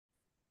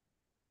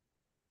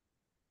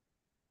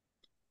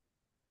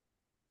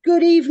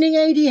Good evening,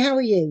 Adi. How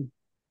are you?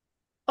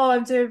 Oh,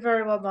 I'm doing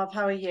very well, Marv.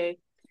 How are you?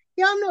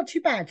 Yeah, I'm not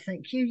too bad,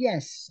 thank you.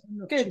 Yes, I'm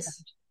not too Good. bad.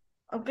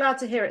 I'm glad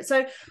to hear it.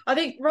 So I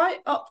think right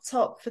up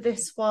top for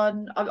this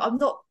one,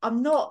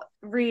 I'm not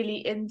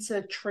really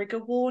into trigger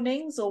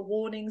warnings or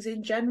warnings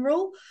in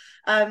general,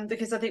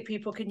 because I think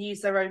people can use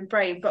their own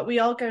brain. But we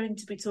are going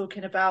to be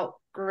talking about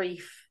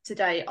grief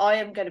today. I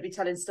am going to be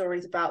telling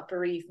stories about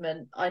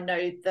bereavement. I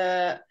know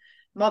that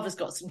Mother's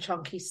got some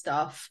chunky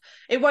stuff.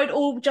 It won't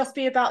all just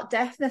be about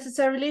death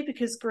necessarily,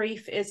 because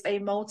grief is a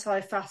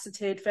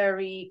multifaceted,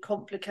 very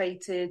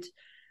complicated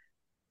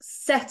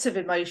set of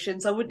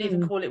emotions. I wouldn't even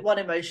Mm, call it one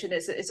emotion.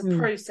 It's a mm.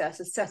 process,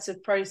 a set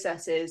of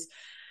processes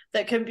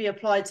that can be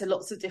applied to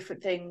lots of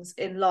different things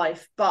in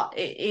life, but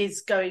it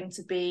is going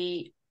to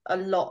be a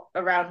lot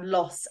around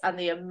loss and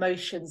the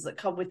emotions that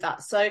come with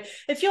that. So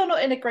if you're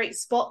not in a great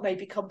spot,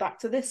 maybe come back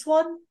to this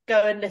one.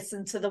 Go and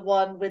listen to the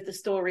one with the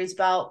stories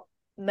about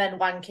men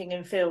wanking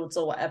in fields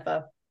or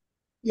whatever,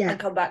 Yeah, and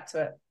come back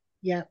to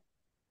yeah.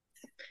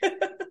 it.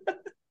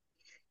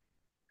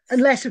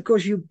 Unless, of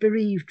course, you're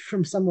bereaved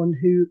from someone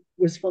who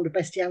was fond of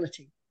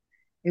bestiality,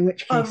 in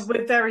which case,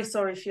 We're very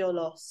sorry for your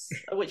loss,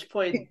 at which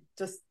point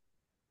just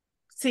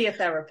see a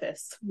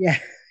therapist. yeah,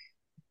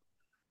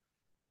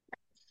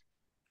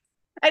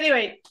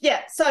 Anyway,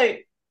 yeah. So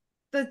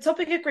the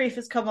topic of grief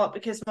has come up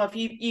because Marv,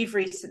 you've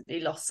recently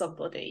lost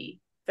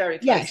somebody very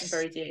close and yes,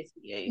 very dear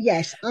to you.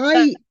 yes.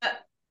 Uh,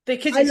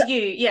 because I, it's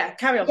you, yeah.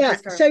 Carry on, yeah.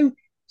 please carry on.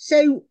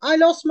 So I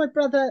lost my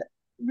brother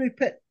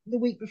Rupert the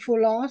week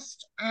before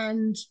last,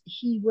 and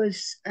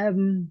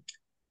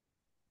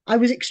I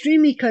was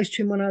extremely close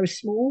to him when I was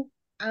small.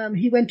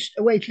 He went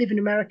away to live in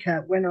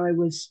America when I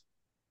was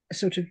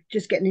sort of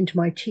just getting into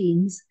my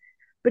teens.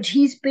 But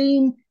he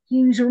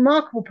was a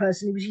remarkable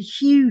person. He was a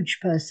huge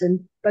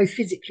person, both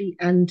physically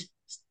and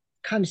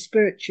kind of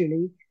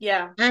spiritually.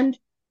 Yeah, And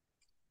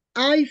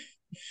I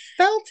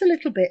felt a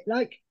little bit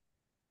like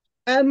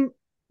um,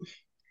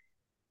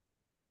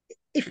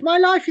 if my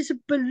life is a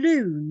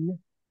balloon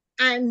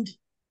and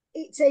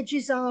its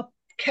edges are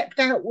kept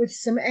out with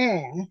some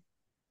air,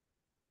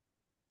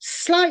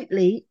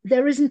 slightly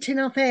there isn't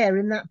enough air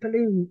in that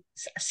balloon.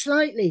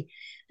 Slightly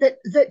that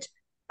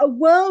a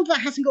world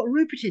that hasn't got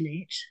Rupert in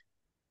it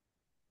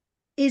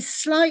is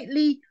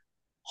slightly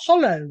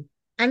hollow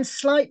and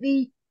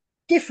slightly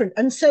different.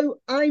 And so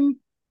I'm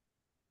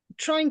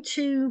trying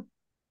to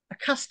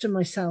accustom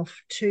myself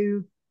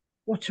to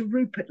what a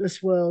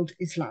Rupertless world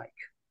is like.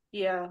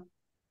 yeah.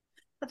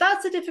 But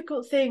that's a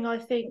difficult thing, I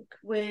think,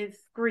 with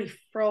grief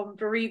from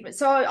bereavement.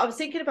 So I was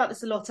thinking about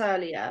this a lot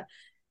earlier,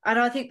 and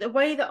I think the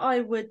way that I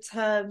would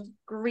term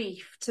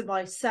grief to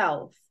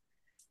myself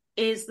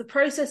is the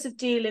process of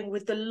dealing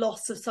with the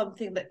loss of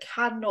something that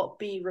cannot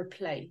be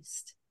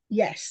replaced.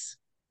 Yes,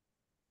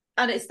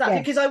 And it's that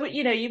because I yes, would,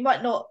 you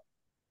might not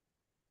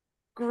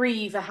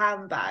grieve a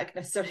handbag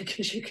necessarily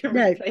because you can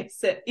no,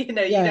 replace it. You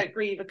yeah. don't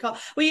grieve a car.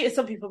 Well,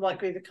 some people might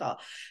grieve a car,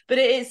 but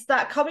it is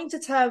that coming to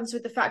terms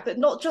with the fact that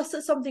not just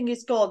that something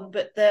is gone,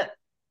 but that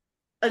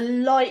a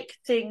like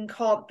thing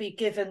can't be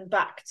given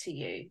back to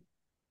you.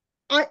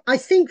 I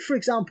think, for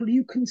example,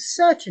 you can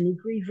certainly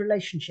grieve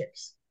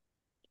relationships.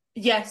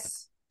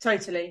 Yes,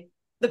 totally.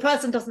 The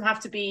person doesn't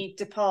have to be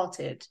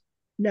departed.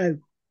 No.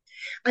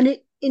 And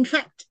in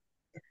fact,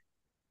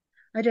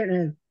 I don't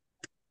know.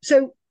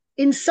 So,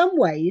 in some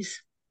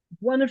ways,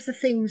 one of the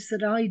things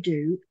that I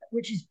do,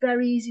 which is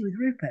very easy with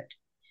Rupert,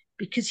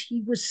 because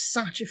he was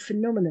such a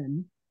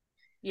phenomenon,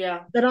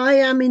 Yeah, that I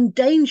am in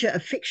danger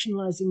of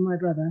fictionalizing my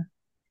brother,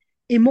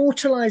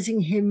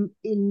 immortalizing him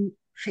in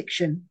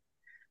fiction,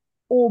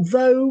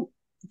 although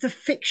the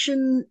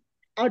fiction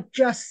are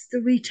just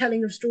the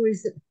retelling of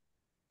stories that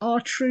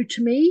are true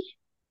to me.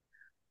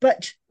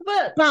 But,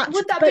 but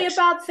would that be a but,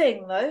 bad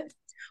thing though?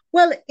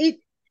 well,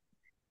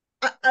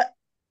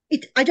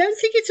 I don't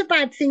think it's a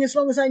bad thing as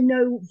long as I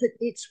know that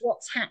it's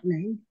what's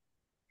happening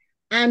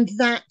and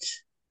that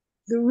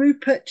the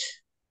Rupert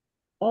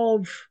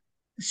of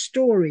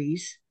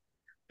stories,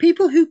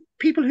 people who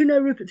know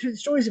Rupert through the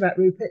stories about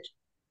Rupert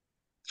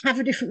have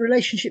a different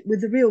relationship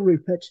with the real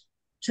Rupert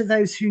to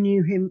those who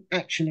knew him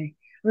actually.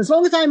 And as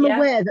long as I'm Yeah.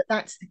 aware that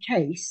that's the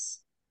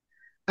case,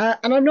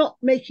 and I'm not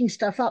making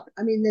stuff up.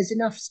 I mean, there's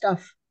enough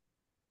stuff.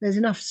 There's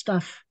enough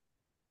stuff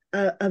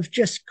of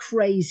just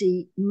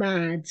crazy,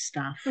 mad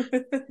stuff.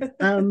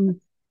 Um,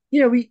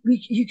 you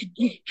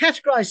could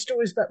categorize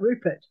stories about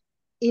Rupert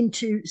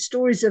into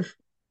stories of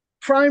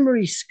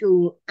primary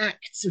school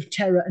acts of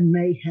terror and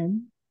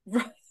mayhem,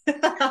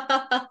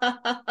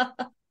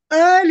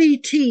 early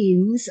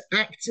teens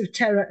acts of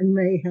terror and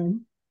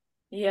mayhem,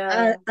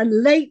 Yeah.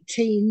 and late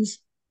teens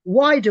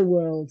wider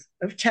world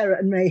of terror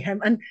and mayhem.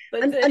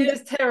 But And it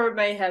was terror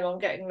mayhem. I'm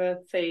getting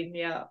the theme.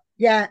 Yeah.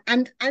 yeah,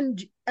 and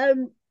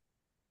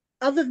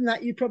other than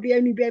that, you'd probably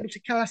only be able to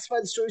classify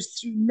the stories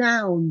through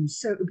nouns.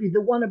 So it would be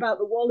the one about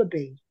the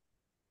wallaby,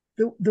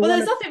 the Well, one.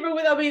 there's nothing wrong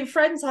with. I mean,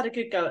 Friends had a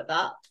good go at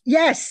that.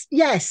 Yes,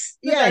 yes,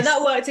 And yes,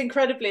 that worked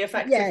incredibly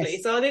effectively.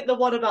 yes. So I think the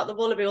one about the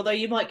wallaby, although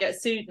you might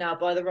get sued now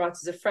by the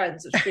writers of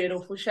Friends, which would be an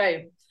awful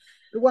shame.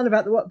 the one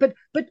about the what,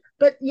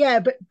 but yeah,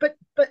 but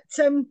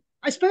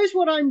I suppose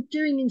what I'm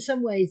doing in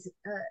some ways,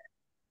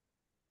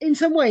 I'm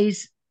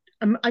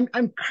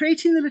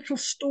creating the little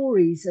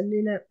stories, and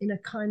in a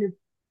kind of,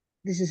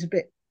 this is a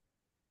bit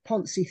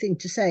poncy thing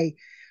to say,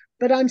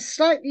 but I'm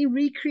slightly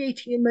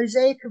recreating a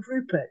mosaic of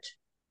Rupert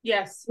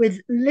Yes.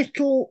 with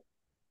little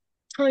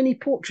tiny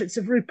portraits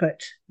of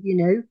Rupert, you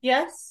know.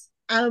 Yes.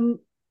 And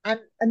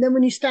then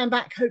when you stand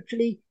back,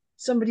 hopefully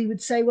somebody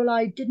would say, "Well,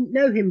 I didn't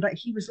know him, but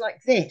he was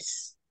like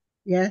this."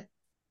 Yeah.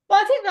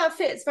 Well, I think that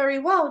fits very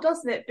well,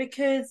 doesn't it?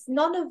 Because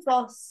none of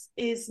us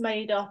is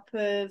made up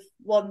of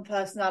one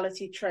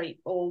personality trait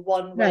or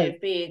one way No.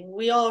 of being.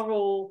 We are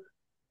all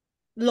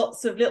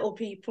lots of little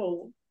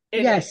people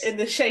Yes. in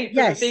the shape of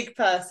a Yes. big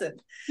person.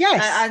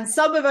 Yes. And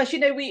some of us,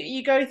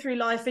 you go through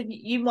life and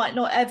you might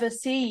not ever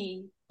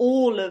see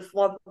all of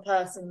one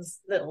person's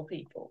little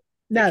people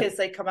No. because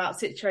they come out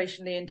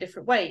situationally in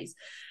different ways.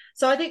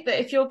 So I think that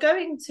if you're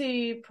going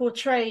to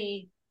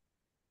portray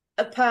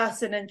a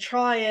person and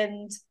try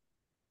and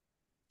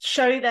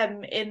show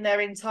them in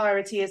their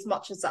entirety as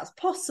much as that's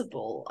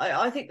possible,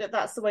 I think that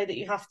that's the way that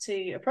you have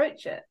to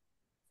approach it,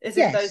 is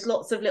in those Yes.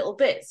 lots of little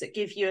bits that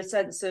give you a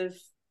sense of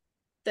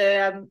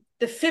the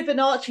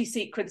Fibonacci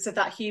sequence of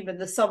that human,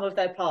 the sum of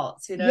their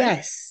parts, you know?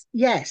 Yes.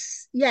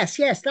 Yes. Yes.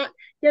 Yes.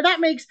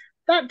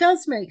 That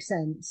does make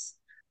sense.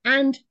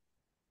 And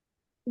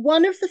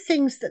one of the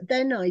things that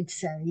then I'd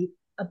say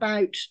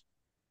about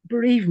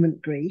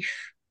bereavement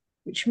grief,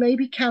 which may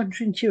be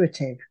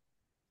counterintuitive,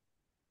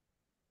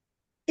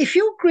 if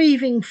you're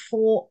grieving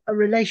for a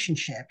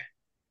relationship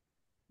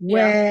Yeah.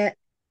 where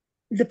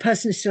the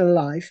person is still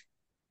alive,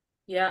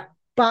 Yeah.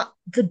 but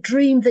the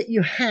dream that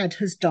you had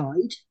has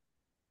died,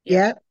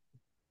 Yeah. yeah.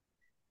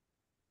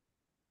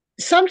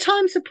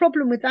 Sometimes the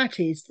problem with that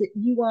is that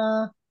you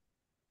are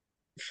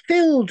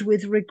filled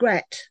with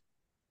regret,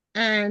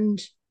 and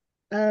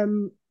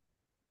um,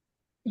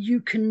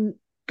 you can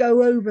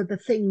go over the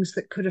things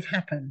that could have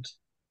happened.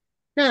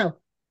 Now,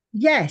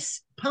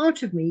 yes,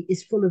 part of me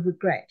is full of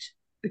regret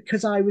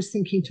because I was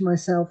thinking to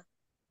myself,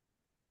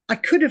 I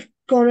could have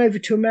gone over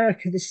to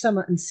America this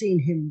summer and seen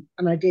him,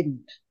 and I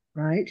didn't,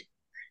 right?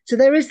 So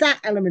there is that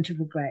element of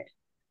regret.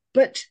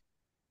 But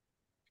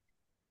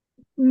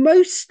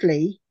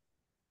mostly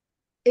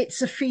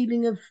it's a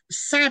feeling of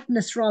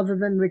sadness rather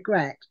than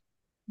regret.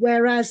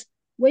 Whereas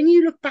when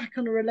you look back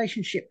on a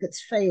relationship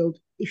that's failed,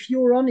 if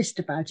you're honest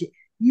about it,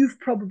 you've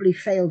probably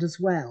failed as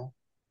well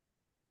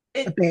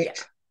a Yeah.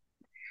 bit.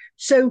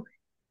 So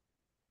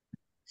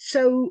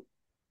so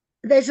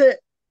there's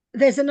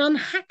an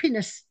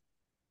unhappiness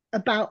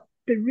about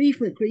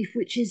bereavement grief,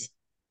 which is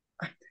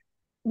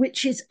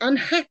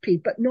unhappy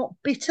but not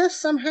bitter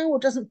somehow, or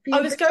doesn't I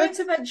feel was bitter. going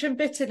to mention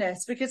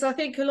bitterness because I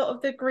think a lot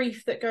of the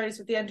grief that goes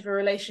with the end of a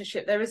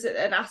relationship, there is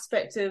an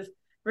aspect of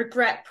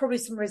regret, probably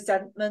some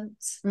resentment,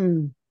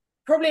 Mm.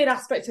 probably an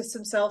aspect of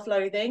some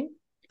self-loathing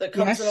that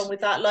comes along Yes.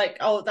 with that. Like,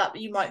 oh, that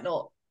you might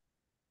not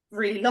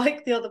really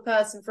like the other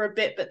person for a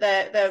bit, but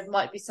there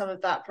might be some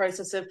of that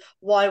process of,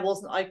 why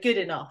wasn't I good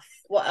enough?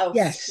 What else could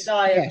Yes.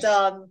 I have Yes.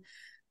 done?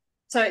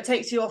 So it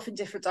takes you off in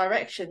different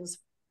directions.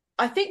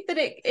 I think that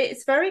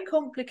it's very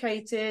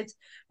complicated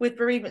with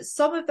bereavement.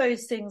 Some of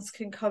those things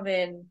can come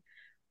in.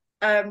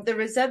 The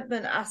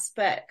resentment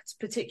aspect,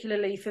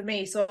 particularly for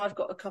me. So I've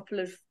got a couple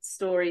of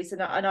stories,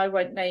 and I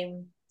won't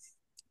name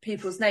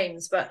people's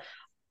names, but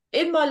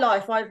in my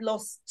life, I've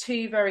lost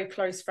two very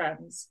close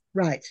friends.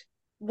 Right.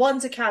 One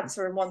to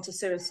cancer and one to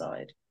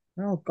suicide.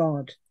 Oh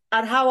God.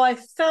 And how I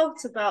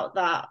felt about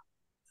that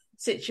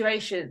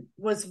situation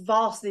was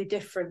vastly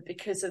different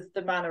because of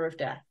the manner of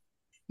death.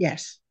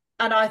 Yes.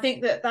 And I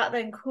think that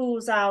then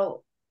calls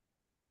out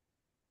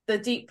the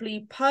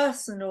deeply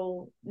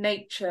personal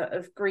nature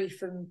of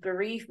grief and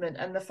bereavement,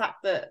 and the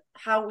fact that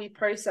how we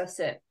process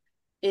it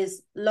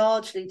is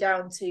largely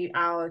down to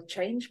our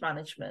change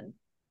management.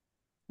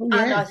 Oh And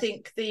I yes.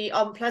 think the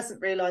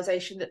unpleasant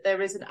realization that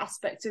there is an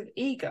aspect of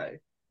ego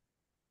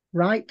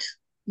Right.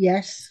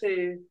 Yes.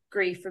 to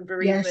grief and Yes.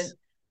 bereavement,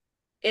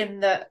 in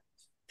that,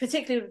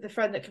 particularly with the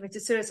friend that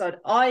committed suicide,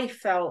 I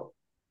felt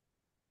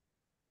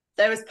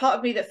there was part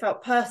of me that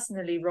felt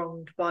personally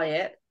wronged by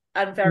it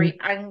and Mm. very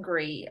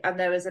angry. And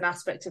there was an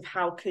aspect of,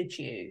 how could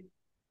you?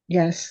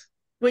 Yes.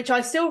 Which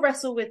I still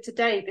wrestle with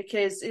today,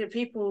 because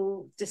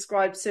people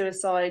describe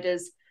suicide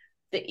as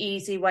the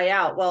easy way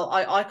out. Well,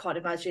 I can't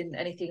imagine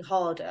anything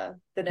harder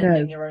than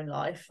ending No. your own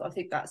life. I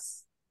think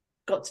that's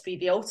got to be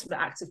the ultimate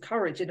act of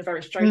courage in a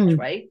very strange Mm.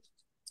 way.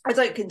 I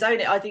don't condone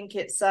it. I think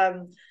it's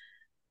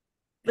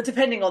but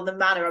depending on the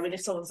manner, I mean,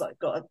 if someone's like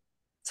got a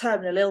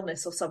terminal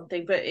illness or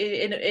something, but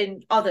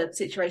in other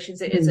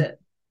situations it is Mm.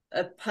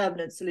 a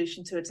permanent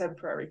solution to a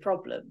temporary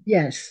problem.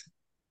 Yes.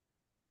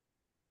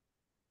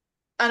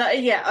 And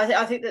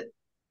I think that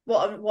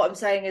what I'm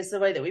saying is the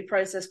way that we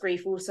process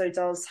grief also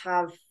does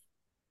have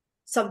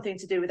something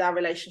to do with our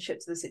relationship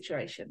to the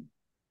situation.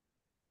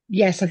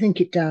 Yes, I think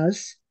it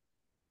does.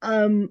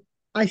 Um,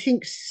 I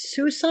think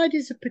suicide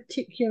is a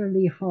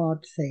particularly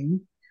hard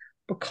thing Yeah.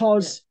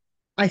 because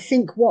I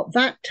think what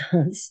that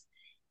does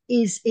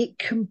is it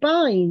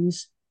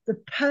combines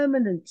the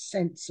permanent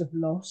sense of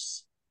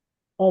loss,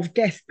 of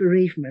death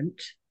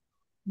bereavement,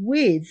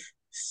 with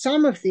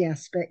some of the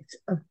aspects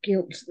of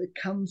guilt that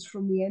comes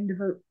from the end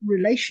of a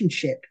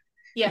relationship.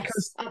 Yes,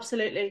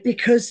 absolutely.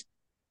 Because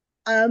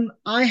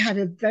I had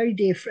a very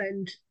dear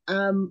friend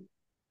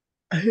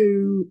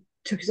who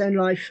took his own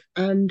life,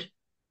 and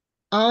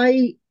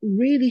I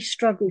really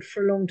struggled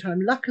for a long time.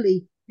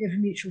 Luckily, we have a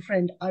mutual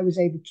friend I was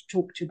able to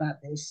talk to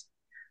about this,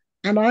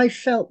 and I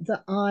felt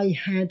that I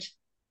had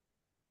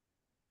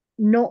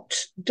not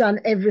done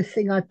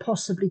everything I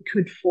possibly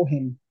could for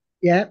him.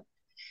 Yeah.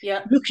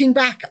 Yeah. Looking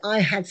back,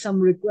 I had some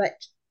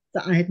regret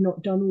that I had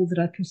not done all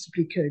that I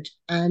possibly could.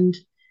 And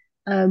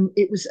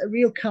it was a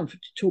real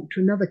comfort to talk to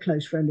another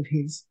close friend of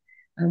his.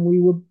 And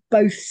we were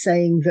both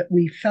saying that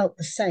we felt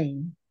the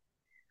same.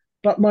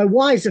 But my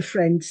wiser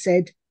friend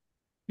said,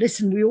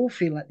 listen, we all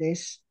feel like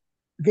this.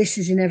 This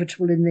is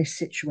inevitable in this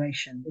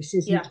situation. This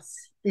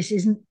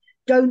isn't,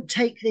 don't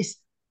take this.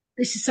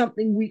 This is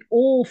something we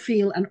all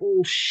feel and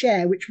all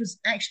share, which was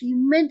actually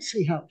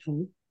immensely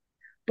helpful,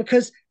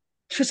 because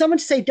for someone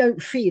to say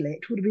don't feel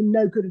it would have been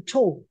no good at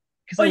all.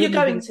 Well, you're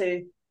going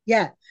to.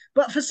 Yeah.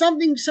 But for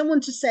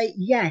someone to say,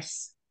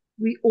 yes,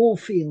 we all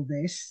feel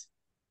this,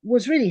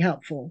 was really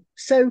helpful.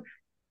 So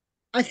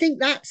I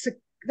think that's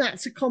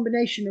a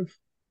combination of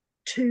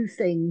two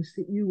things: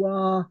 that you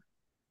are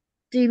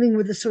dealing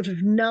with a sort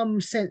of numb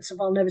sense of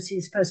I'll never see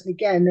this person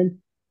again, and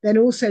then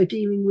also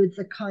dealing with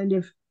the kind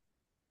of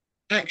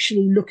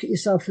actually look at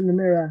yourself in the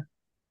mirror.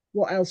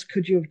 What else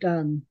could you have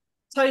done?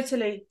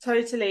 Totally.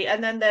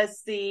 And then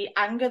there's the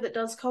anger that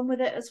does come with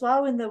it as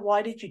well, in the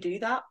why did you do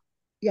that?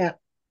 Yeah.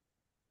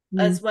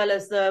 As well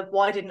as the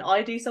why didn't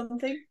I do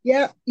something?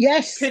 Yeah.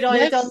 Yes. Could I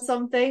have done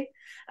something?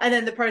 And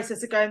then the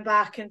process of going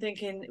back and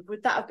thinking,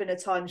 would that have been a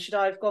time? Should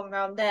I have gone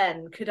around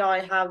then? Could I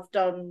have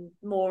done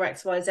more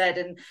X, Y, Z?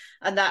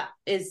 And that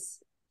is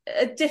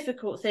a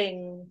difficult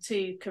thing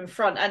to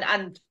confront,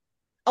 and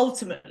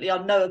ultimately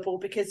unknowable,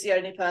 because the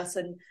only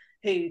person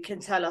who can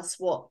tell us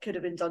what could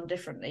have been done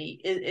differently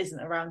isn't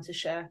around to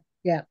share.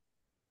 Yeah.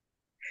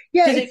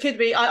 Because it could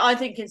be, I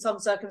think in some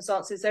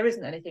circumstances, there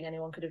isn't anything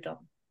anyone could have done.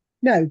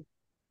 No.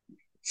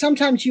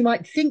 Sometimes you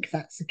might think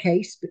that's the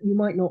case, but you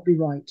might not be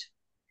right.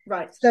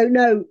 Right. So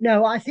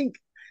no, I think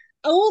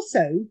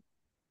also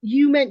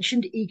you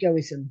mentioned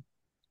egoism,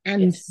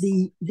 and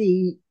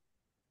the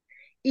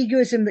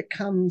egoism that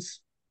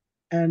comes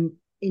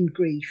in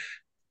grief.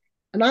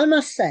 And I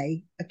must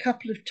say, a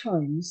couple of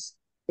times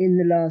in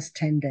the last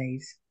 10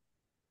 days,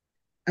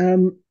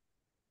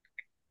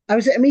 I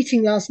was at a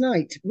meeting last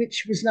night,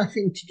 which was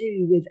nothing to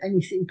do with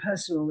anything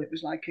personal. It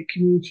was like a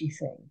community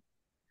thing.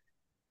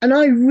 And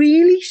I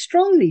really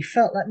strongly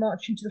felt like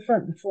marching to the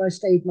front before I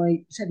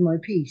said my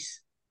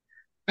piece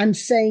and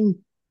saying,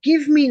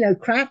 give me no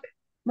crap.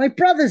 My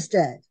brother's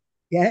dead.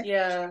 Yeah.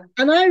 Yeah.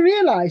 And I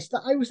realized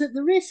that I was at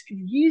the risk of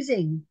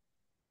using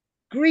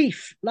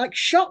grief like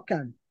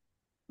shotgun.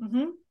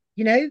 Mm-hmm.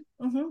 You know?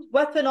 Mm-hmm.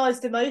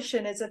 Weaponized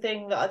emotion is a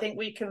thing that I think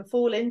we can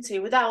fall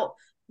into without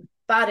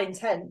bad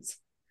intent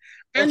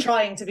or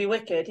trying to be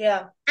wicked.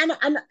 Yeah.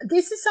 And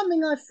this is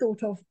something I've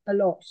thought of a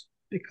lot,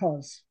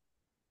 because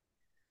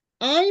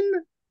what I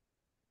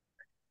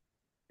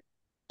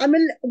am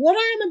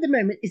at the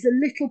moment is a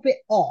little bit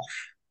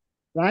off,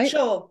 right?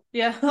 Sure.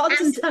 Yeah.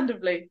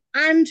 Understandably.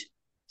 And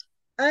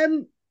I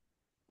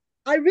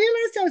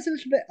realized I was a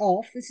little bit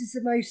off. This is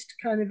the most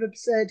kind of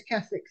absurd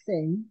Catholic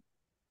thing.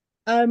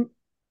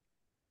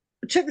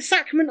 Took the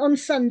sacrament on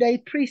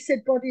Sunday, priest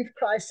said body of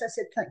Christ. I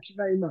said, thank you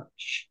very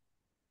much.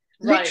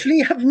 Right.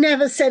 Literally, I've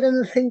never said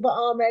anything but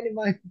amen in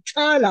my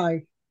entire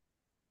life.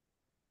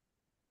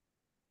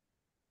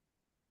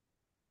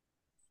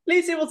 At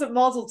least it wasn't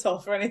Mazel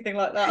Tov or anything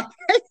like that.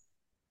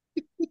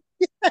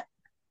 Yeah.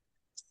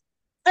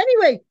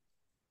 Anyway,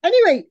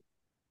 I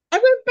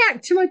went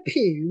back to my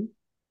pew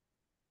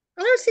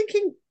and I was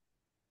thinking,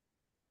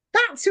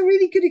 that's a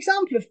really good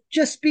example of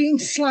just being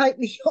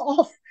slightly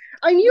off.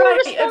 And you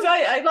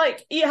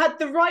like you had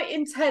the right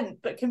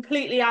intent, but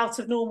completely out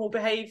of normal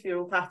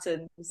behavioural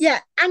patterns. Yeah,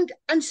 and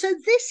so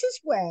this is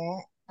where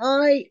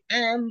I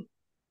am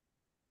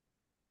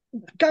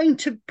going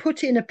to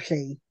put in a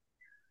plea.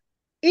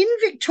 In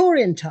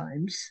Victorian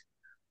times,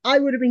 I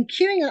would have been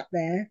queuing up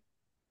there.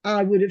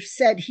 He would have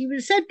said,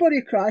 body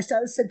of Christ. I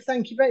would have said,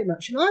 thank you very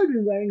much. And I would have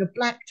been wearing a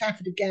black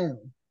taffeta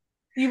gown.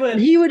 You would.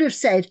 And he would have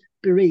said,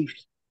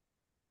 bereaved.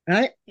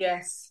 Right?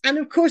 Yes. And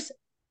of course,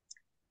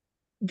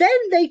 then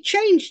they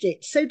changed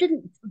it. So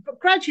but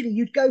gradually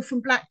you'd go from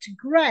black to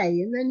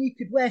grey, and then you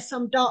could wear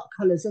some dark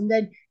colours, and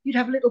then you'd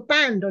have a little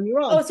band on your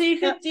arm. Oh, so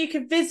you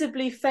could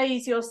visibly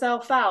phase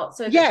yourself out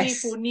so that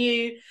people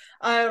knew.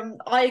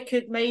 I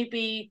could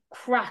maybe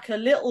crack a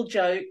little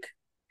joke.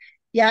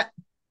 Yeah.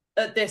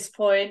 At this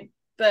point,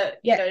 but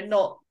you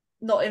know,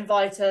 not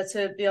invite her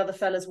to the other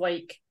fella's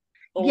wake.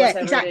 Or whatever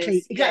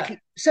exactly. Yeah.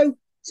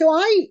 So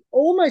I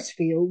almost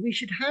feel we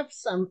should have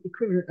some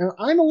equivalent.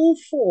 I'm all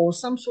for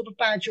some sort of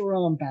badge or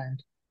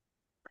armband.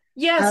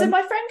 Yeah, so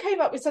my friend came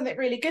up with something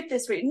really good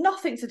this week.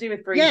 Nothing to do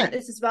with bereavement. Yeah,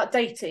 This is about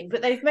dating,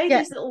 but they've made yeah,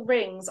 these little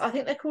rings. I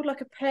think they're called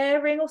like a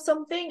pair ring or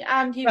something.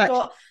 And you've right.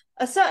 got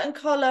a certain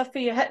color for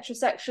your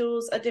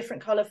heterosexuals, a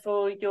different color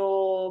for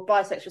your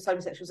bisexuals,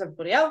 homosexuals,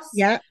 everybody else.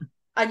 Yeah.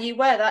 And you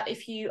wear that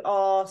if you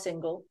are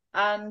single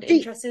and See,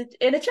 interested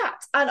in a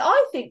chat. And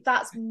I think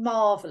that's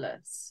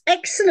marvelous.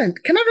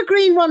 excellent. Can I have a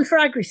green one for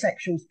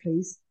agrisexuals,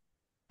 please?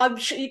 I'm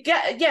sure you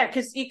get, yeah,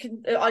 because you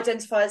can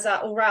identify as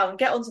that all round.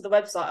 Get onto the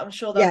website. I'm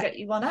sure they'll Yeah, get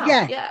you one out.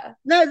 yeah. Yeah,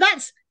 No,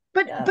 that's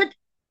yeah, but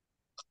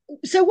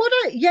so what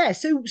I yeah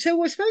so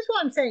I suppose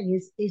what I'm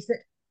saying is that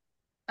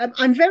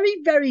I'm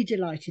very, very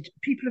delighted.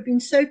 People have been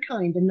so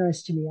kind and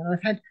nice to me, and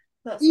I've had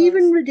that's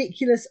even nice.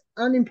 ridiculous,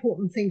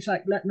 unimportant things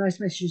like nice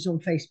messages on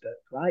Facebook.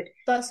 Right?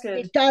 That's good.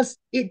 It does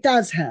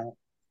help,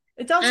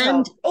 It does and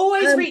help.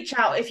 Always um, reach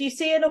out if you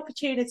see an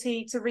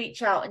opportunity to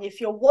reach out, and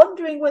if you're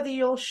wondering whether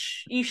you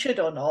should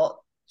or not,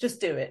 just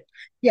do it.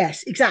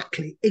 yes,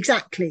 exactly,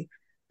 exactly.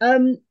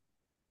 Um,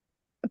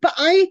 but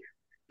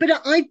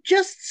I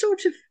just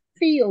sort of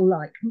feel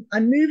like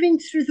I'm moving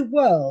through the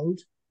world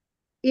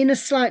in a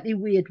slightly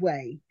weird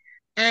way,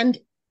 and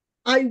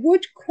I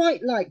would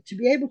quite like to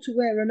be able to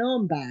wear an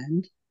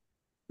armband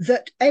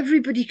that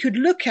everybody could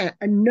look at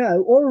and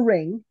know, or a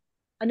ring,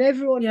 and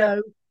everyone Yeah.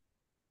 know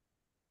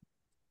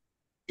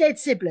dead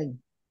sibling.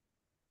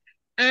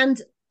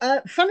 And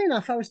fun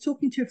enough, I was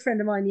talking to a friend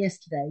of mine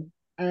yesterday,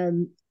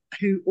 um,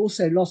 who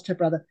also lost her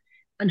brother,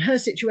 and her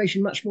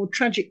situation much more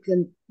tragic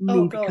than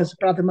Oh me because God.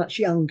 a brother much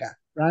younger,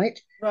 right?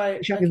 Right.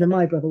 Much younger than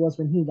my Okay. brother was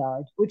when he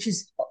died, which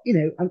is,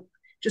 I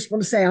just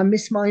want to say I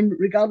miss mine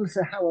regardless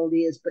of how old he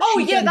is, but Oh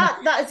she's yeah,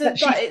 younger. that is a But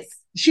that is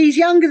she's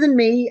younger than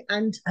me,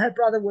 and her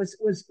brother was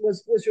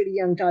really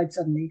young, died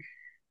suddenly.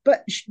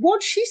 But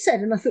what she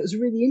said, and I thought was a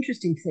really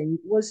interesting thing,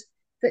 was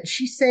that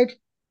she said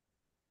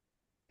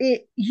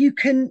you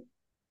can,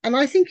 and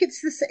I think it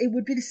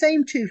would be the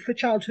same too for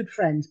childhood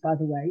friends, by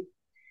the way.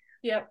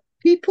 yeah.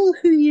 People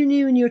who you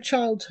knew in your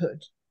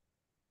childhood,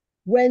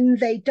 when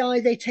they die,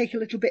 they take a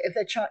little bit of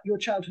your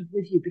childhood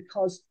with you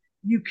because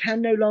you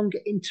can no longer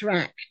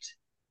interact.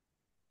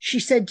 She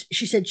said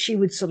she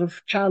would sort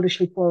of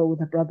childishly quarrel with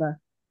her brother,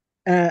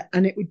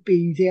 and it would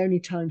be the only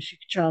time she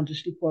could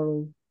childishly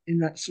quarrel in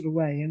that sort of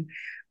way.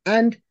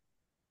 And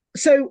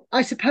so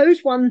I suppose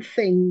one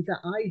thing that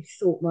I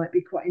thought might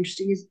be quite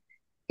interesting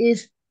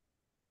is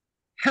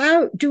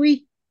how do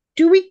we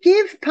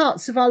give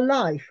parts of our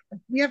life?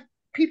 We have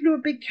people who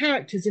are big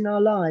characters in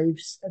our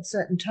lives at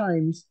certain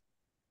times,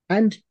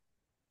 and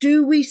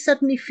do we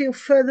suddenly feel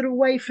further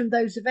away from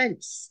those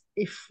events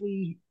if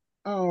we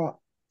are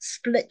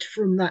split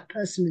from that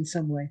person in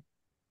some way?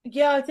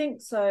 Yeah, I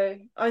think so.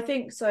 I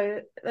think so.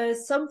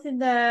 There's something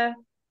there.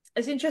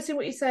 It's interesting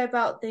what you say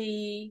about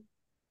the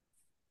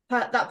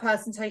that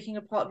person taking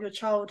a part of your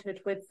childhood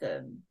with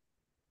them,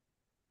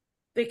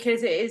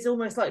 because it is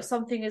almost like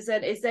something is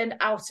then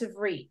out of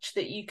reach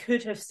that you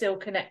could have still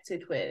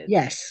connected with,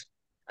 Yes.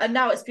 and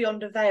now it's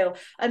beyond a veil.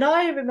 And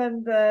I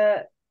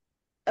remember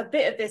a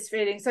bit of this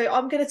feeling. So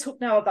I'm going to talk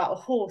now about a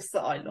horse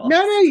that I No,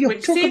 lost, you'll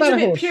which talk seems about a a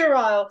bit horse.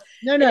 puerile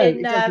No, in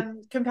it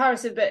doesn't.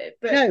 comparison, but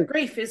No.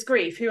 grief is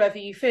grief, whoever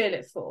you feel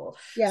it for.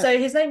 Yeah. So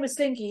his name was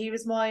Slinky. He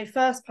was my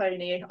first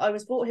pony. I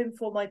was bought him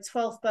for my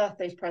 12th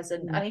birthday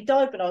present, Mm. and he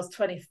died when I was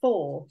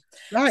 24.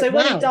 Right. So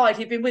when he Wow. died,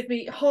 he'd been with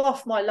me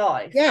half my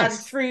life, and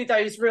Yes. through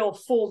those real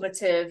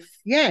formative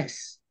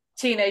Yes.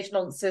 teenage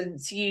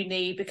nonsense,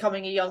 uni,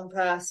 becoming a young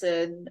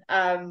person.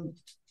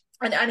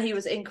 And he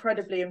was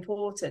incredibly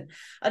important.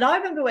 And I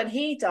remember when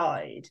he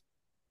died,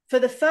 for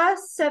the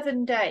first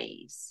 7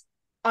 days,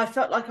 I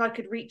felt like I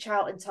could reach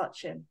out and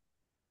touch him.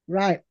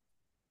 Right.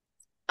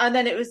 And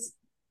then it was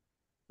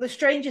the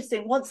strangest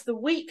thing. Once the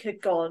week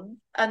had gone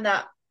and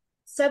that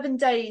 7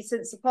 days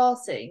since the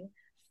passing,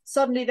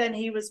 suddenly then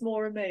he was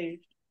more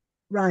removed.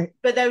 Right.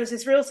 But there was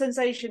this real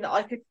sensation that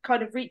I could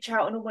kind of reach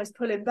out and almost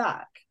pull him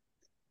back.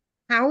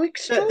 How That did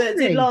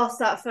extraordinary. last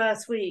that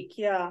first week,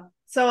 yeah.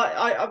 So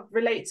I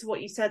relate to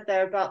what you said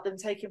there about them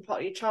taking part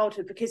of your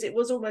childhood, because it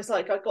was almost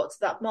like I got to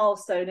that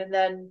milestone and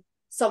then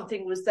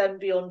something was then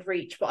beyond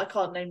reach, but I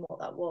can't name what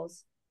that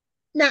was.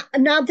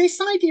 Now, this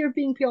idea of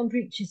being beyond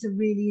reach is a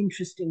really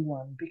interesting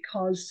one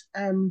because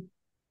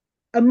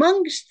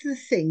amongst the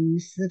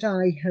things that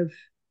I have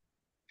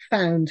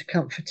found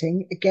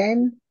comforting,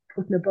 again,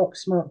 put in a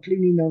box marked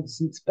loony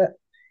nonsense, but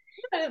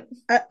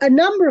a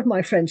number of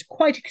my friends,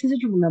 quite a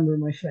considerable number of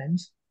my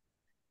friends,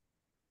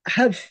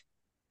 have,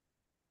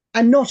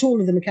 and not all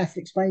of them are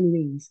Catholics by any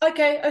means,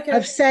 Okay, have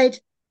okay. said,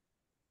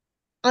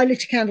 I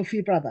lit a candle for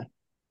your brother.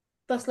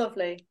 That's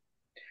lovely.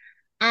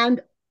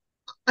 And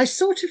I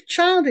sort of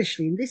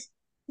childishly, and this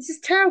is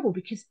terrible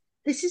because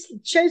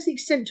shows the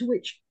extent to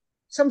which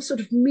some sort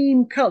of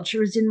meme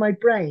culture is in my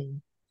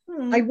brain.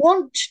 I Hmm.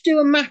 want to do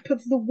a map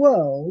of the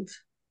world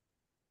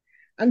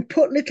and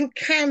put little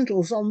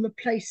candles on the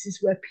places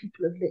where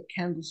people have lit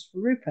candles for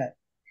Rupert.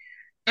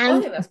 I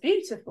And think that's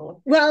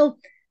beautiful. well,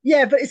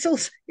 yeah, but it's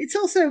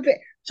also a bit.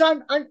 So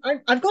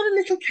I've got a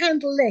little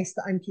candle list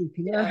that I'm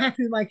keeping, and I'm Yeah.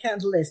 happy with my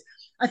candle list.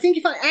 I think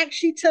if I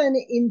actually turn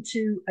it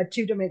into a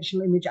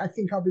two-dimensional image, I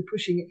think I'll be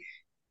pushing it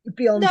No,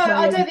 beyond my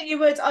I don't own. think you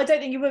would. I don't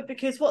think you would,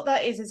 because what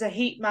that is a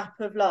heat map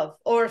of love,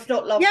 or if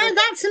not love, Yeah,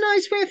 that's a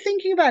nice way of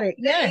thinking about it.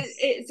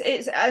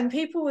 Yes. and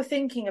people were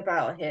thinking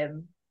about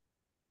him.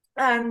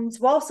 And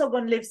while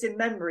someone lives in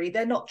memory,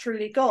 they're not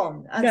truly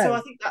gone. And so I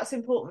No. think that's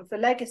important for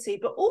legacy,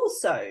 but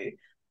also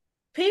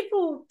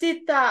people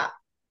did that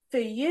for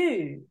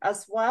you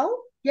as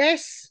well.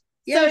 Yes.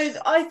 So Yes.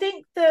 I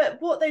think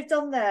that what they've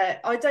done there,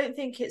 I don't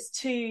think it's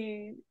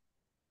too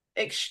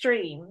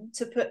extreme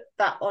to put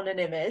that on an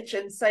image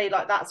and say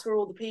like that's where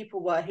all the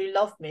people were who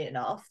loved me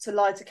enough to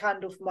light a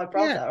candle for my Yeah.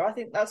 brother. I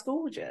think that's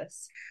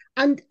gorgeous.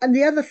 And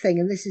the other thing,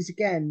 and this is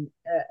again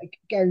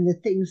the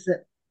things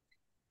that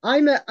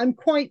I'm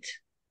quite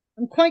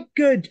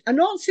good. I'm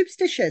not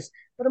superstitious,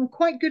 but I'm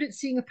quite good at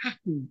seeing a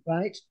pattern,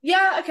 right?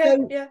 Yeah, okay,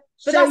 So yeah.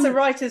 But that's a so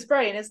writer's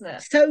brain, isn't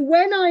it? so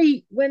when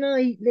I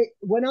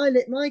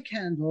lit my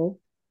candle,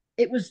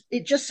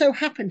 it just so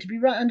happened to be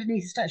right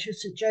underneath the statue of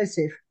St.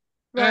 Joseph,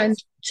 Right. and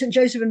St.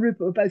 Joseph and Rupert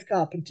were both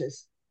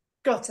carpenters.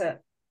 Got it.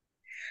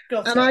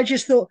 Got And I it.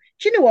 just thought,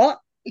 do you know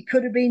what? It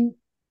could have been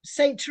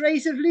Saint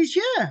Therese of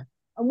Lisieux.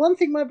 And one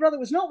thing my brother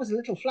was not was a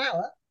little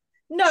flower.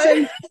 No,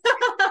 So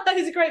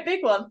it's a great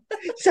big one.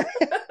 so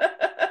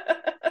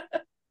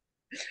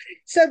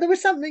so there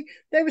was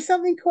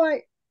something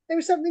quite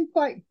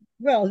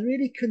well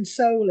really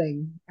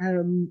consoling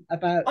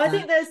about I that.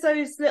 think there's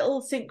those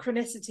little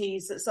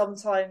synchronicities that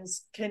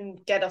sometimes can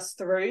get us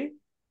through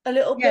a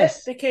little bit,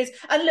 Yes, because,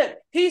 and look,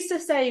 who's to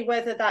say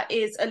whether that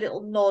is a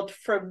little nod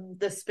from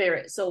the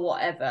spirits or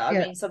whatever? I yeah,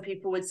 mean, some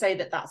people would say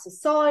that that's a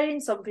sign,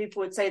 some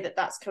people would say that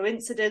that's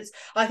coincidence.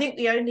 I think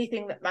the only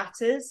thing that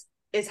matters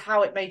is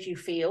how it made you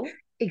feel.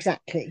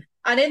 exactly,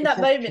 And in that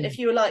moment, exactly. if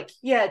you were like,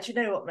 yeah, do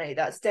you know what, mate,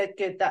 that's dead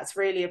good, that's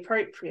really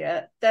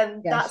appropriate,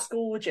 then that's Yes,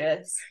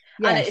 gorgeous.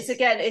 And it's yes,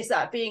 again, it's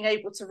that being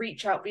able to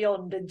reach out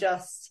beyond and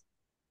just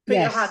put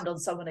your yes, hand on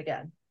someone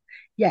again.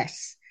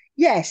 yes,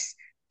 yes,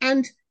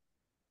 and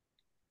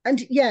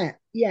yeah,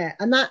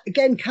 and that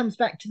again comes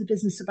back to the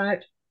business about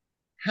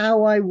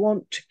how I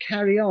want to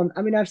carry on.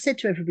 I mean, I've said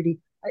to everybody,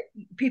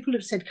 people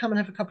have said, come and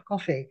have a cup of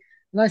coffee.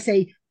 And I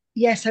say,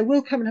 yes, I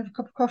will come and have a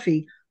cup of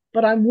coffee,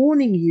 but I'm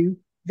warning you,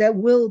 there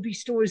will be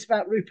stories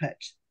about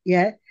Rupert.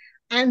 Yeah.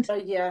 And,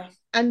 Yeah.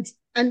 and,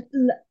 and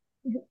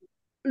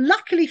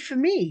luckily for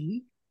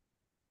me,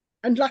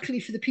 and luckily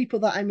for the people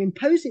that I'm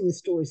imposing the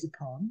stories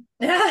upon,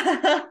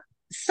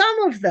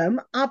 some of them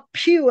are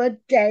pure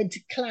dead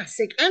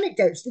classic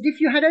anecdotes that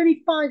if you had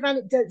only 5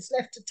 anecdotes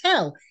left to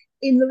tell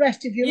in the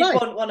rest of your You'd life,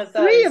 want one of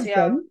three those, of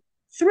yeah. them,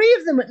 three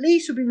of them at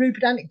least would be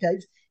Rupert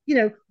anecdotes. You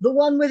know, the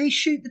one where they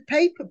shoot the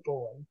paper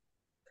boy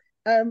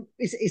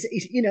is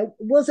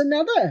was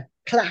another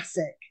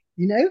classic,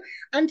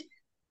 and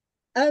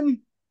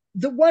um,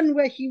 the one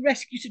where he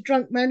rescued a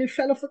drunk man who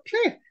fell off a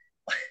cliff.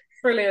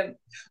 Brilliant.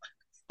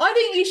 I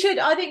think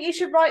you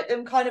should write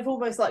them kind of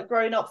almost like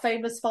grown up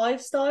famous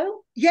five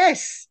style.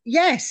 Yes,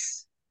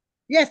 yes,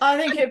 yes, I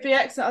think it'd be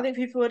excellent. I think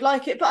people would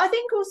like it. But I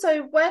think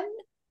also when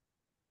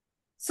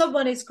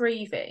someone is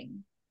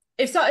grieving,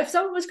 if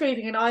someone was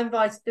grieving and I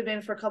invited them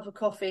in for a cup of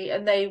coffee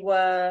and they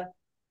were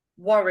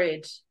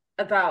worried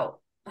about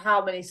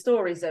how many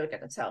stories they were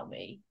going to tell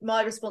me,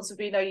 my response would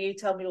be, no, you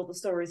tell me all the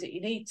stories that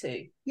you need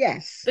to.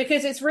 yes,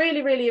 Because it's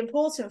really, really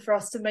important for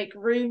us to make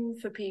room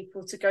for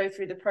people to go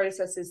through the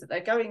processes that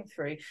they're going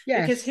through.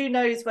 Because yes, who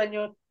knows when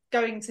you're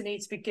going to need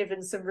to be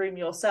given some room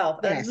yourself.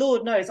 And yes,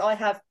 Lord knows I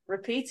have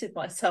repeated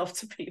myself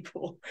to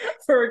people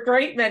for a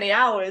great many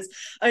hours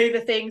over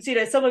things,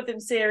 some of them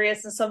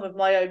serious and some of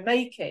my own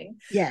making.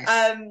 yes,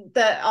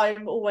 That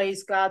I'm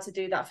always glad to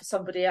do that for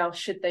somebody else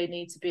should they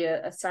need to be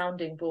a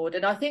sounding board.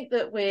 And I think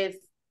that with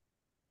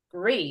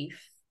grief,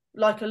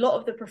 like a lot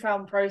of the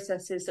profound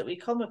processes that we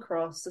come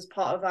across as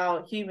part of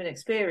our human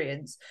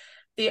experience,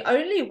 the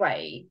only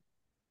way,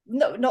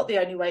 no, not the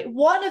only way,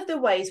 one of the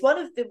ways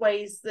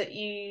that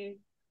you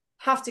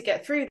have to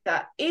get through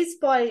that is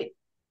by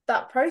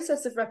that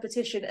process of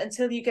repetition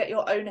until you get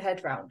your own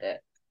head around it.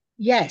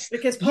 yes,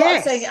 Because part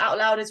of saying it yes. out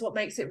loud is what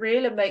makes it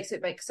real and makes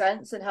it make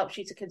sense and helps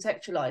you to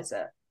contextualize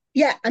it.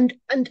 Yeah, and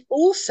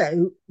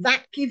also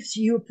that gives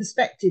you a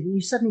perspective, and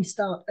you suddenly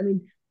start. I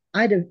mean,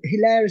 I had a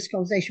hilarious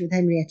conversation with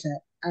Henrietta,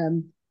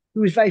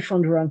 who was very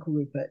fond of her Uncle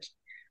Rupert,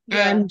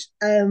 Yeah.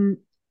 and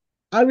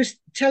I was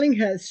telling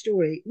her the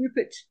story.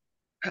 Rupert,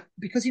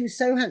 because he was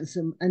so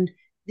handsome, and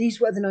these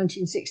were the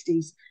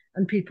 1960s,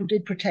 and people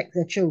did protect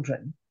their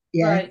children.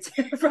 Yeah, Right.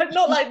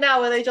 Not like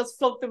now where they just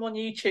flog them on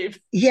YouTube.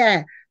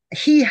 yeah.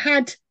 He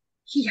had,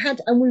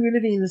 and we were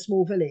living in a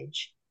small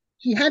village.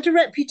 He had a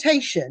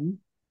reputation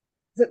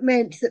that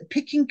meant that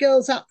picking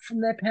girls up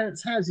from their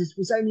parents' houses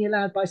was only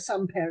allowed by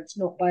some parents,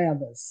 not by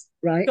others,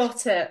 right?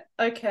 Got it.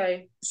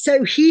 Okay.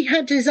 So he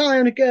had his eye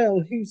on a girl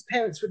whose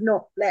parents would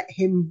not let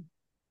him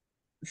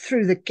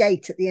through the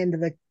gate at the end of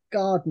the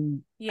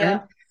garden. And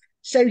Yeah.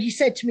 so he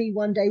said to me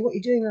one day, "What are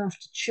you doing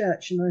after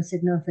church?" And I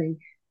said, "Nothing."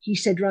 He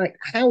said, "Right,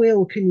 how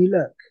ill can you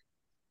look?"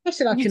 I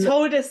said I You can look,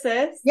 told us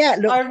this. yeah, I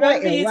look quite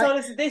remember ill, you right? told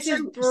us this is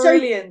So so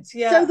brilliant. so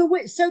Yeah,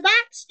 so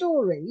that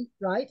story,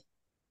 right,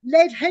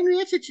 led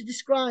Henrietta to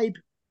describe,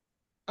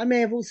 I may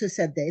have also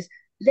said this,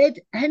 led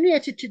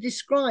Henrietta to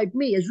describe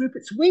me as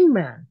Rupert's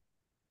wingman,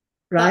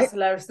 right? that's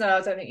hilarious. No,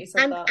 I don't think you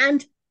said And that.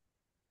 and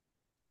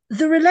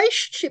the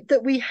relationship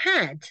that we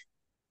had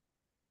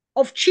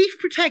of chief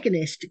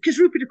protagonist, because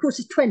Rupert, of course,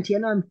 is 20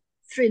 and I'm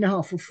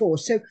 3.5 or 4.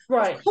 So, of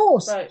Right,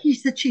 course, right.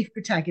 he's the chief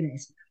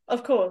protagonist. Of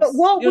But course.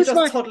 what You're was just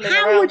my, toddling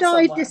how would around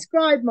I somewhere.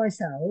 describe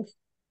myself?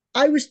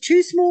 I was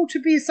too small to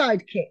be a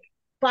sidekick,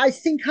 but I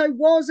think I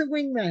was a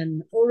wingman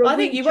or a I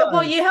think wing you were,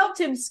 well, child. you helped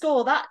him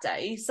score that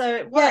day, so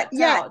it Yeah, worked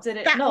yeah, out, did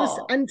it that was,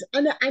 not? and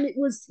it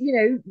was,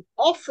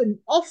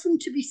 often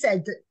to be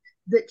said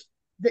that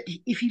that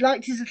if he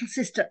liked his little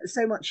sister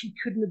so much, he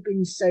couldn't have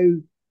been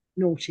so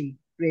naughty,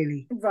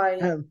 really.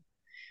 Right. Um,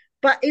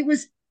 but it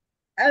was,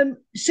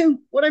 so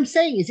what I'm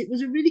saying is it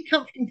was a really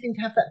comforting thing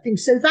to have that thing.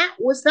 So that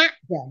was that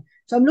then.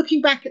 So I'm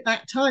looking back at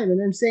that time and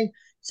I'm saying,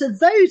 so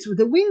those were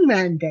the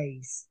wingman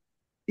days.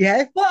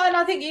 Yeah. Well, and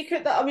I think you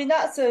could, I mean,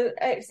 that's an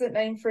excellent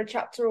name for a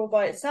chapter all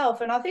by itself.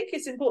 And I think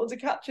it's important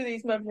to capture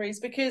these memories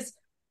because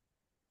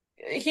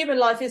human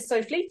life is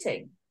so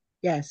fleeting.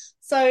 Yes.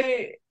 So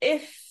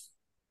if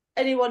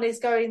anyone is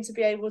going to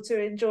be able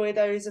to enjoy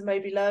those and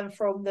maybe learn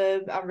from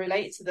them and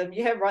relate to them,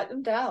 yeah, write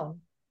them down.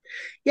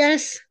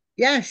 Yes.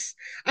 Yes.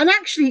 And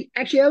actually,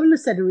 Ola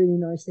said a really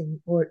nice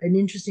thing or an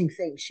interesting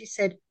thing. She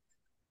said,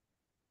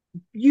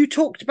 you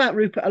talked about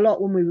Rupert a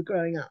lot when we were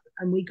growing up,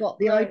 and we got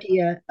the Right,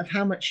 idea of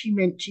how much he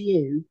meant to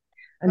you.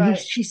 And right.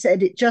 she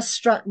said, it just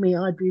struck me,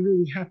 I'd be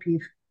really happy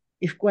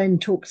if Gwen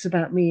talks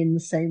about me in the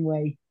same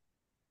way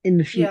in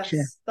the future.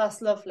 Yes,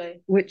 that's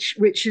lovely. Which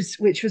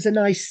was a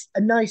nice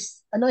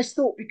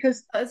thought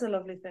That is a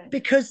lovely thing.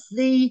 because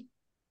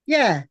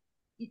yeah,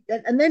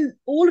 and then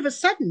all of a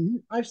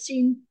sudden I've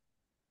seen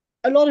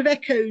a lot of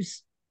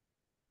echoes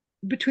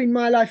between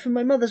my life and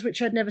my mother's,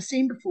 which I'd never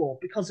seen before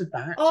because of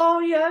that. Oh,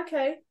 yeah,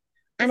 okay.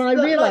 And I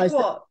Like realized that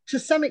what? to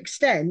some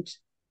extent,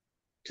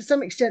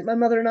 my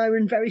mother and I were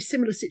in very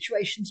similar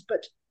situations,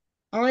 but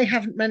I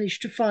haven't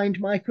managed to find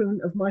my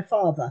equivalent of my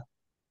father.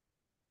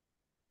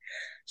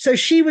 So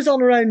she was on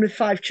her own with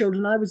 5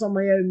 children. I was on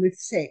my own with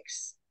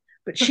 6.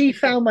 But she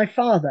found my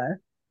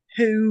father,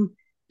 who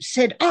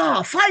said,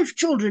 5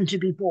 children to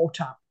be brought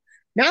up.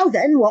 Now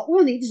then, what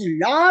we'll need is a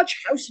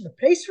large house and a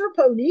place for a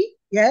pony,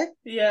 yeah,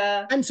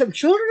 Yeah. and some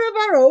children of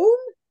our own,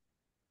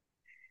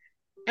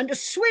 and a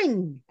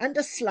swing and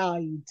a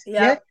slide,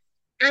 yeah. Yeah.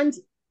 And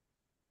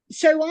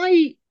so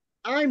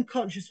I'm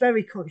conscious,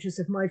 very conscious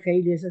of my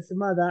failures as a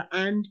mother,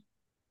 and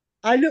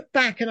I look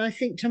back and I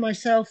think to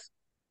myself,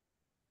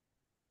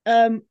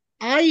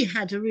 I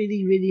had a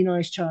really, really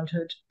nice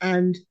childhood,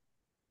 and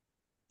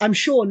I'm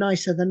sure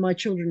nicer than my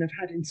children have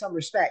had in some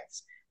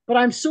respects. But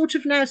I'm sort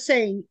of now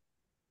saying,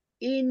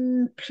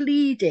 in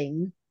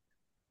pleading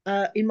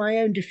in my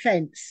own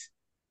defense,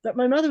 that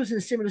my mother was in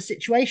a similar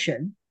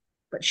situation,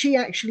 but she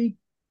actually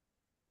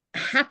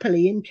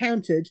happily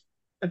encountered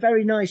a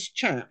very nice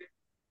chap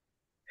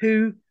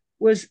who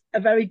was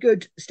a very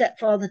good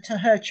stepfather to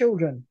her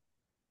children.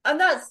 And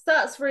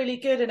that's really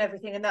good and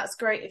everything, and that's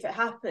great if it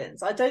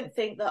happens. I don't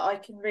think that I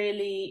can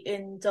really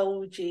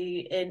indulge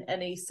you in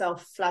any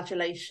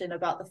self-flagellation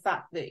about the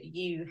fact that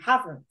you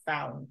haven't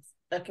found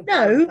a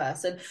comparable No,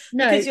 person,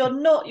 no, because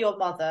you're not your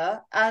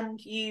mother and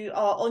you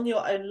are on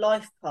your own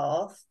life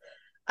path.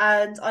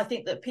 And I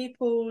think that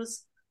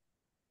people's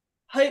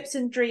hopes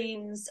and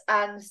dreams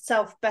and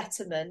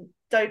self-betterment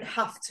don't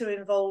have to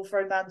involve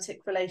romantic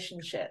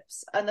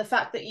relationships, and the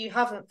fact that you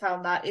haven't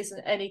found that isn't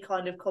any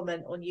kind of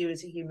comment on you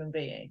as a human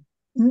being.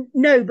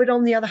 no. But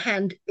on the other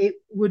hand, it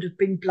would have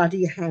been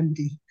bloody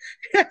handy.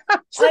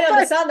 I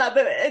understand that,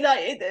 but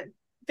like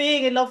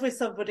being in love with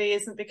somebody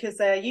isn't because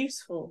they are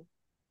useful.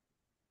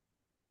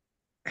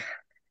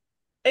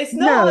 It's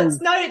not. No,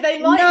 It's no. They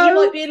might. You might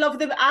no, be in love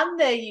with them and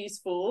they're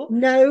useful.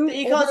 no. But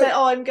you can't say, Although,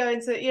 "Oh, I'm going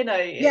to."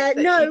 yeah, That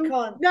you no,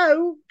 can't.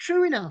 no.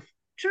 True enough,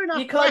 true enough.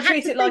 You But I can't had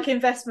treat to it like think.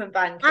 investment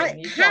I banking.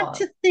 You had can't.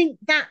 to think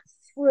that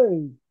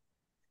through.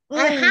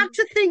 I had Mm,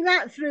 to think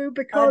that through I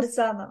because,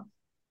 understand that.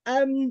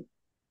 um,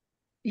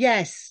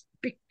 yes,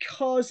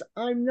 because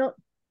I'm not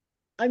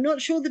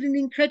sure that an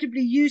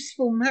incredibly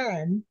useful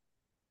man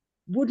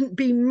wouldn't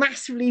be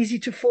massively easy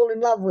to fall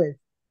in love with.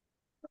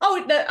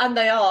 Oh no, and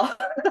they are.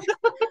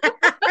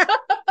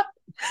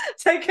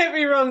 Don't get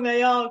me wrong,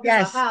 they are, because I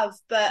Yes. have,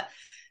 but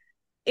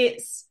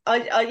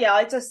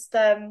I just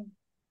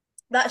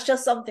that's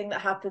just something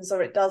that happens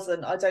or it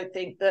doesn't. I don't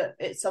think that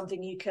it's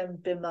something you can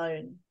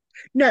bemoan.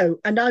 No,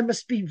 and I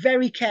must be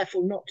very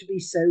careful not to be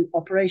so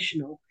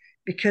operational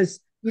because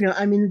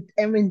I'm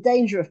in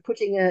danger of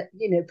putting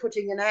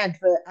an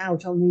advert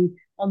out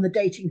on the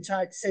dating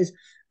site that says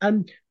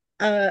um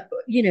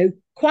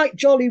quite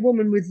jolly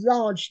woman with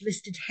large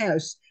listed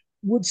house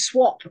would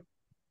swap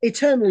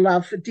eternal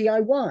love for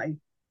DIY,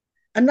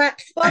 and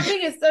that But I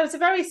think there was a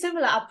very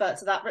similar advert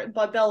to that written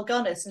by Belle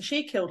Gunness, and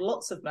she killed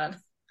lots of men.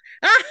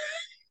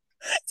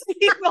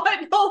 You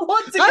might not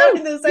want to go Oh,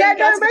 in the yeah, same no,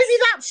 category. maybe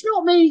that's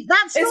not me.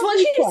 That's It's not what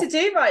me she used quite.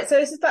 to do, right? So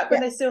this is back when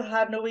Yeah, they still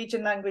had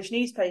Norwegian language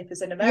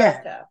newspapers in yeah.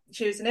 America.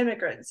 She was an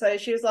immigrant. So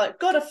she was like,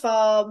 got a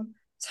farm,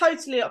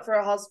 totally up for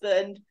a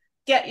husband,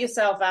 get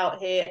yourself out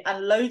here.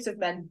 And loads of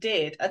men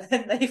did. And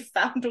then they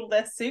found all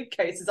their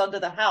suitcases under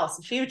the house.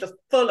 And she was just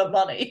full of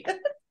money.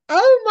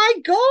 Oh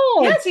my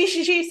God. Yes,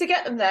 she used to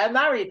get them there,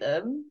 marry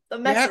them,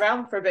 and mess Yeah.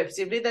 around for a bit,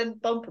 presumably, then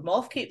bump them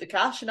off, keep the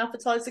cash, and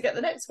advertise to get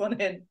the next one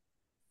in.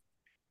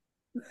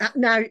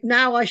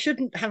 Now I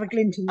shouldn't have a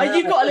glint in Oh, my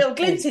you've eye at got a this little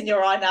glint point. in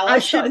your eye now. I I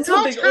should started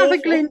not something have a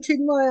awful. glint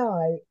in my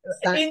eye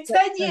at that. In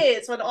 10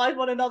 years, when I'm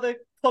on another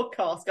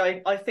podcast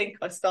going, I think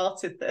I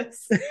started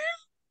this.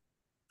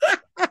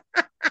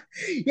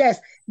 Yes,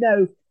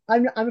 no,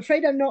 I'm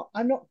afraid I'm not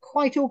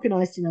quite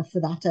organised enough for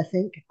that. I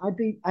think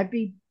I'd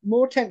be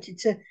more tempted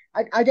to.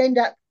 I'd end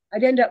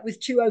up with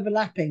two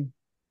overlapping,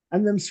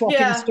 and them swapping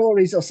Yeah,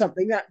 stories or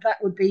something. That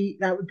would be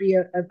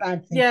a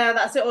bad thing. yeah,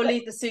 that's it. Or But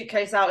leave the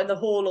suitcase out in the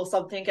hall or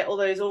something, get all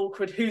those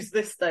awkward, who's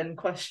this then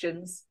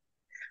questions.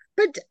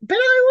 but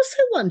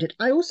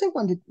I also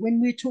wondered when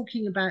we're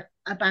talking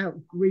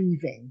about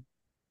grieving,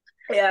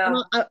 and Yeah,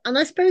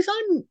 I suppose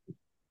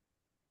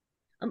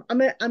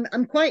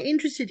I'm quite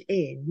interested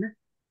in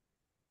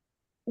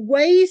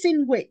ways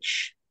in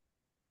which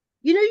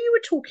you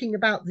were talking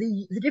about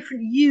the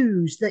different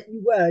yous that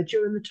you were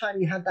during the time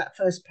you had that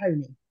first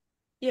pony.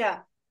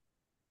 yeah,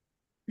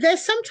 There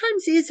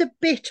sometimes is a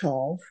bit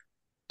of,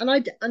 and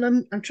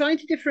I'm trying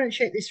to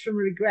differentiate this from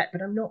regret,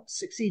 but I'm not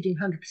succeeding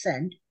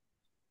 100%.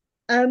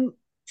 Um,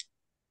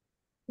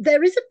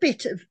 there is a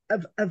bit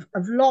of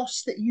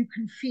loss that you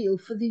can feel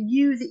for the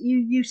you that you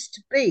used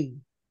to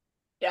be.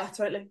 yeah,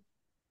 totally.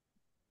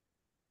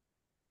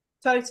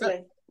 Uh,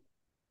 Totally.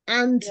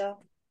 and Yeah.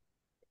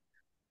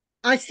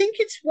 I think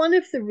it's one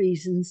of the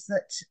reasons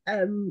that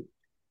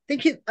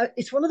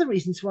it's one of the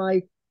reasons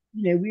why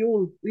we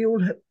all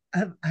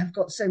have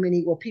got so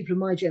many, well, people of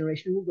my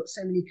generation have all got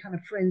so many kind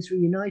of friends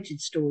reunited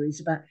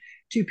stories about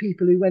two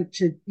people who went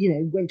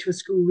to a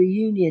school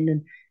reunion,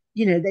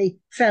 and they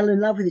fell in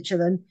love with each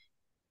other, and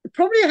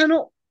probably are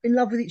not in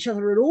love with each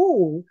other at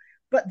all,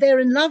 but they're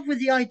in love with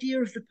the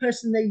idea of the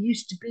person they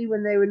used to be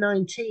when they were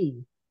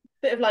 19.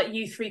 Bit of like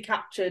youth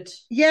recaptured,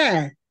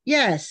 Yeah,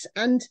 yes,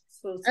 and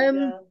sort of, um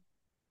yeah.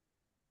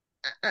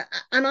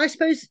 and I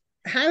suppose,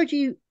 how do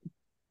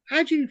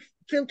you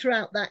filter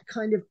out that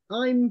kind of,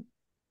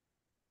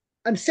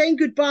 I'm saying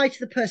goodbye to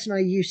the person I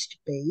used to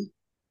be,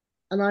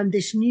 and I'm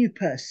this new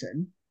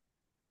person.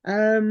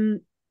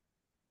 Um,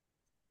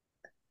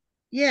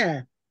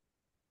 yeah,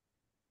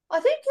 I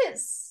think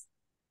it's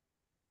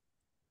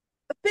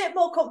a bit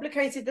more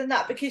complicated than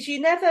that because you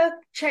never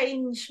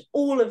change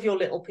all of your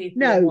little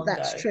people in no, one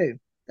that's go. true.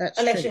 That's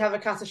Unless you true. have a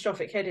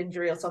catastrophic head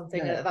injury or something,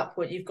 and No, at that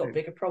point you've got true.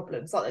 bigger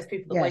problems, like those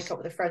people that wake Yes. up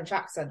with a French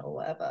accent or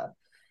whatever.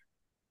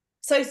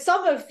 So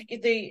some of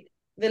the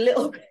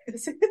little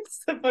it's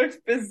the most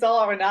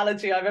bizarre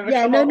analogy I've ever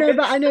Yeah, come no, up no, with.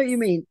 but I know what you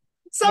mean.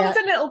 Some of Yeah.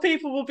 the little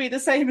people will be the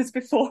same as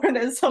before, and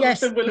then some of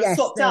Yes, them will have yes,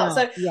 swapped they out. are.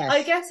 So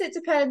I Yes. guess it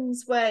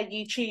depends where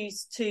you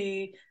choose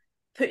to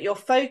put your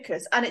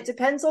focus, and it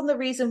depends on the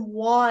reason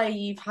why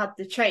you've had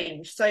the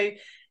change. So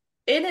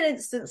in an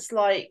instance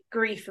like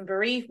grief and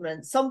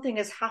bereavement, something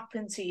has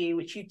happened to you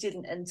which you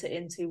didn't enter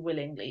into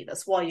willingly.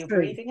 That's why you're True.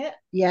 grieving it.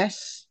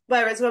 Yes.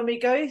 Whereas when we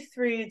go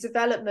through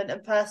development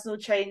and personal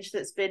change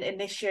that's been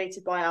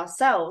initiated by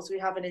ourselves, we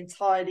have an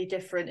entirely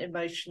different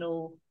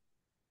emotional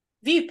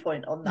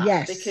viewpoint on that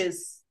Yes.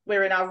 because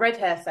we're in our red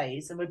hair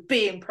phase and we're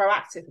being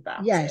proactive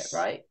about it, Yes.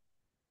 right?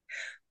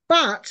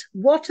 But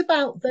what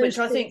about Which those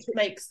I things think which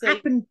makes the,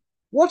 happen?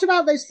 What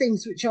about those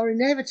things which are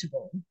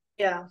inevitable,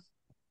 yeah,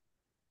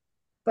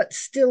 but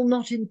still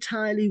not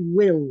entirely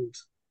willed?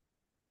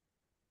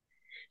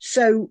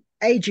 So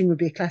aging would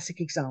be a classic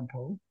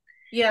example.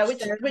 yeah,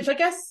 So which I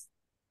guess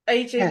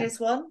aging yeah, is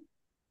one.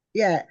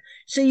 yeah.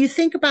 So you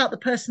think about the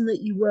person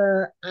that you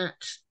were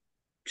at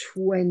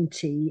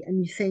 20,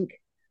 and you think,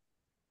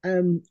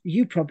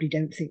 you probably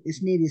don't think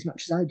this nearly as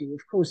much as I do,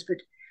 of course, but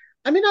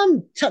I mean,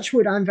 I'm touch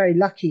wood, I'm very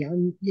lucky.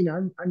 I'm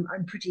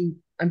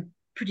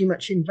pretty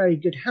much in very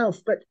good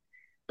health, but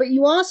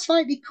you are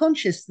slightly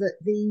conscious that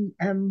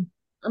I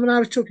mean, I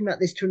was talking about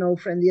this to an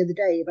old friend the other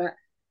day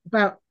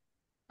about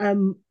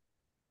um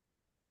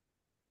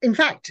in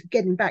fact,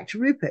 getting back to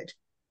Rupert,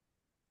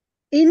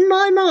 in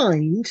my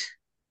mind,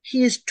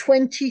 he is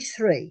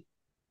 23,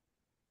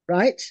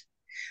 right?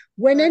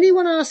 When Right.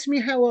 anyone asks me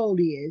how old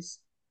he is,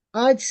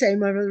 I'd say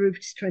my brother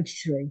Rupert is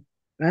 23,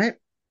 right?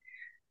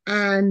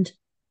 And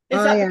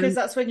Is I that because am,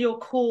 that's when your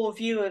core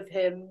view of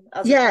him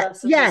as a yeah,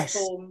 person was yes,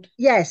 formed?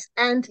 yes,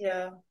 and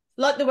Yeah.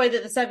 Like the way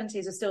that the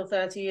 70s are still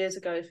 30 years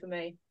ago for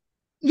me.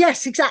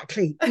 yes,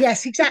 exactly,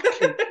 yes,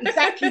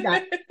 exactly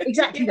that,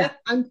 Yeah.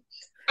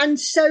 and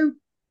so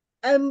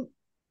um,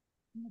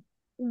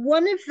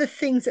 one of the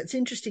things that's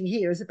interesting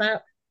here is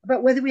about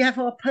whether we have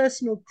our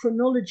personal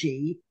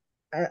chronology,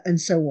 and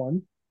so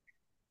on,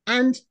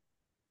 and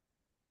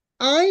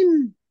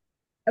I'm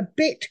a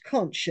bit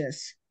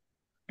conscious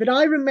that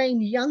I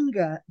remain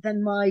younger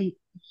than my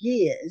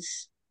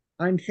years.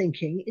 I'm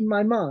thinking in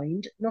my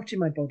mind, not in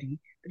my body,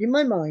 but in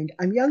my mind,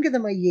 I'm younger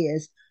than my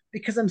years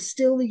because I'm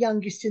still the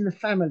youngest in the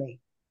family.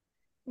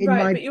 In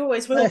Right, my but you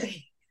always will birth,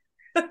 be.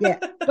 yeah,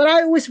 but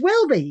I always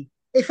will be.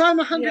 If I'm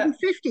Yeah.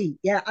 150,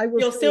 yeah, I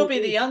will You'll still still be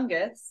the be.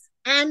 youngest.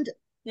 And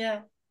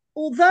Yeah.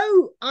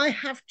 although I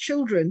have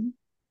children,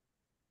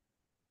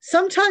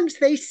 sometimes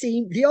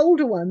the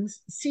older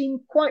ones seem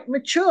quite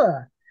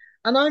mature.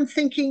 And I'm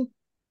thinking,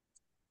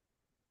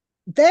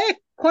 they're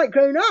quite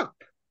grown up.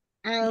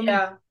 Um,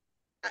 Yeah.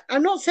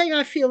 I'm not saying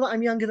I feel that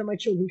I'm younger than my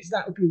children because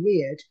that would be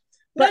weird,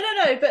 No, but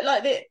no, no. But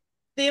like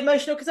the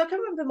emotional, because I can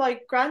remember my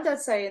granddad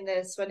saying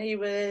this when he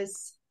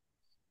was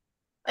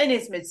in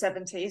his mid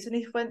 70s, and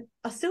he went,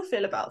 "I still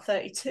feel about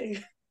 32."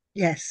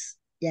 yes,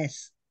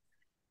 yes,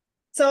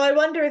 So I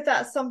wonder if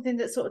that's something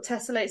that sort of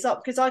tessellates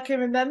up, because I can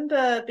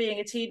remember being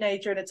a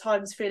teenager and at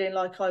times feeling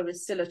like I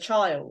was still a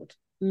child.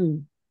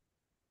 mm,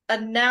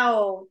 And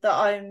now that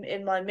I'm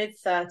in my mid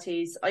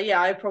 30s,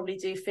 yeah, I probably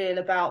do feel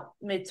about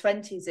mid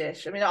 20s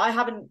ish. I mean, I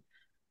haven't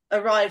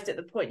arrived at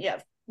the point yet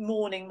of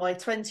mourning my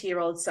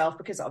 20-year-old self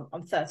because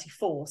I'm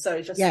 34. So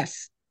it's just,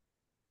 yes.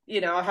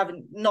 I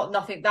haven't,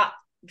 nothing that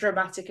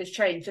dramatic has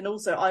changed. And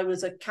also, I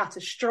was a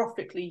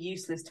catastrophically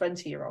useless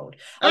 20-year-old.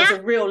 I was Ah,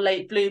 a real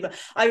late bloomer.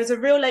 I was a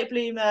real late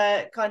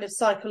bloomer, kind of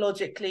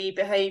psychologically,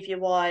 behavior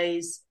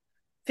wise,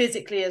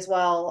 physically as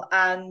well.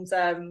 And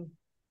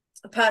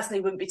I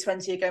personally wouldn't be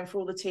 20 again for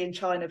all the tea in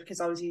China because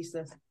I was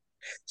useless.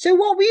 so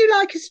what were you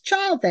like as a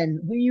child then?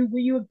 Were you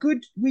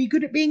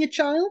good at being a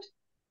child?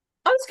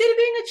 I was good at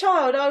being a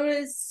child. I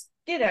was,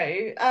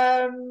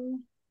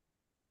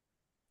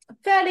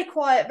 fairly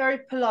quiet, very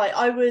polite.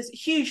 I was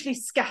hugely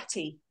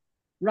scatty.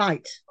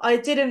 Right, I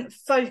didn't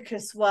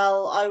focus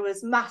well. I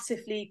was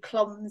massively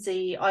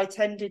clumsy. I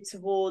tended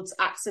towards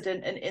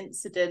accident and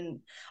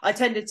incident. I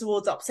tended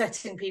towards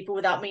upsetting people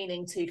without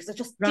meaning to because I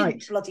just right,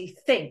 didn't bloody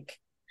think.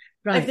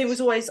 right, Everything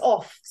was always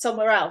off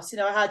somewhere else.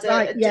 I had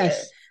right,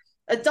 yes,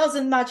 a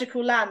dozen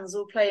magical lands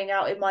all playing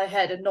out in my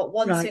head and not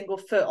one right, single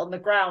foot on the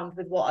ground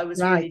with what I was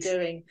really right,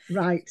 doing.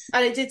 right.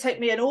 And it did take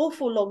me an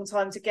awful long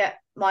time to get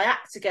my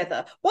act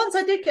together. Once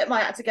I did get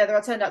my act together,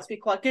 I turned out to be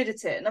quite good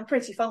at it, and I'm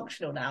pretty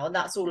functional now, and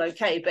that's all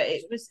okay. But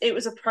it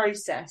was a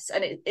process,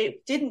 and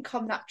it didn't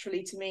come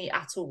naturally to me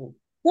at all.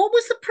 What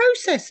was the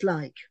process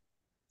like?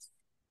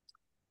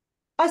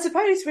 I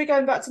suppose we're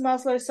going back to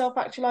Maslow's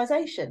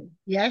self-actualization.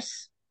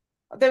 Yes,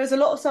 There was a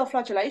lot of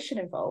self-flagellation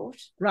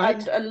involved,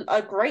 right, and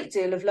a great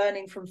deal of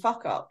learning from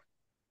fuck up.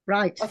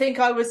 right. I think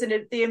I was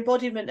the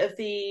embodiment of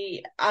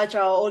the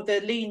agile or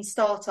the lean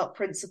startup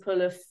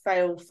principle of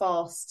fail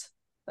fast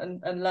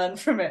and learn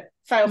from it.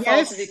 Fail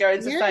fast if you're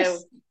Yes, going to fail.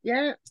 yes,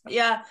 yeah,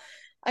 Yeah.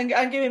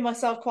 And giving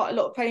myself quite a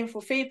lot of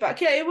painful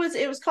feedback. Yeah, it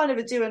was kind of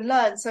a do and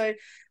learn. So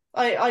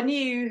I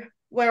knew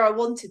where I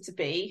wanted to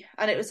be,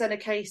 and it was then a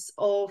case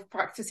of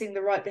practicing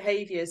the right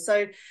behaviours.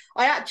 So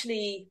I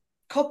actually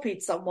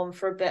copied someone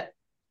for a bit.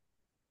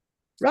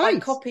 I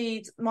right.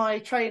 copied my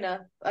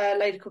trainer, a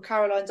lady called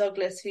Caroline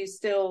Douglas, who's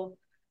still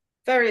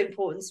very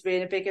important to me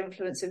and a big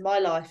influence in my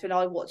life. And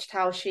I watched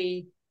how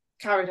she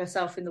carried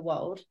herself in the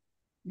world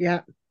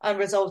Yeah. and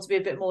resolved to be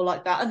a bit more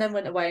like that, and then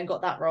went away and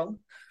got that wrong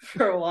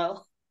for a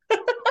while.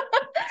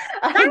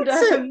 And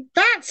That's a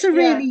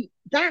yeah,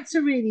 that's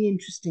a really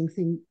interesting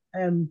thing.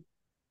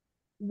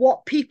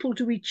 What people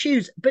do we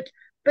choose? But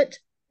but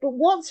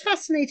what's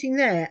fascinating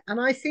there, and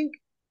I think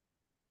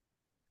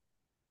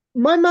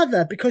my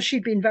mother, because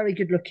she'd been very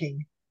good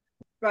looking,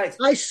 right.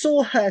 I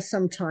saw her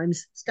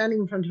sometimes standing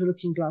in front of a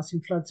looking glass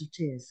in floods of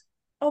tears.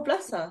 Oh,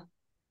 bless her.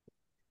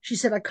 She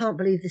said, I can't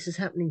believe this is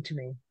happening to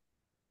me.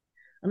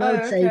 And I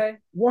would Oh, say, okay.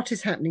 what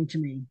is happening to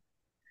me?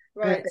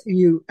 Right,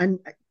 You and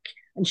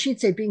she'd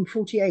say being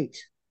 48.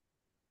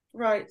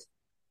 right.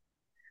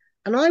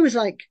 And I was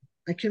like,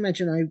 I can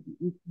imagine I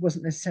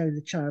wasn't necessarily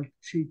the child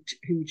who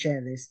would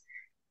share this,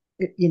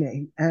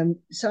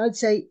 so I'd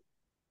say,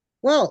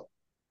 well,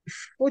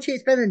 48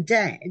 is better than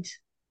dead.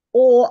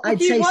 Or Well,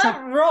 I'd you say some,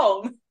 weren't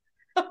wrong.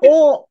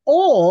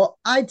 or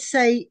I'd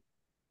say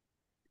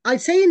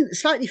in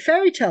slightly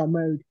fairy tale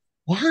mode,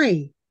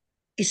 why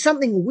is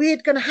something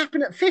weird going to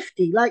happen at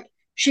 50? Like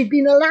she'd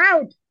been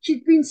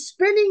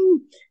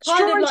spinning Kind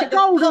straw of into like the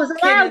gold and was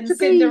pumpkin allowed in to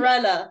be,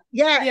 Cinderella.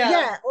 yeah, Yeah.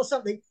 yeah, or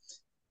something.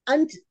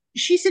 And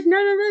she said, no,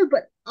 no, no,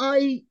 but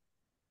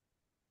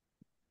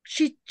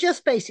she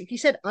just basically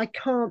said, I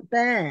can't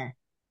bear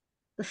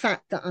the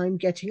fact that I'm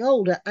getting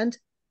older. And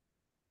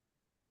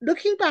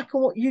looking back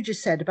on what you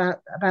just said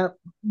about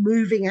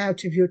moving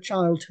out of your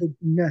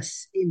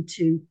childhoodness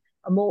into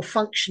a more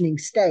functioning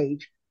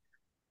stage,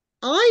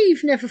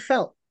 I've never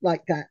felt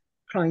like that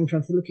crying in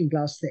front of the looking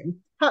glass thing.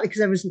 Partly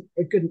because I wasn't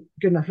a good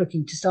enough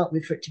looking to start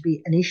with for it to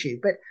be an issue,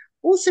 but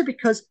also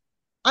because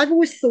I've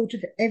always thought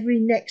of every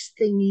next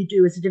thing you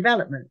do as a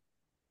development.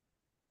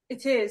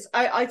 It is.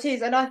 It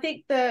is. And I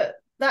think that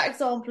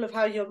example of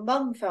how your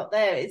mum felt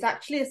there is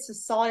actually a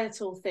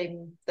societal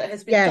thing that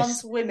has been done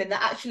Yes. to women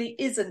that actually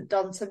isn't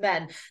done to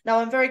men. Now,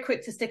 I'm very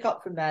quick to stick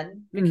up for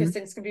men because Mm,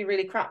 things can be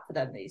really crap for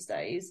them these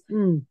days.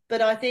 mm,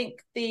 But I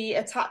think the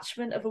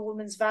attachment of a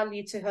woman's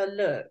value to her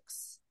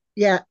looks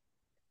yeah.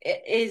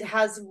 it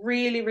has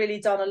really, really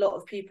done a lot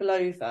of people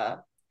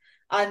over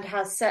and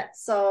has set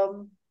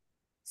some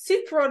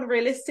super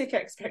unrealistic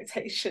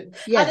expectation and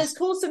has Yes.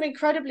 caused some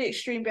incredibly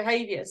extreme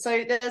behavior.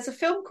 So there's a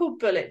film called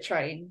Bullet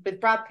Train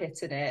with Brad Pitt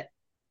in it.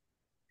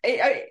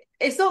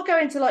 It's not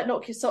going to like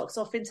knock your socks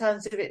off in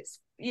terms of it's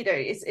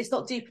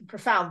not deep and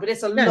profound, but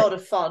it's a No. lot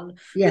of fun with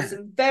Yeah.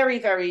 some very,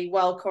 very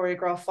well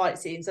choreographed fight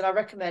scenes, and I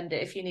recommend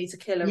it if you need to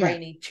kill a Yeah.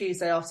 rainy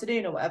Tuesday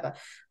afternoon or whatever.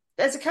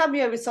 There's a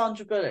cameo with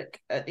Sandra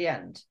Bullock at the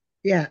end,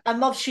 Yeah. and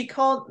Mom, she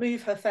can't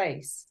move her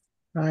face.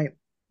 Right.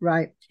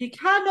 Right. She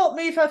cannot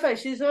move her face.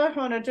 She's like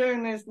kind of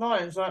doing these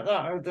lines like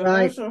that.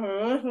 Right.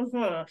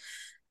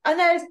 And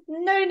there's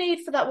no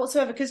need for that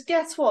whatsoever, because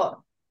guess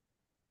what?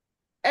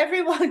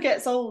 Everyone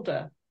gets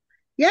older.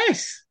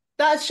 Yes.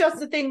 That's just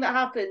the thing that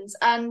happens,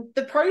 and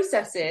the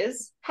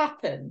processes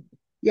happen.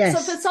 Yes.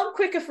 So for some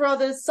quicker for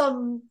others,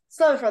 some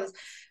slower for others.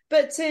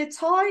 But to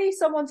tie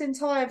someone's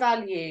entire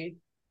value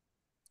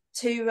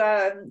to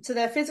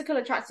their physical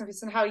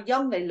attractiveness and how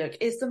young they look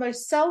is the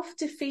most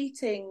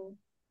self-defeating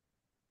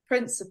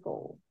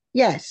principle.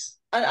 Yes.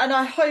 And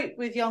I hope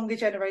with younger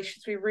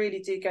generations we really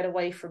do get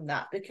away from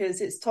that,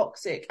 because it's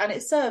toxic and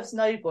it serves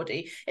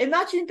nobody.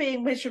 Imagine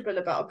being miserable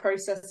about a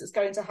process that's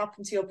going to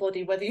happen to your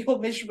body, whether you're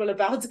miserable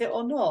about it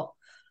or not.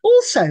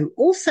 Also,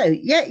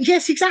 yeah,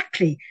 yes,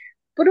 exactly.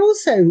 But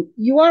also,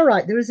 you are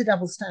right. There is a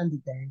double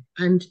standard there,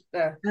 and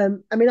Yeah.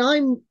 I mean,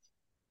 I'm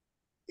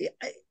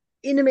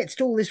in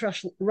amidst all this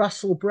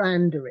Russell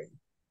brandery.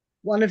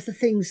 One of the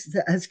things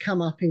that has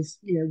come up is,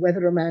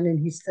 whether a man in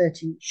his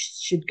 30s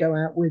should go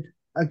out with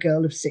a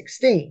girl of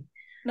 16.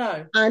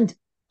 No. And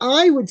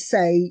I would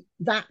say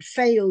that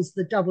fails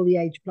the double the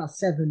age plus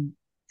 7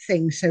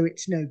 thing, so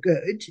it's no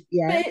good.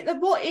 Yeah. But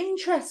what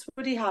interest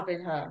would he have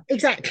in her?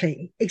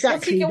 Exactly.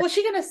 What's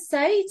she going to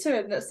say to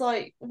him that's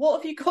like, what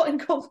have you got in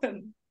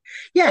common?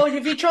 Yeah. Or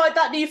have you tried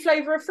that new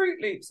flavour of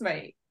Fruit Loops,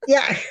 mate?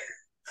 Yeah.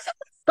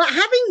 But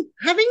having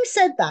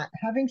said that,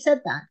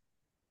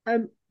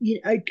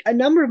 a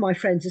number of my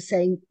friends are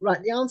saying,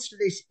 right, the answer to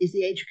this is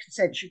the age of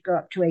consent should go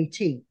up to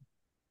 18.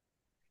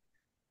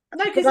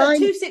 No, because like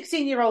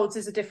 16-year-olds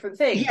is a different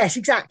thing. Yes,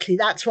 exactly.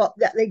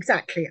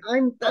 Exactly.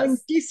 I'm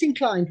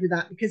disinclined with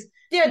that because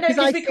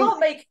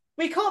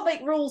we can't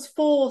make rules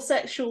for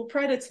sexual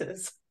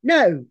predators.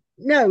 No,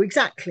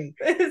 exactly.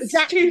 It's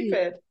exactly.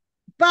 Stupid.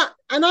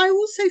 And I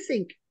also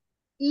think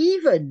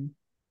even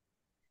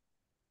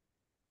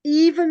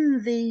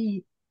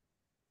I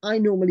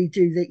normally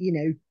do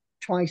the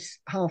twice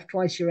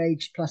your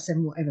age plus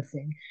 7 whatever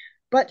thing,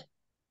 but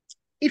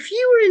if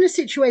you were in a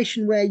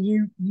situation where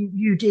you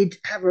did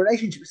have a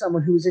relationship with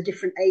someone who was a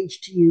different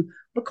age to you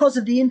because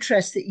of the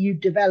interest that you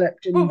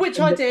developed,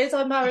 I did.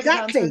 I married a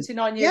man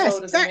 29 years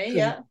older than me.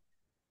 Yeah.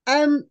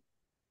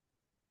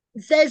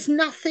 There's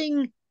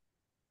nothing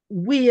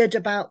weird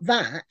about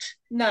that.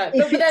 No,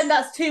 but then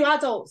that's 2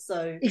 adults,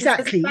 though.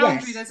 Exactly. There's a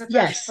boundary, there's a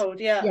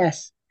threshold. Yeah.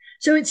 Yes.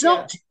 So it's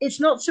not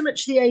so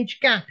much the age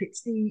gap.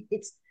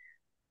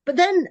 But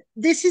then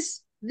this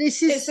is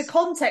it's the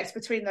context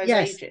between those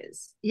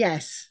ages.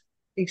 Yes.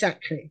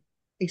 Exactly.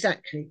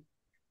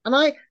 And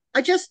I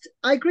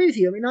agree with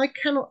you. I mean, I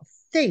cannot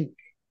think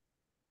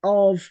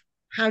of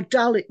how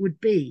dull it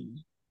would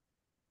be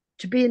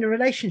to be in a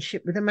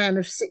relationship with a man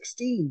of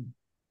 16.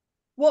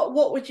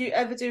 What would you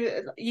ever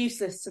do?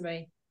 Useless to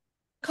me.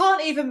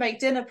 Can't even make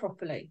dinner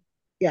properly.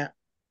 Yeah.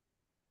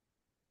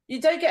 You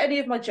don't get any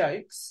of my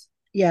jokes.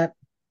 Yeah.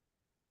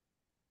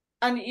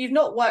 And you've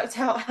not worked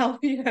out how,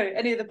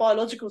 any of the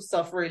biological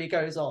stuff really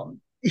goes on.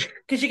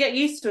 Because you get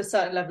used to a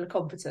certain level of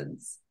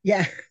competence.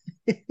 Yeah.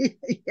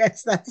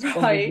 Yes, that's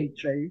probably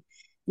true.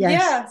 Yes.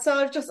 Yeah, so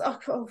I've just,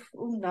 oh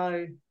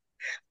no.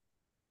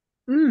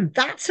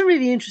 That's a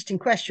really interesting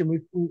question.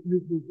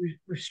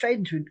 We've strayed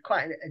into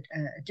quite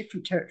a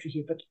different territory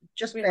here, but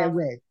just bear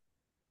with.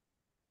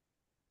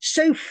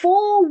 So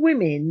for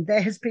women,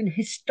 there has been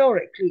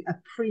historically a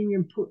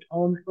premium put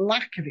on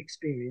lack of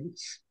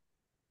experience.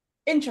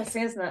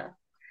 Interesting, isn't it?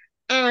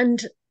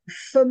 And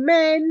for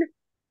men,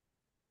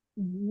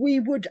 we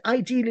would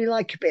ideally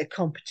like a bit of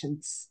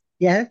competence.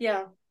 Yeah?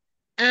 Yeah.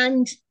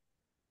 And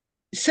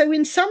so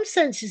in some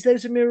senses,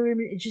 those are mirror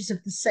images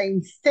of the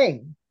same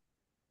thing.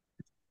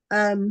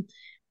 And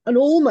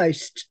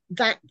almost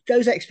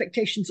those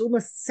expectations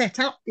almost set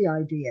up the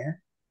idea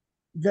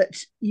that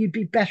you'd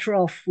be better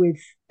off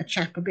with a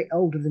chap a bit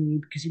older than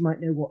you because you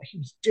might know what he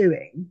was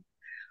doing.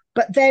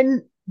 But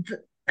then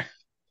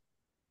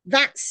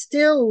that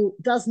still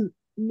doesn't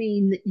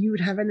mean that you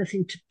would have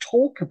anything to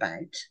talk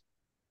about.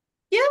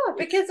 Yeah,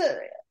 because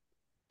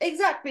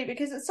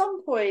at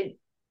some point,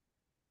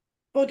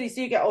 bodies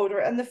do get older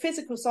and the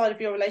physical side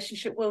of your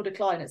relationship will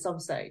decline at some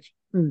stage.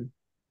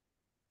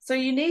 So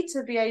you need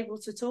to be able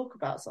to talk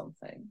about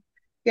something.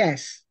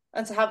 Yes.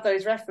 And to have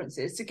those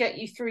references to get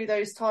you through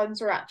those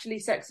times where actually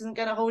sex isn't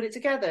going to hold it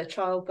together.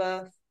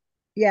 Childbirth.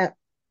 Yeah.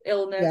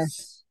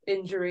 Illness,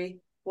 injury,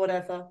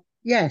 whatever.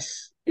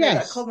 Yes.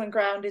 That common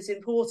ground is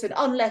important,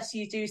 unless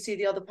you do see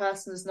the other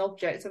person as an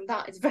object, and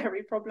that is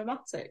very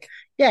problematic.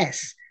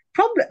 Yes.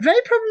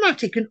 Very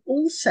problematic. And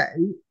also,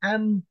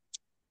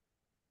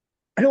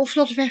 an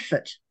awful lot of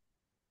effort.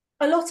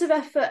 A lot of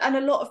effort and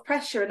a lot of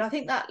pressure. And I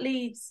think that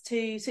leads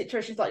to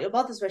situations like your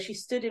mother's, where she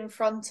stood in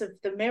front of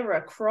the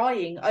mirror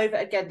crying over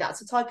again.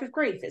 That's a type of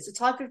grief. It's a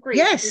type of grief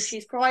because Yes,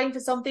 she's crying for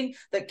something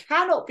that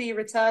cannot be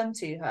returned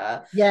to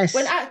her, when yes,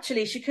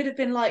 actually she could have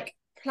been like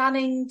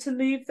planning to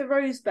move the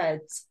rose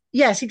beds,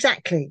 yes,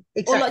 exactly,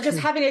 or like just exactly.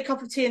 having a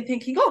cup of tea and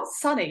thinking, oh, it's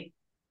sunny.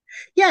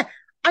 Yeah,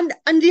 and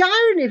the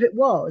irony of it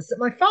was that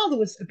my father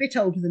was a bit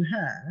older than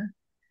her,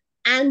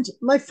 and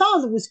my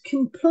father was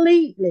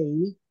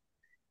completely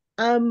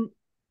um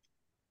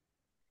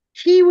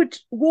he would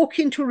walk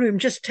into a room,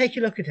 just take a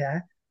look at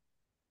her,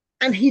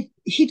 and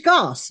he'd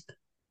gasp.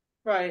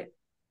 Right,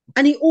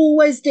 And he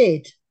always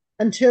did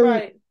until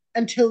right.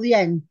 until the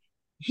end.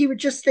 He would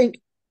just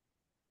think,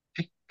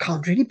 I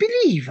can't really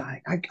believe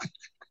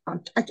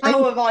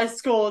How have I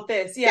scored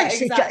this? Yeah,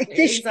 yes, exactly,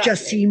 this just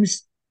exactly.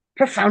 seems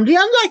profoundly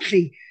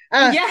unlikely.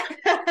 Yeah.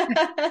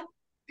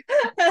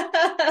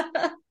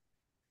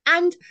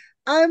 And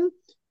um,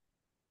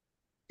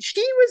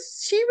 she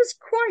was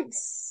quite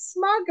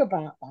smug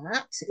about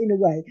that in a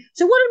way.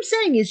 So what I'm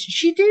saying is,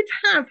 she did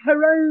have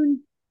her own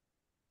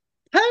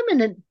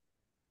permanent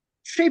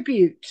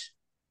tribute.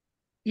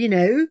 You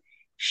know,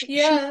 she she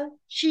Yeah.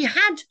 she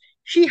had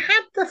she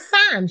had the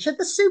fan, she had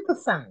the super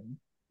fan.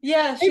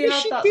 Yeah, she Maybe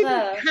had she that didn't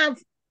there. have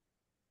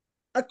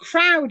a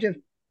crowd of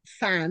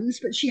fans,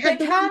 but she had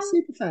But the one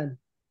super fan.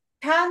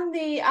 can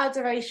the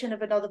adoration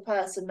of another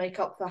person make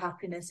up for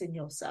happiness in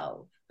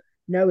yourself?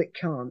 No, it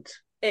can't.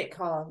 It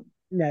can't.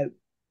 No,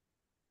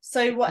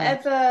 So it can't.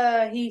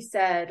 whatever he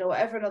said or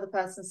whatever another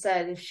person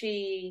said, if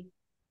she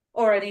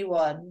or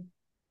anyone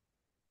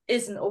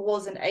isn't or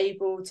wasn't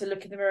able to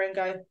look in the mirror and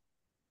go,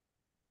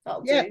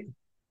 that'll Yeah, do,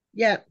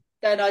 yeah.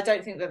 then I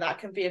don't think that that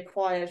can be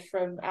acquired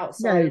from No,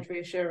 outside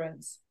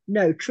reassurance.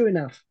 no. True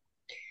enough.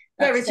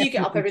 That's Whereas you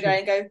get up definitely every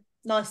day true. and go,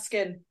 nice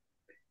skin,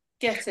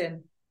 get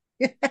in.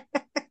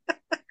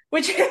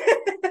 Which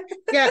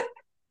Yeah.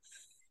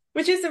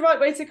 which is the right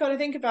way to kind of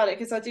think about it,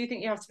 because I do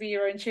think you have to be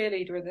your own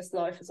cheerleader in this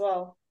life as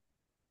well.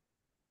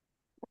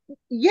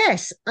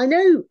 Yes, I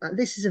know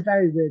this is a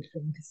very weird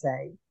thing to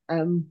say.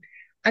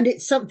 And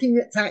it's something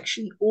that's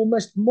actually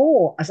almost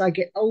more as I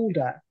get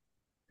older.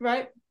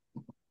 Right?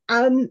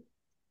 Um,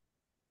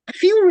 I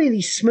feel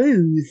really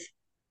smooth.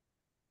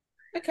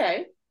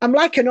 Okay. I'm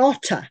like an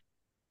otter.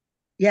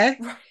 Yeah.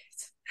 Right.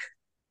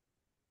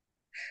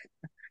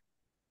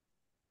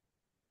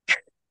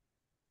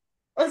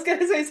 I was going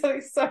to say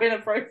something so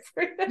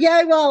inappropriate.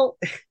 Yeah, well,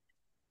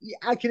 yeah,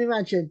 I can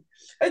imagine.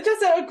 It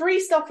just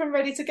greased up and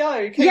ready to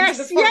go came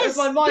to the Yes,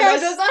 front of my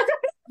yes, mind.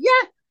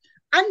 yes,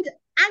 yeah.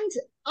 And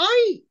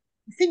I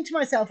think to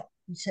myself,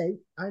 so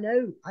I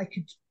know I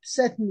could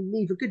certainly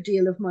leave a good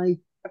deal of my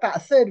about a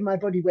third of my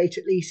body weight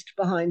at least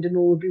behind, and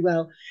all would be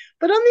well.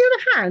 But on the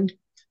other hand,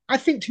 I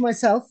think to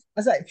myself,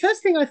 as I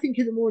first thing I think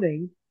in the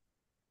morning,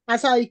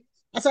 as I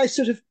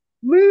sort of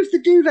move the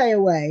duvet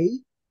away,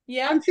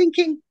 Yeah. I'm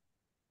thinking,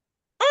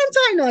 aren't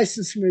I nice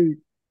and smooth?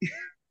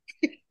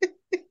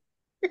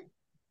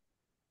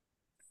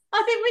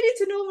 I think we need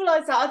to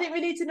normalize that. I think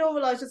we need to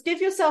normalize, just give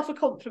yourself a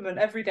compliment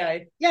every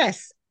day.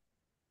 Yes,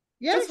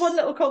 Just one yes,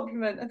 little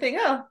compliment and think,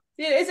 oh,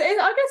 yeah,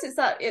 I guess it's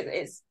that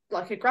it's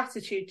like a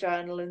gratitude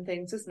journal and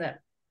things, isn't it?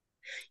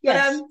 But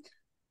yes,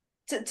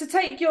 to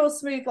take your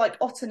smooth like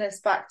otterness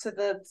back to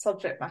the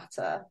subject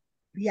matter,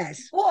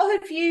 yes. what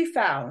have you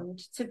found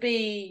to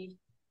be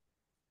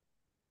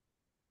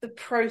the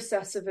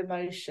process of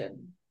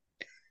emotion,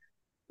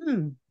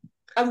 Hmm.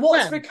 and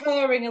what's Well,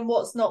 recurring and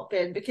what's not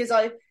been? Because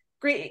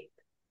grief,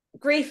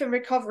 grief and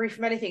recovery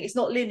from anything, it's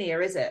not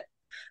linear, is it?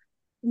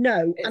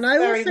 no, and It's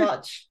very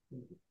much.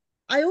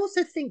 I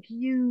also think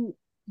you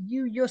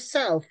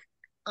yourself,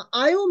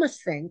 I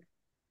almost think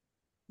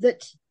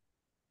that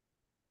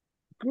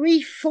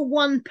grief for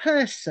one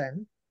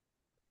person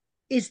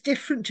is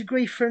different to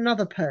grief for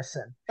another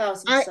person.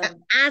 Thousand I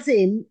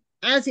percent.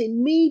 as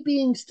in me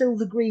being still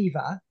the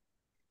griever,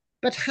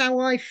 but how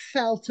I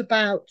felt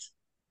about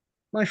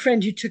my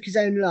friend who took his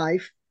own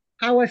life,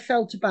 how I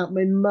felt about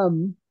my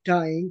mum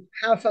dying,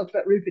 how I felt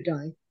about Rupert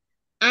dying.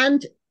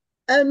 And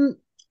um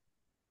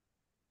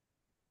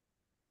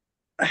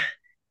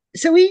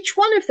so each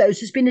one of those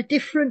has been a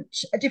different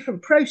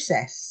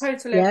process.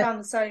 Totally, I Yeah. found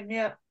the same.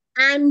 Yeah.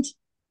 And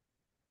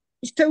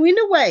so in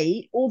a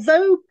way,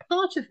 although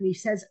part of me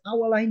says, oh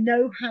well, I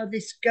know how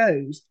this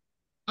goes,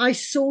 I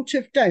sort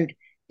of don't.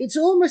 It's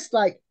almost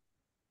like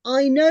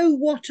I know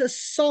what a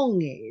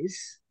song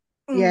is,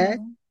 yeah,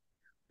 Mm.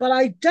 but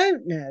I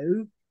don't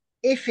know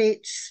if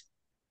it's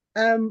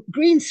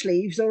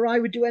Greensleeves or I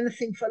Would Do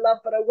Anything for Love,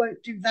 but I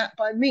Won't Do That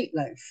by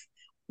Meatloaf.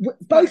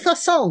 Both Right. are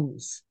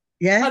songs,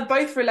 yeah, And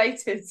both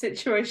related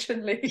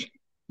situationally.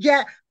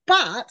 yeah,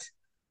 but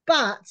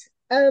but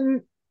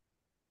um,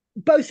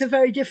 both are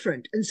very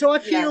different, and so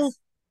Yes.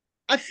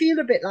 I feel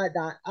a bit like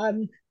that.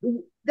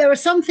 There are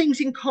some things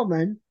in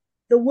common.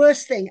 The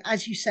worst thing,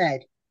 as you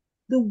said,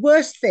 the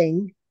worst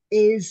thing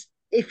is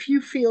if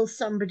you feel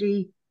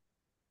somebody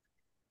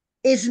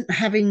isn't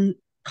having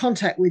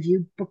contact with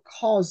you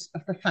because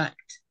of the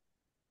fact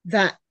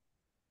that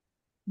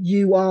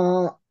you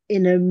are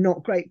in a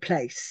not great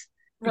place,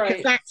 because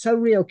Right. that's a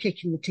real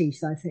kick in the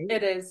teeth, I think.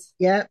 It is.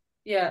 Yeah.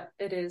 Yeah,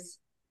 it is.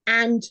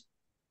 And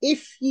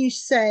if you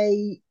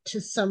say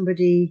to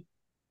somebody,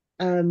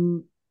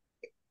 um,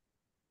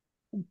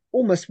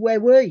 almost, where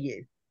were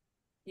you?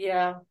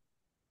 Yeah.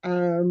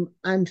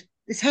 And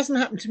this hasn't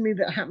happened to me,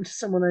 but it happened to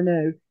someone I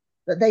know,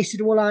 that they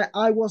said, well,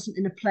 I wasn't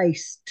in a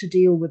place to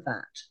deal with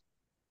that.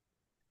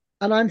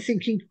 And I'm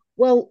thinking,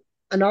 well,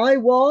 and I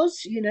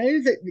was,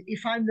 that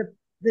if I'm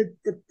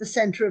the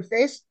center of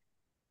this.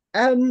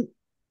 Um,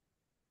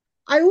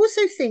 I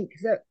also think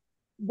that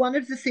one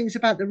of the things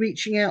about the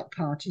reaching out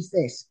part is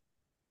this.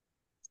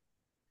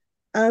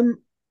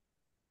 Um,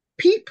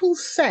 People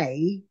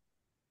say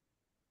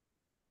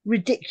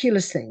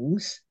ridiculous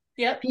things.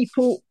 Yep.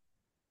 People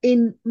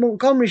in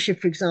Montgomeryshire,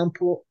 for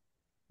example,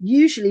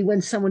 usually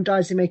when someone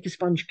dies, they make a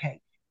sponge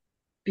cake,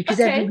 because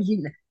Okay.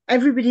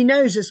 everybody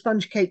knows a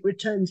sponge cake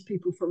returns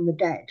people from the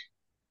dead.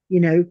 You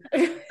know,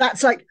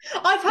 that's like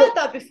I've the, heard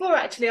that before,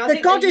 actually. I the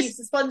think they goddess. use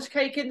the sponge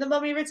cake in The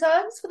Mummy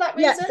Returns for that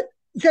Yeah, reason.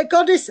 the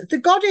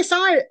goddess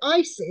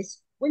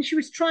Isis, when she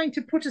was trying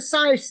to put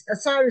Osiris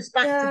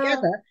back Yeah.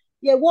 together.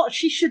 Yeah, what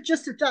she should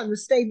just have done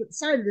was stay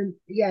silent. And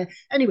yeah.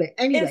 Anyway,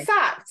 In anyway,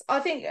 fact, I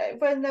think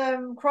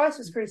when Christ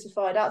was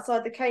crucified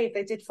outside the cave,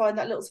 they did find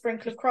that little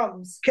sprinkle of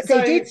crumbs. they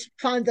So, did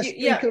find the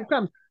yeah. sprinkle of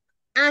crumbs,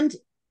 and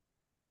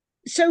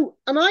so,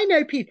 and I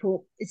know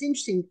people. It's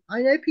interesting.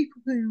 I know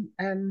people who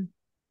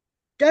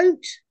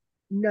don't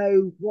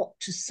know what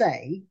to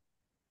say,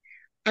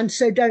 and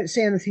so don't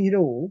say anything at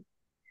all.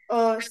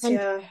 Oh, And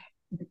yeah.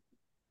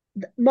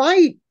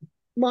 my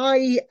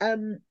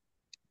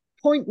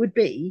point would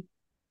be,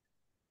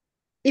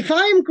 if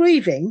I am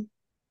grieving,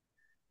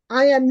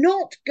 I am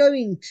not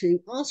going to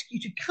ask you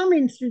to come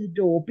in through the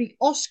door, be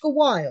Oscar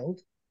Wilde,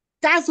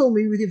 dazzle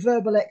me with your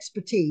verbal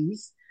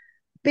expertise,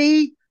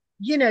 be,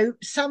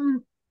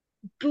 some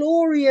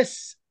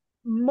glorious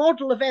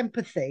model of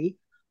empathy.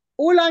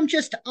 All I'm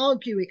just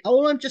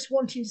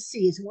wanting to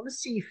see is, I want to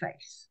see your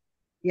face.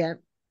 Yeah.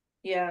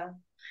 Yeah.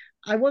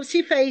 I want to see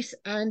your face.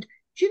 And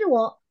do you know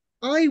what?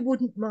 I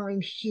wouldn't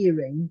mind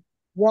hearing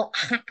what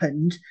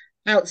happened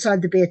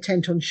outside the beer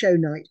tent on show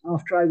night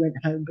after I went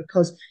home,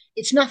 because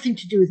it's nothing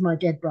to do with my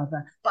dead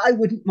brother, but I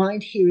wouldn't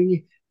mind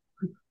hearing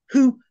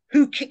who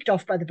kicked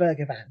off by the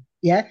burger van.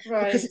 Yeah. Because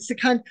Right. it's the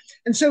kind,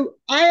 and so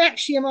I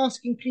actually am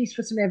asking, please,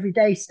 for some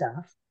everyday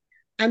stuff.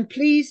 And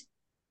please,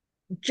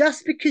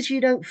 just because you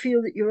don't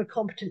feel that you're a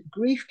competent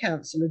grief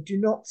counselor, do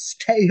not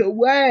stay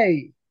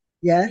away.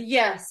 Yeah.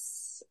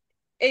 Yes.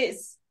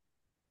 It's,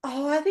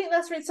 oh, I think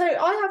that's really, so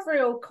I have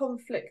real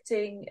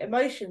conflicting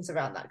emotions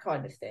around that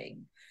kind of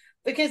thing,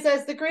 because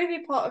there's the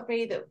grieving part of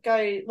me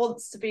that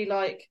wants to be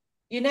like,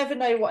 you never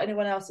know what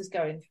anyone else is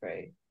going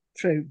through.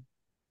 True.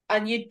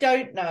 And you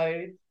don't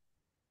know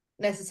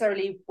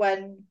necessarily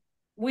when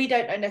we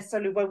don't know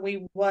necessarily when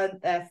we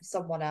weren't there for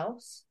someone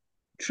else.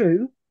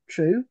 True.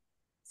 True.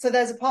 So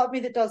there's a part of me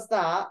that does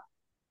that.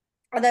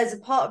 And there's a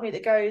part of me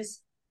that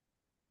goes,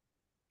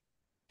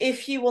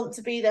 if you want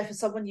to be there for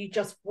someone, you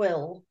just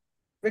will,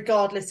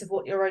 regardless of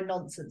what your own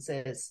nonsense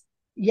is.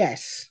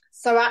 Yes.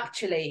 So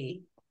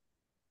actually,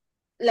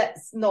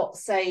 let's not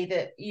say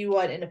that you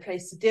weren't in a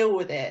place to deal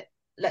with it.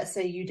 Let's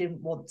say you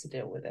didn't want to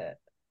deal with it,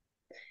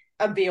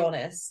 and be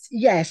honest.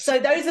 Yes. So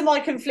those are my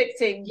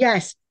conflicting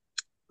Yes.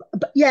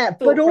 But yeah,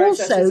 thought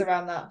processes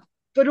around that.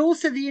 but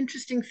also the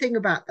interesting thing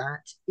about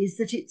that is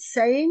that it's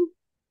saying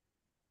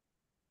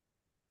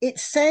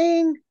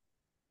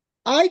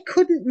I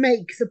couldn't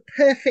make the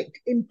perfect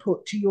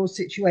input to your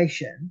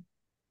situation.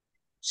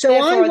 So I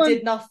Therefore, I want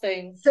did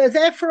nothing. so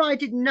therefore I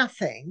did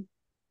nothing.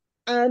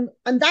 And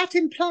that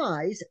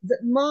implies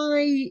that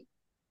my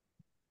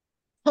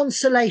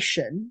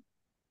consolation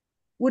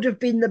would have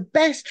been the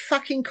best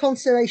fucking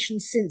consolation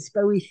since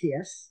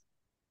Boethius.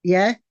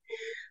 Yeah.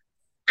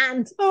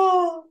 And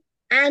Oh,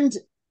 and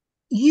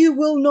you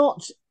will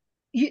not,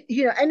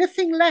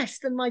 anything less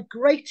than my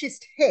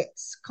greatest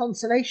hits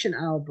consolation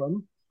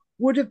album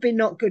would have been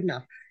not good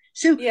enough.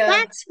 So yeah,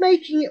 that's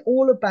making it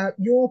all about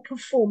your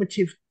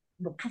performative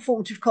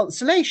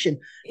consolation,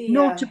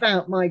 not yeah,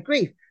 about my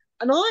grief.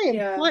 And I am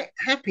yeah. quite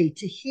happy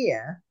to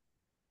hear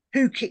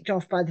who kicked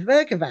off by the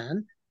Verga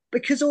van,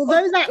 because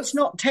although Oh, that's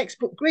not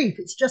textbook grief,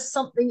 it's just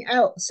something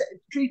else.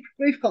 Grief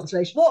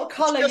consolation. what It's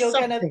color just you're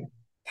going to something.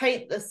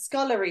 paint the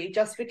scullery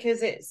just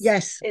because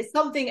Yes, it's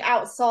something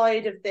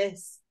outside of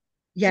this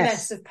mess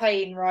yes, of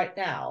pain right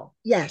now.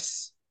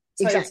 yes,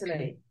 exactly,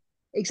 Totally,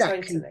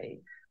 exactly.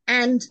 totally.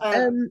 And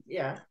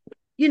Yeah.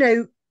 you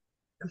know,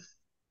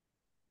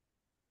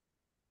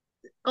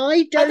 I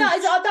And don't. that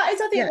is,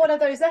 I think, Yeah, one of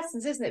those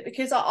lessons, isn't it?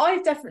 Because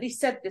I've definitely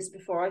said this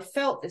before, I've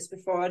felt this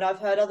before, and I've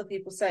heard other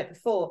people say it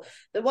before,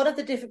 that one of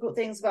the difficult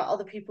things about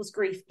other people's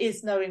grief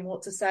is knowing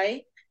what to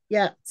say.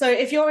 yeah, So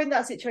if you're in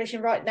that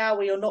situation right now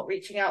where you're not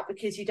reaching out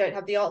because you don't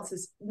have the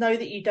answers, know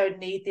that you don't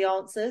need the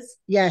answers.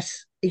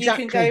 yes, You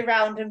can go exactly.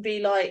 around and be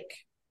like,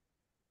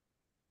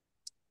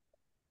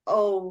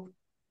 oh,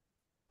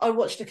 I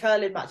watched a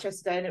curling match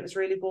yesterday and it was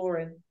really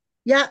boring.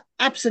 Yeah,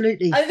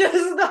 absolutely. And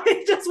just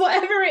like, just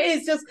whatever it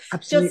is, just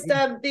Absolutely.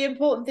 the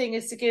important thing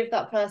is to give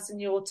that person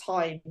your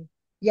time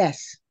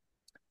Yes.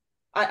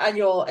 and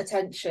your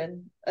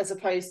attention, as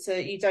opposed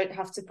to, you don't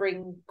have to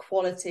bring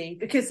quality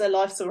because their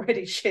life's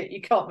already shit.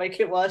 You can't make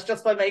it worse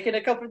just by making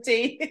a cup of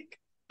tea.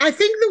 I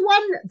think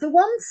the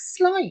one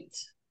slight,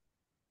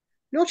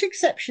 not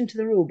exception to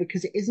the rule,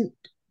 because it isn't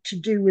to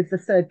do with the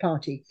third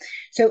party.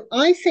 So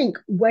I think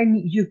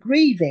when you're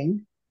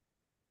grieving,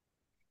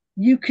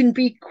 you can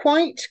be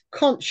quite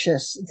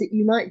conscious that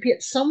you might be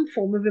at some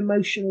form of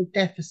emotional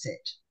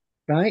deficit,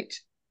 right?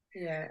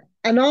 Yeah.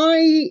 And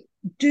I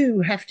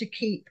do have to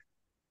keep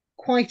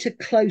quite a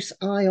close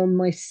eye on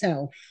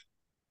myself,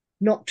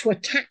 not to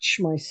attach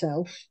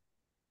myself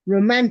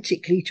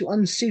romantically to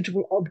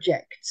unsuitable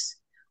objects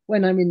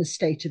when I'm in a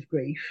state of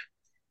grief.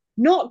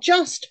 Not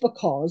just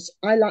because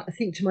I like to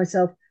think to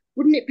myself,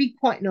 wouldn't it be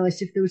quite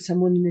nice if there was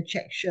someone in a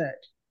check shirt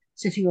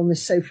sitting on the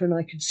sofa and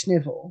I could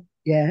snivel?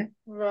 Yeah.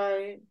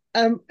 Right.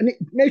 And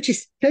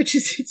notice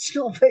it's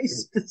not very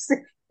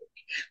specific.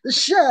 The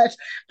shirt,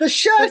 the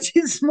shirt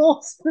The is more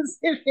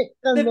specific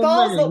than the the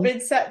bar's not man.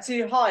 been set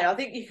too high. I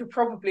think you could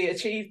probably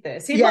achieve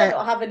this. He might Yeah,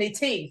 not have any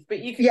teeth, but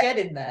you could yeah, get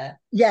in there.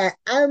 yeah.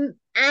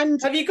 And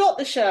Have you got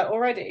the shirt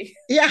already?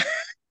 yeah,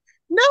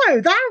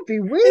 no, that would be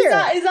Is weird.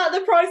 that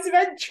the price of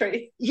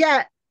entry?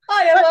 Yeah,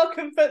 Hiya, but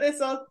welcome. Put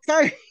this on.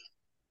 so,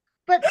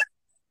 but,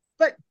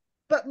 but,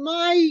 but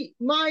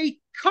my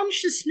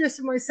consciousness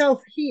of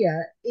myself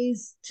here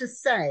is to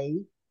say,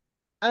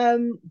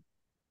 um,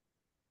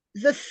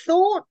 the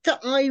thought that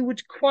I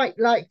would quite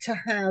like to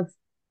have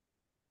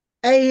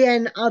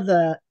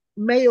other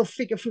male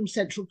figure from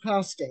Central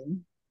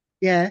Casting,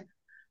 yeah,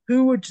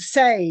 who would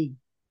say,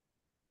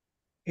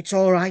 it's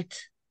all right.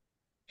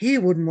 He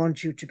wouldn't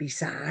want you to be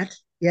sad.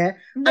 Yeah.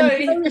 No,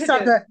 And you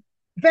wouldn't.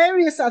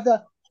 various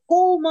other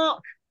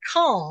Hallmark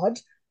card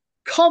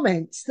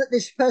comments that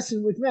this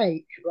person would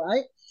make,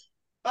 right?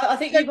 I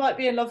think So you might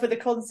be in love with the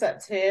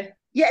concept here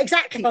yeah,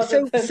 exactly.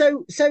 rather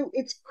than. So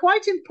it's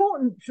quite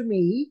important for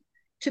me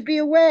to be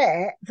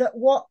aware that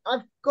what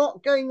I've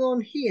got going on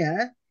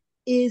here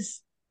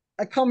is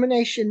a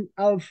combination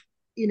of,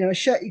 a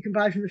shirt you can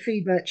buy from the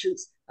feed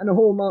merchants and a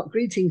Hallmark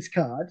greetings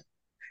card,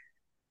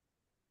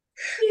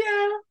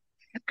 Yeah.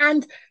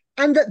 and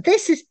that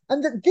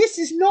this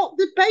is not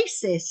the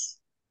basis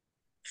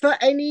for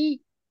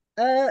any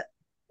uh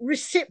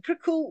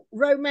reciprocal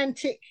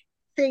romantic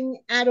thing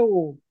at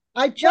all.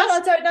 I Well, I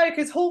just don't know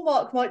because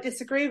Hallmark might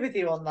disagree with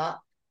you on that.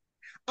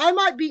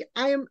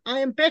 I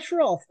am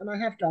better off, and I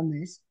have done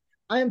this.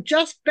 I am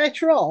just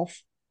better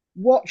off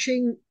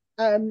watching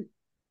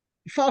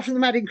Far from the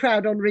Madding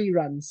Crowd on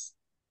reruns.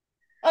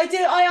 I do.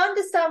 I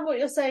understand what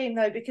you're saying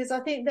though, because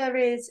I think there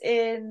is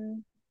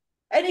in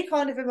any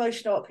kind of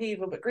emotional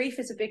upheaval, but grief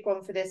is a big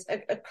one for this,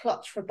 a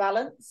clutch for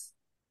balance.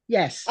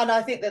 Yes. And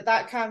I think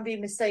that can be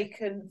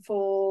mistaken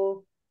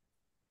for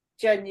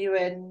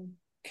genuine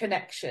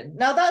connection.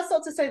 Now, that's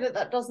not to say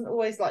that doesn't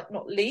always like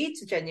not lead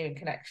to genuine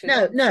connection.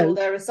 No, I'm sure no.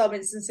 there are some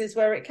instances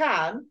where it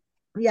can,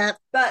 Yeah.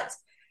 but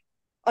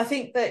I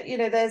think that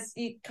there's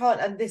you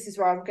can't, and this is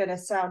where I'm going to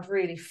sound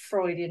really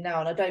Freudian now,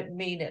 and I don't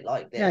mean it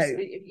like this. No.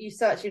 If you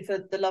searching for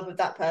the love of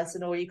that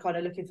person, or are you kind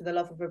of looking for the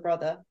love of a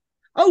brother?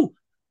 Oh,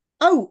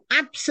 oh,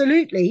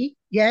 absolutely.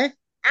 Yeah.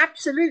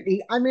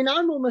 Absolutely. I mean,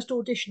 I'm almost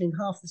auditioning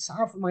half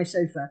of my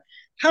sofa.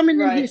 Come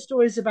in and hear Right?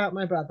 stories about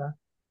my brother.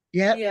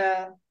 Yeah.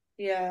 Yeah,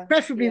 yeah,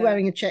 Preferably yeah.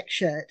 wearing a check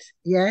shirt.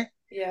 Yeah.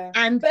 Yeah,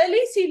 And but at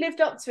least he lived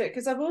up to it,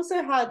 because I've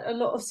also had a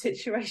lot of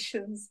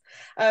situations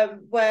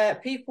where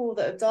people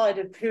that have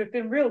died who have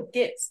been real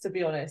gits, to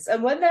be honest.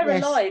 And when they're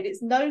yes, alive,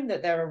 it's known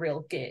that they're a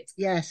real git.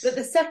 But yes,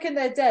 the second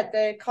they're dead,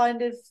 they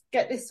kind of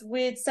get this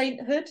weird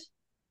sainthood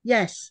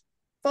yes.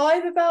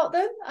 vibe about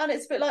them, and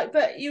it's a bit like,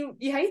 but you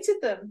hated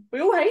them. We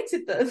all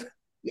hated them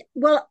Yeah,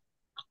 well,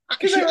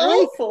 because they actually,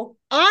 were awful.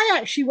 I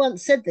actually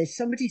once said this.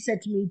 Somebody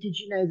said to me, "Did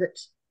you know that,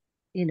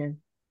 you know,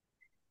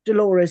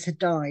 Dolores had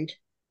died?"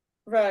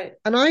 Right.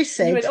 And And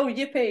you went, oh,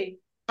 yippee.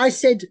 I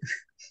said,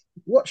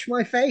 "Watch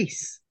my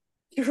face."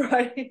 You're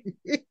right.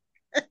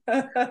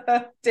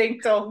 Ding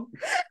dong.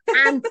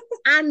 and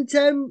and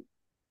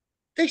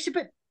they said,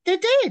 "But they're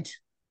dead."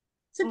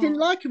 So I didn't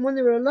Mm. like them when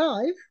they were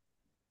alive.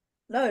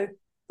 No,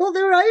 Thought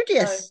they were no.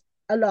 odious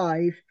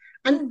alive.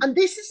 And Mm. and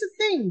this is the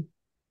thing.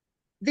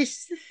 This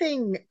is the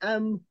thing.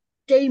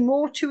 De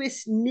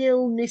mortuis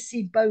nil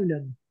nisi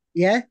bonum.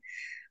 Yeah,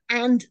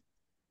 and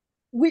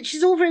which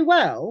is all very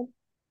well,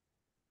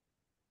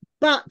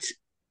 but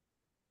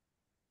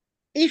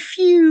if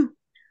you,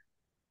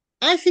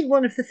 I think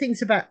one of the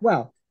things about,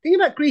 well, the thing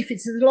about grief,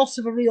 it's the loss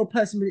of a real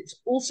person, but it's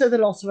also the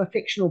loss of a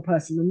fictional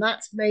person, and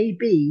that's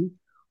maybe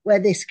where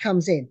this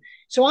comes in.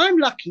 So I'm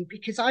lucky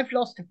because I've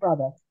lost a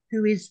brother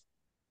who is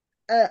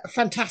a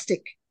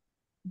fantastic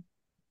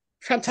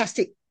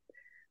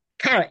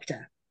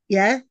character.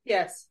 Yeah.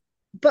 Yes.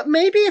 But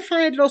maybe if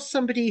I had lost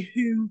somebody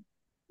who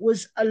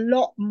was a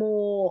lot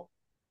more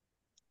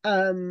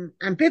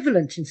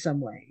ambivalent in some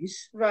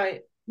ways,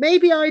 Right.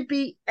 maybe I'd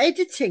be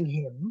editing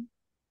him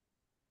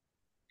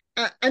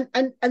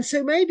And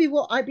so maybe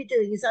what I'd be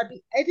doing is I'd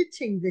be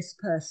editing this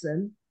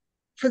person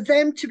for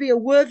them to be a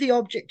worthy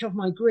object of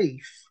my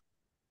grief.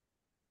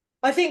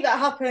 I think that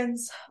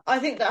happens. I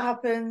think that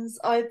happens.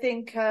 I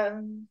think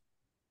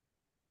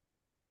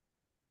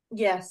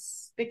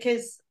yes,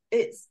 because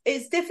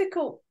it's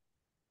difficult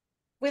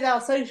with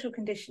our social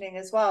conditioning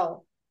as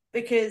well,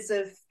 because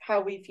of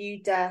how we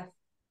view death,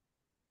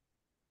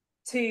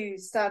 to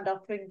stand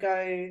up and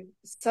go,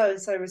 so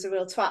and so was a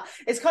real twat.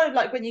 It's kind of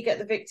like when you get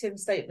the victim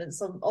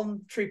statements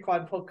on true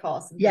crime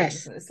podcasts and Yes.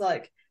 things, and it's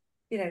like,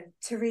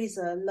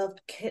 Teresa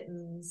loved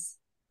kittens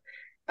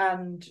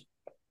and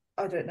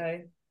I don't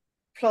know,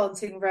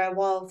 planting rare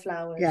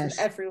wildflowers, and Yes.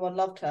 everyone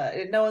loved her.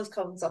 And no one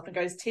comes up and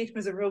goes, Tina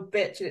was a real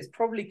bitch and it's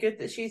probably good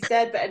that she's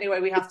dead, but anyway,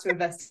 we have to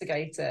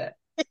investigate it.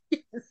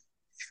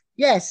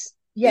 Yes.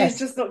 You're Yes.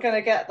 just not going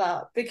to get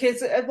that,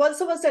 because once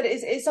someone said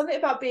it's something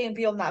about being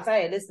beyond that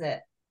veil, isn't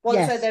it? Once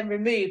they're Yes. then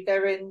removed,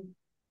 they're in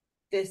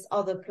this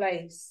other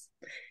place.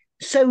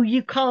 So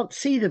you can't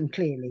see them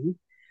clearly.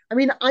 I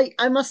mean,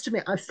 I must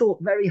admit, I've thought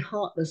very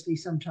heartlessly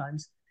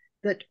sometimes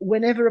that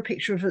whenever a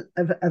picture of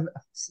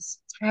it's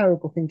a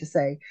terrible thing to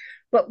say,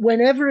 but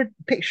whenever a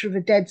picture of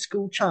a dead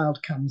school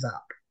child comes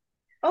up,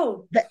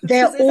 Oh, they're is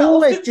that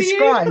always often for you?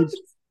 described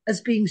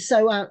as being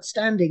so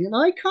outstanding. And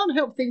I can't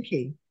help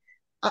thinking,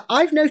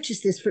 I've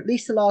noticed this for at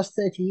least the last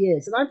 30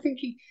 years, and I'm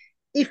thinking,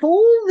 if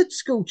all the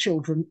school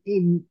children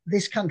in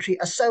this country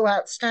are so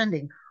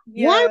outstanding,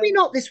 why are Yeah, we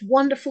not this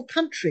wonderful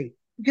country?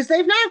 Because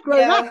they've now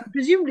grown up yeah. and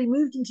presumably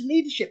moved into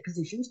leadership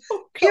positions, Oh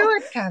God.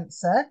 cured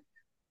cancer,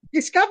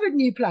 discovered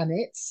new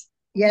planets,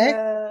 yeah,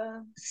 Yeah.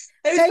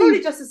 It was probably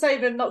saved. just the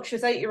same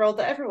obnoxious 8-year-old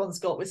that everyone's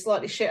got with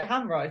slightly shit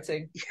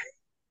handwriting.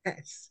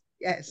 Yes,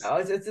 yes, No,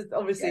 it's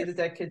obviously yes. the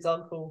dead kids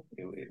aren't cool.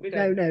 We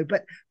No, don't. no,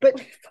 but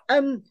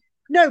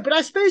no, but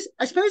I suppose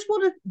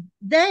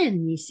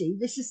then you see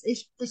this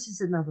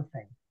is another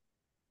thing.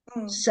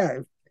 Mm,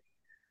 So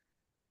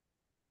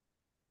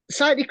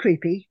slightly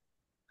creepy.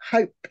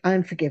 Hope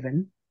I'm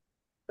forgiven.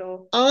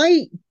 sure.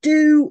 I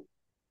do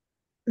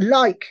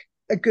like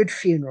a good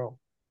funeral,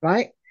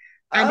 right?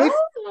 And if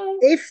Oh,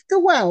 if the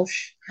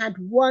Welsh had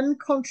one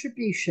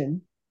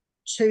contribution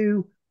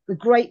to the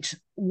great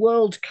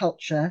world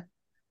culture,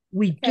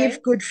 we give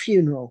okay. good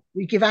funeral.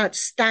 We give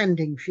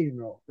outstanding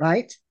funeral,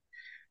 right?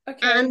 Okay.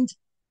 And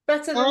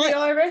Better than the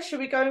I Irish? Are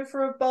we going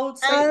for a bold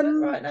statement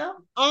um right now?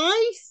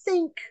 I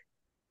think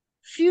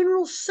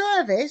funeral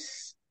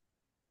service,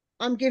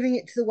 I'm giving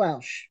it to the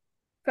Welsh.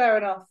 Fair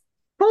enough.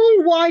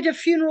 Full wider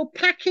funeral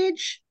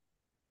package,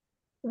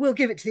 we'll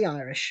give it to the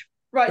Irish.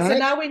 Right, so Right?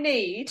 now we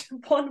need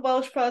one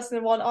Welsh person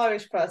and one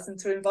Irish person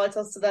to invite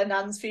us to their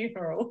nan's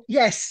funeral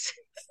Yes.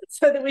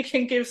 so that we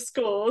can give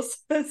scores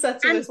and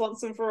settle And this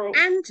once and for all.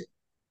 and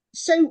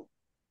so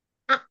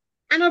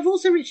and I've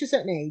also reached a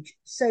certain age,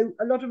 so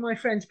a lot of my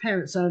friends'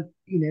 parents are,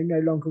 no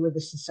longer with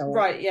us and so on.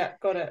 Right, yeah,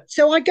 got it.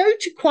 So I go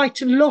to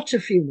quite a lot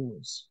of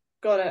funerals,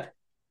 Got it.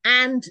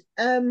 and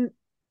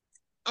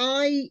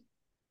I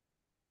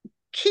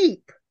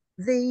keep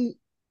the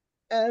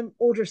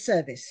order of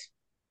service,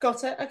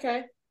 Got it.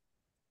 Okay.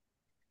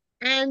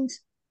 and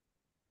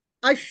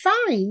I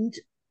find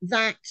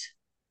that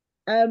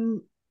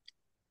um,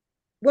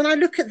 when I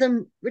look at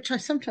them, which I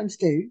sometimes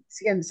do,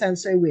 again, it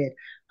sounds so weird.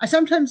 I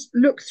sometimes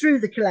look through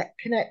the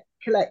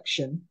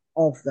collection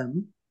of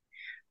them,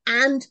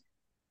 and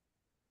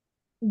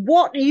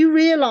what you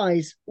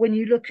realize when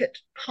you look at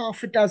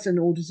half a dozen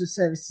orders of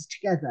services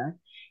together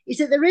is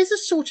that there is a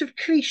sort of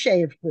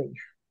cliche of grief.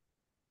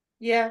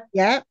 Yeah.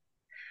 Yeah.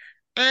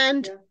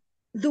 And Yeah.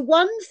 the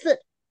ones that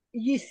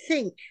you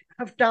think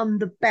have done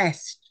the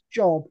best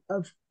job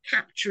of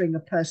capturing a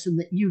person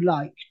that you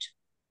liked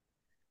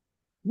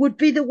would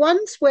be the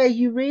ones where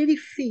you really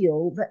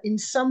feel that in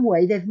some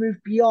way they've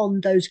moved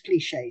beyond those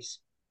cliches.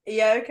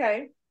 Yeah,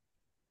 okay.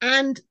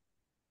 And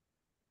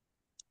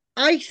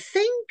I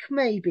think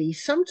maybe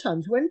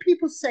sometimes when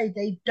people say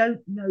they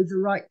don't know the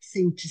right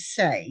thing to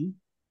say,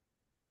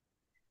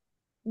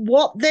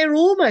 what they're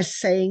almost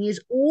saying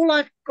is all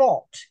I've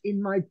got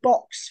in my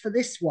box for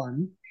this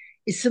one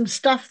is some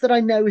stuff that I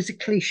know is a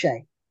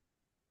cliche.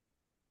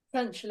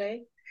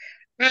 Potentially.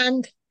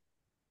 And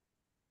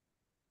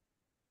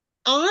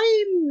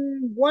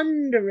I'm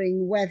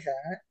wondering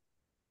whether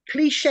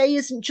cliche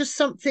isn't just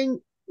something,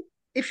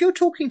 if you're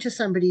talking to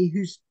somebody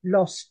who's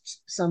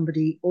lost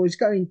somebody or is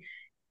going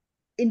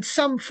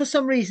for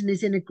some reason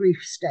is in a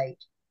grief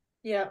state.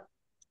 Yeah.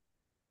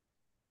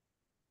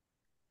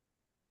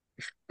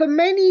 For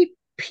many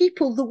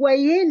people, the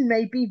way in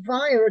may be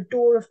via a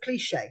door of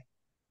cliche.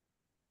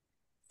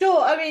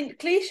 Sure. I mean,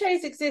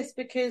 cliches exist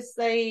because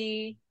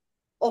they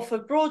offer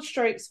broad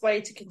strokes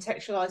way to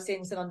contextualize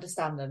things and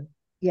understand them,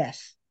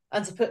 Yes.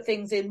 and to put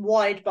things in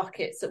wide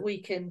buckets that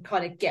we can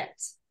kind of get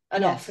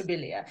and are Yes.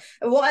 familiar.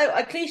 And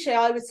a cliche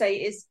I would say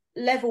is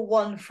level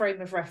one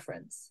frame of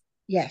reference.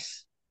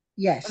 Yes.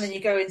 Yes. And then you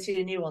go into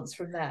the nuance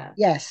from there.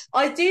 Yes.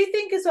 I do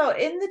think as well,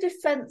 in the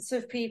defense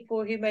of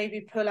people who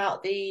maybe pull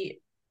out the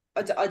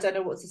I don't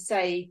know what to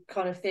say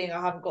kind of thing, I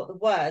haven't got the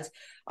word.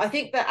 I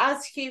think that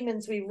as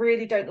humans, we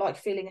really don't like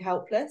feeling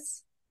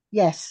helpless.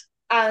 Yes.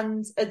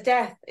 And a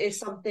death is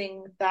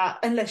something that,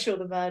 unless you're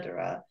the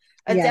murderer,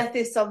 a Yeah. death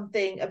is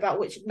something about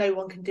which no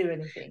one can do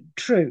anything.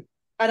 True.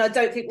 And I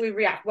don't think we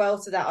react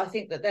well to that. I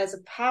think that there's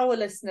a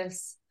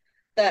powerlessness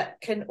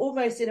that can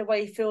almost in a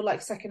way feel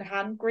like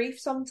secondhand grief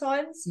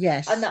sometimes.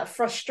 Yes. And that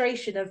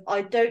frustration of,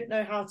 I don't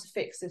know how to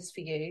fix this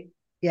for you.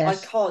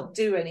 Yes. I can't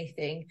do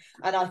anything.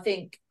 And I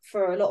think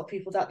for a lot of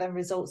people that then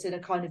results in a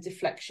kind of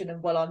deflection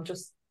and, well, I'm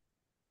just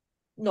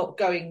not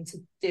going to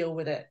deal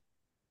with it.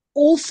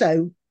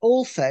 Also,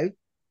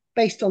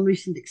 based on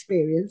recent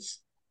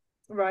experience,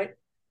 Right.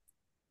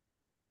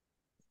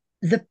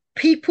 the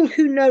people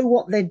who know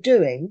what they're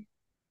doing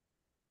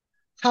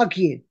hug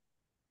you.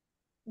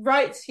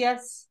 Right,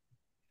 yes.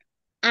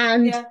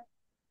 And yeah.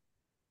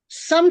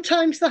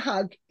 sometimes the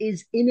hug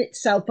is in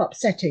itself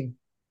upsetting.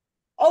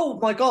 Oh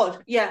my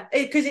God. Yeah.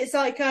 Because it's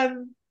like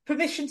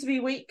permission to be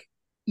weak.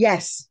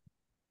 Yes.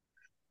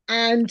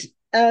 And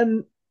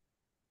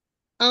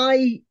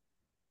I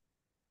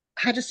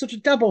had a sort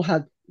of double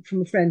hug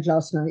from a friend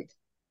last night.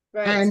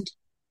 Right. And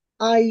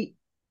I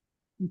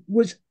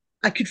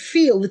could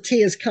feel the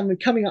tears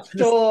coming up for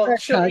the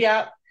first Sure. hug.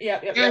 Yeah.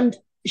 And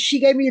she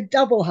gave me a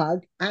double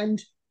hug, and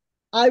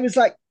I was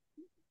like,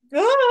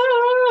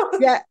 ah!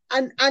 yeah,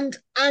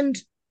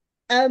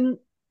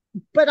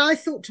 but I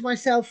thought to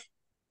myself,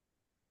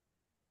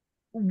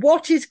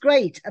 what is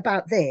great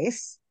about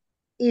this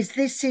is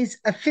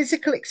a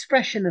physical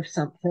expression of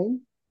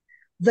something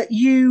that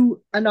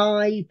you and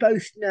I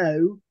both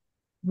know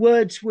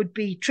words would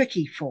be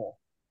tricky for.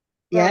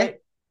 Yeah.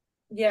 Right.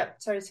 Yeah,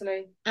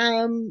 totally.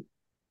 And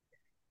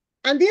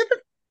the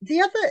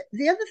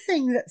other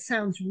thing that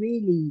sounds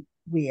really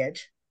weird.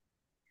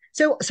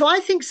 So I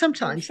think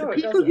sometimes the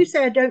people who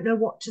say I don't know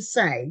what to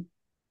say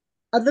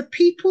are the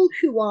people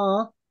who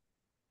are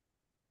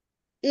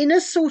in a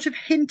sort of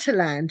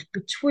hinterland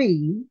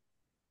between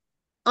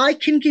I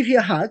can give you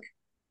a hug,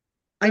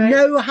 right. I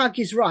know a hug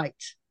is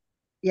right,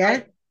 yeah,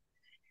 right.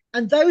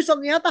 And those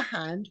on the other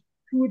hand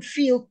who would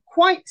feel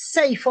quite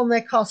safe on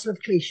their castle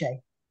of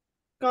cliche.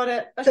 Got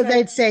it. Okay. So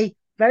they'd say,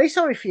 very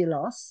sorry for your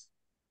loss,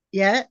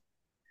 yeah,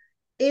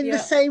 in the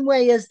same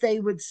way as they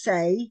would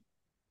say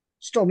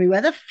stormy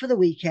weather for the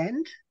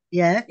weekend,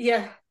 yeah.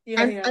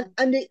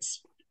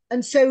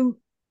 And so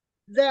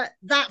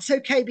that's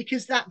okay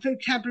because that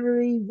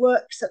vocabulary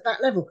works at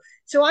that level.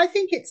 So I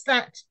think it's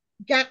that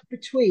gap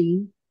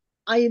between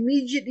I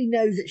immediately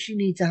know that she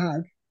needs a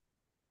hug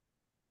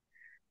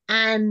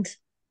and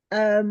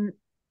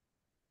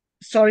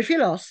sorry for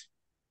your loss.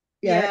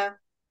 Yeah.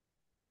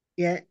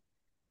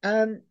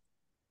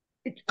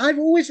 I've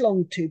always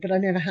longed to, but I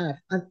never have.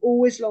 I've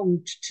always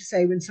longed to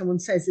say when someone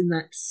says in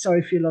that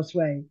sorry for your loss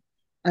way,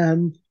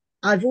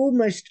 I've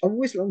always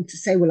longed to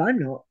say, well, I'm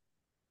not.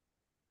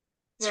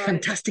 It's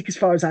fantastic as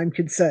far as I'm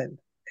concerned,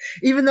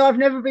 even though I've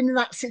never been in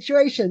that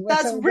situation.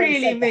 That's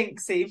really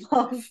minxy,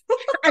 Mum.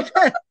 I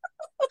know.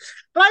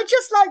 But I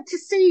just like to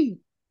see.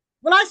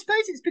 Well, I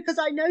suppose it's because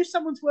I know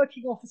someone's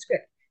working off a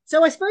script.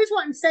 So I suppose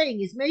what I'm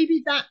saying is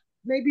maybe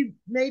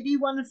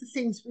one of the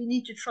things we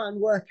need to try and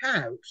work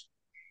out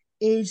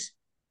is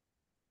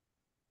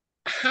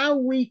how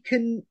we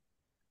can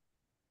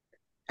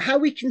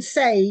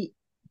say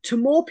to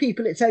more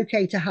people it's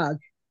okay to hug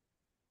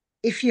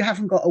if you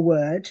haven't got a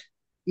word.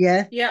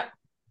 Yeah.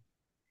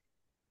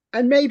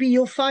 And maybe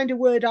you'll find a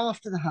word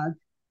after the hug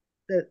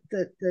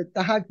that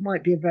the hug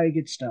might be a very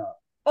good start.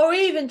 Or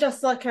even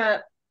just like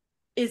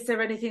is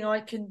there anything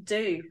I can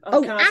do?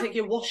 Can I take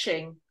your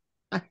washing?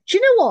 Do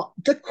you know what?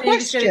 The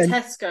question, you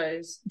just go to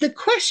Tesco's. The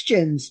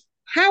questions,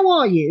 how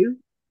are you?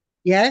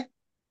 Yeah.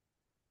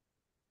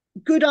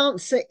 Good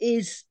answer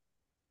is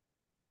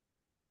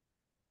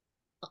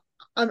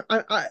an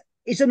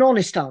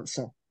honest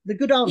answer. The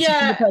good answer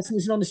from the person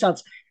is an honest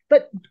answer.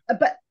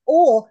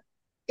 Or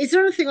is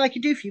there anything I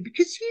can do for you?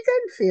 Because you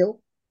then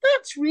feel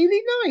that's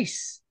really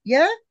nice.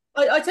 Yeah.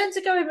 I tend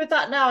to go in with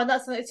that now, and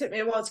that's something it took me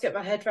a while to get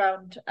my head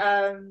around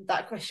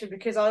that question,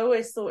 because I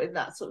always thought in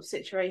that sort of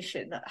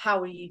situation that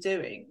how are you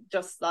doing?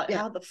 Just like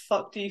how the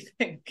fuck do you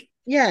think?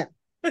 Yeah.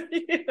 But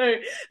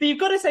you've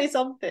got to say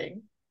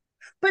something.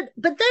 But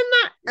then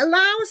that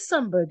allows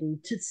somebody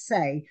to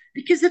say,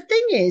 because the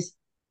thing is,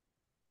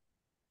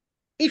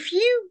 if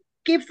you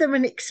give them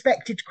an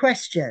expected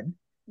question,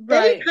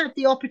 they've had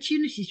the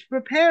opportunity to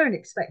prepare an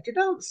expected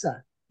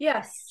answer.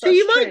 Yes. So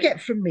you might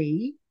get from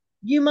me,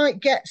 you might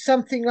get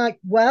something like,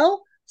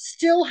 well,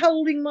 still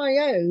holding my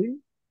own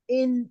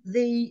in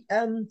the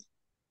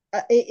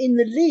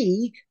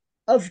league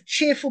of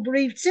cheerful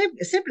bereaved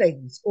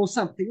siblings or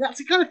something. That's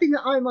the kind of thing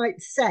that I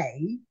might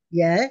say.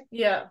 Yeah.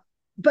 Yeah.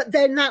 But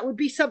then that would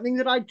be something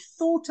that I'd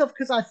thought of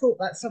because I thought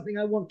that's something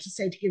I want to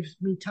say to give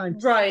me time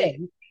to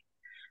think.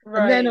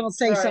 And then I'll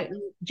say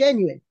something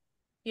genuine.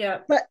 Yeah.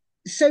 But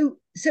so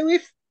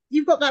if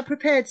you've got that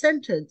prepared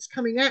sentence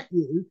coming at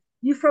you,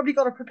 you've probably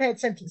got a prepared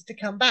sentence to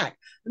come back.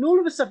 And all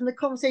of a sudden the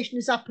conversation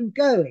is up and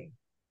going.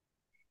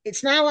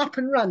 It's now up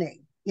and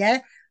running.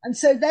 Yeah. And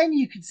so then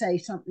you could say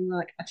something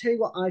like, I tell you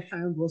what I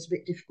found was a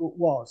bit difficult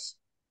was.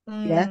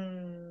 Yeah.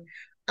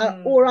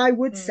 Or I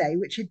would say,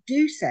 which I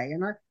do say,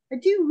 and I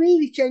do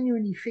really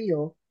genuinely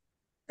feel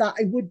that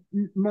I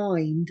wouldn't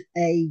mind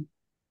a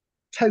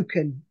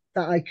token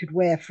that I could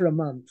wear for a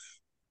month.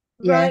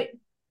 Yeah, Right. that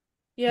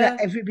Yeah.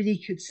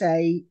 everybody could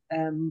say,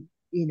 you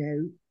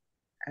know,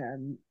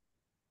 um,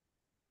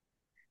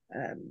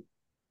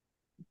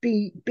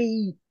 be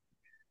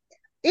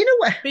in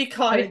a way. Be I mean,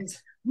 kind.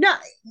 no,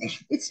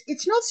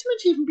 it's not so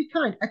much even be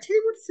kind. I tell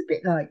you what, it's a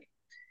bit like.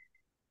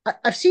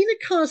 I've seen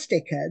a car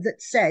sticker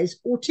that says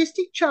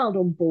 "autistic child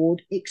on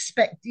board,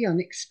 expect the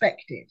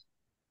unexpected,"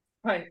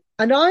 Right.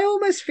 and I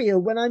almost feel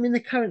when I'm in the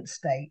current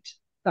state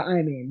that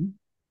I'm in,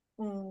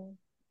 Mm.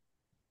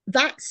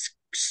 that's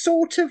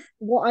sort of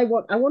what I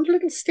want. I want a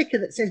little sticker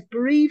that says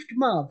 "bereaved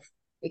mother,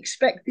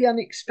 expect the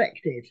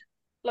unexpected."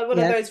 Like one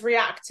of Yeah. those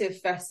reactive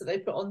vests that they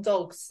put on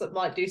dogs that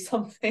might do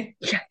something.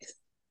 Yes.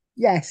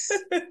 Yes.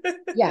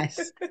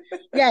 Yes.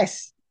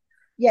 Yes.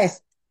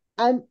 Yes.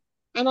 Um,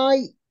 and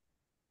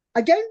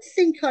I don't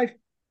think I've,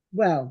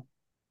 well,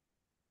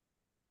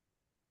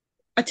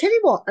 I tell you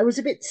what, I was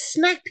a bit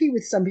snappy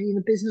with somebody in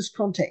a business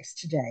context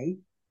today.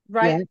 Yeah.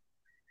 Right.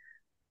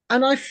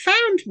 And I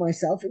found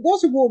myself, it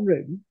was a warm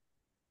room,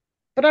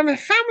 but I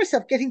found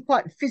myself getting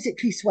quite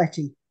physically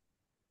sweaty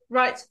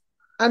Right.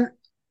 and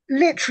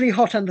literally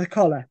hot under the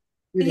collar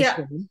with this Yeah.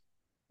 woman.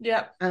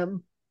 Yeah.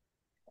 Um,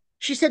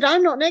 she said,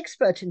 "I'm not an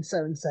expert in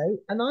so and so."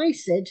 And I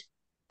said,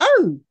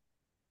 "Oh,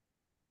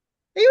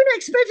 are you an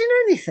expert in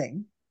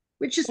anything?"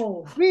 Which is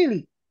Oh.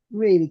 really,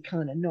 really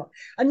kind of not,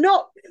 and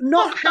not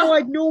how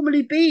I'd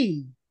normally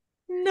be.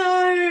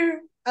 No.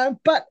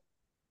 But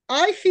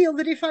I feel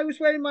that if I was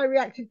wearing my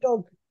reactive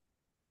dog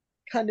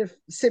kind of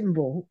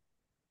symbol,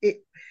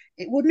 it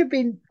it wouldn't have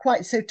been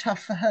quite so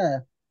tough for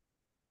her.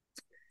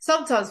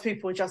 Sometimes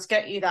people just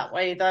get you that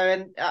way though,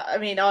 and I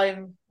mean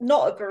I'm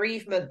not a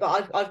bereavement,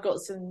 but I've got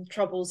some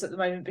troubles at the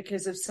moment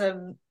because of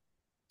some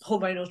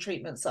hormonal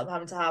treatments that I'm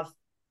having to have,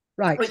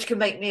 Right. which can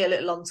make me a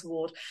little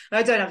untoward. And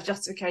I don't have a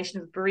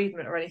justification of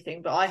bereavement or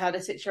anything, but I had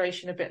a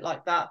situation a bit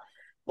like that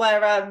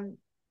where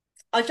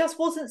I just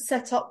wasn't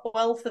set up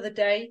well for the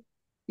day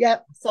Yeah.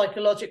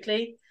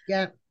 psychologically.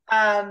 Yeah.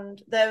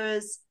 And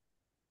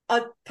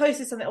I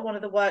posted something on one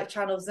of the work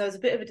channels. There was a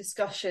bit of a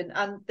discussion,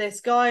 and this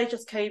guy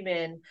just came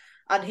in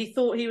and he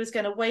thought he was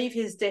going to wave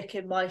his dick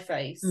in my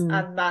face Mm,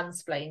 and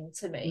mansplain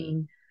to me.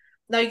 mm,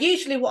 Now,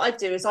 usually what I'd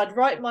do is I'd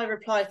write my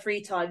reply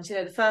 3 times. You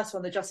know, the first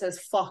one that just says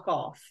fuck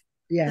off,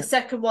 the yeah.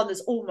 second one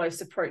that's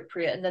almost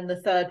appropriate, and then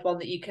the third one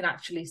that you can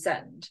actually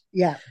send.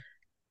 Yeah.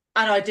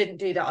 And I didn't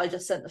do that. I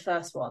just sent the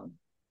first one.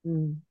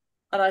 Mm.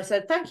 And I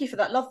said, thank you for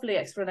that lovely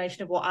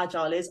explanation of what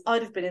agile is.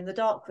 I'd have been in the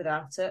dark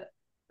without it.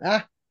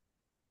 Ah.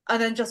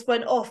 And then just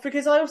went off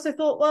because I also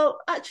thought, well,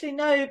 actually,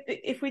 no,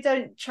 if we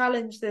don't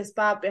challenge this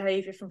bad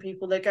behavior from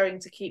people, they're going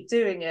to keep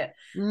doing it.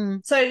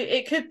 Mm. So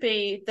it could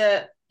be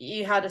that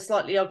you had a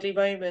slightly ugly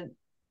moment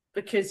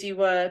because you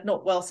were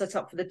not well set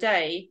up for the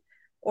day,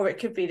 or it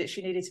could be that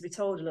she needed to be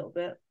told a little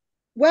bit.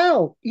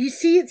 Well, you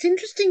see, it's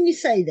interesting you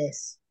say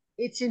this.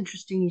 It's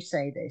interesting you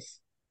say this.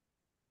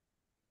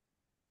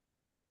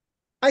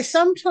 I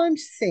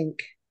sometimes think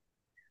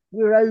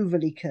we're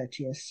overly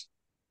courteous.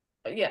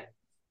 But yeah.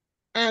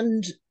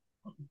 And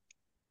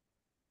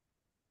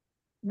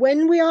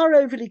when we are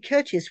overly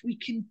courteous, we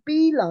can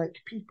be like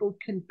people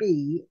can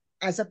be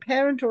as a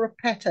parent or a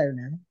pet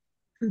owner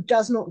who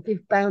does not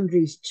give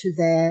boundaries to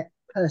their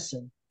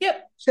person.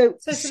 Yep. So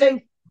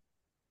Totally.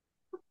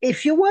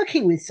 if you're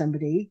working with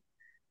somebody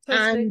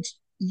Totally. and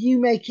you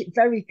make it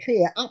very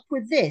clear, up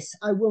with this,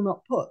 I will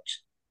not put.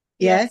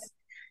 Yeah. Yes.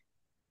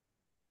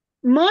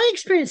 My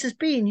experience has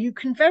been you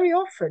can very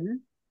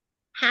often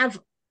have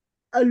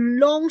a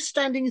long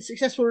standing and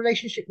successful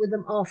relationship with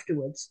them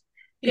afterwards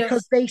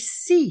because Yes. they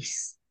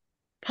cease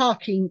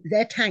parking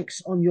their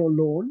tanks on your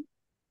lawn.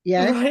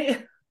 Yeah.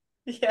 Right.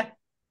 Yeah.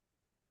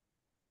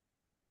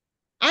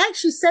 I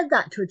actually said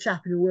that to a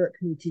chap in a work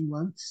meeting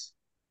once.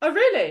 Oh,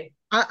 really?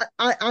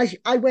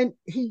 I went,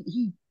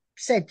 he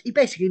said, he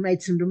basically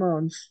made some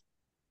demands.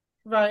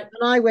 Right.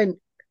 And I went,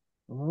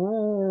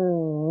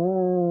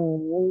 oh,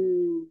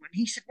 and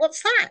he said,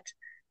 "What's that?"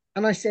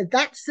 And I said,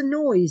 "That's the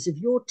noise of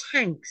your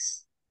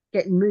tanks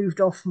getting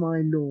moved off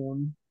my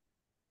lawn."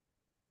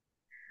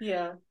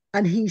 Yeah.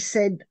 And he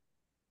said,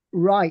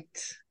 "Right."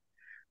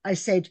 I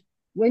said,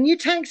 "When your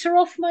tanks are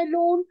off my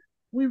lawn,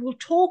 we will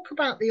talk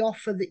about the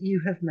offer that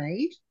you have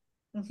made.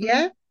 Mm-hmm.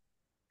 Yeah.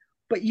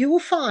 But you will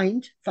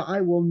find that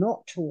I will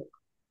not talk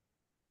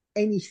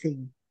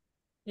anything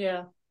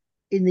Yeah.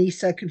 in these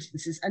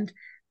circumstances."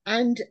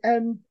 And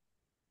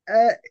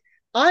uh,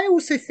 I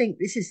also think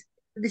this is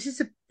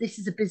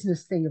a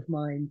business thing of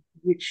mine,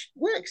 which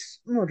works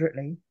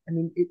moderately. I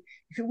mean,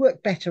 if it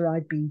worked better,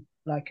 I'd be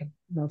like a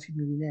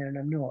multi-millionaire, and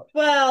I'm not.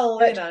 Well,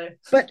 But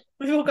but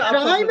we've all got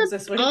but our I'm a problems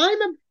this week.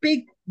 I'm a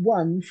big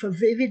one for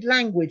vivid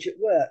language at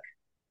work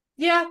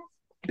Yeah.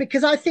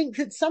 because I think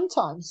that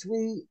sometimes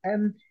we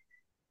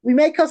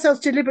make ourselves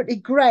deliberately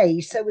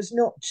grey so as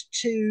not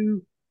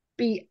to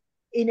be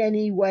in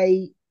any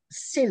way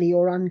silly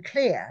or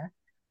unclear,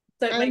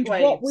 Don't make and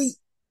waves.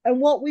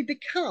 what we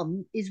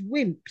become is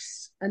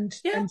wimps and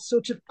Yeah.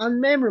 sort of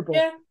unmemorable.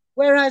 Yeah.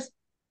 Whereas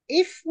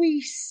if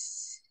we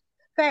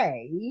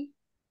say,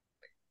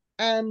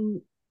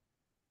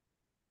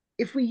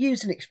 if we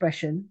use an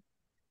expression,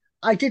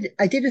 I did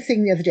a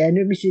thing the other day, and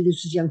admittedly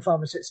this was young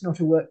farmer, so it's not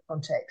a work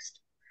context,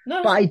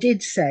 No, but I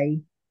did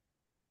say,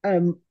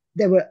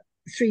 there were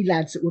three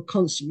lads that were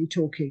constantly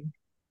talking,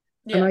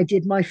 and yeah, I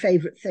did my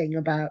favourite thing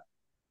about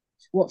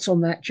what's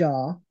on that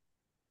jar,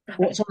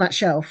 what's right. on that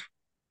shelf,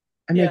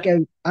 and they Yeah.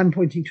 go, I'm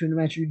pointing to an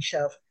imaginary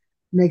shelf,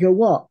 and they go,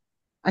 what?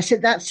 I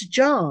said, that's a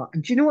jar,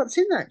 and do you know what's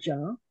in that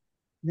jar?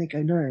 And they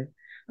go, no,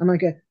 and I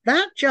go,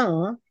 that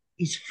jar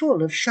is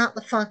full of shut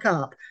the fuck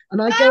up,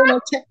 and I go and I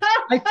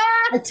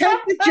take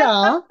the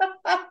jar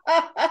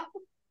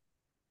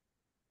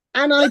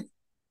and I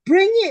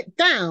bring it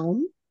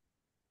down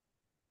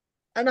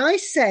and I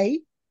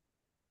say,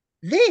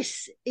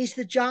 this is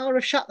the jar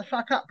of shut the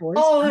fuck up, boys.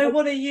 Oh, I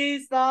want to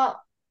use that.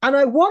 And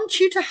I want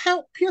you to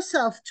help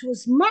yourself to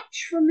as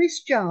much from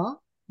this jar.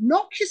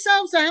 Knock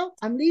yourselves out.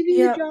 I'm leaving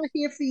the Yeah, jar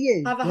here for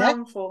you. have a Yeah.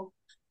 handful.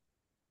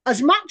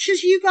 As much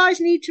as you guys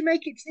need to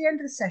make it to the end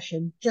of the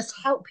session, just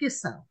help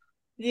yourself.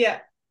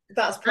 Yeah,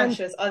 that's And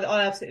precious. I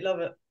absolutely love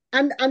it.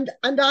 and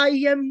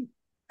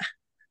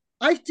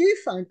I do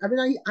find, I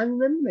mean, I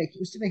remember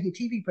used to make a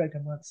TV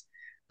program once,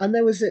 and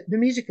there was the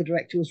musical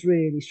director was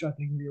really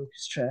struggling with the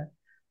orchestra,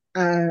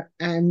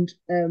 and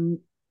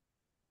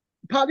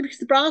partly because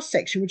the brass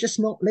section were just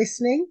not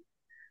listening,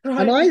 and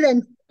Right.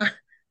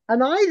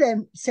 I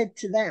then said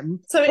to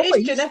them, So it is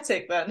boys,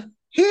 genetic then.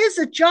 here's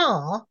a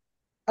jar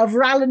of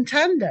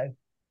Rallentando.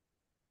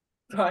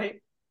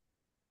 Right.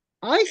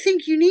 I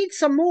think you need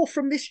some more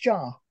from this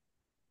jar.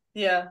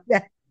 Yeah.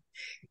 Yeah.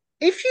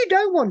 If you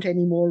don't want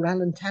any more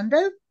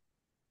Rallentando,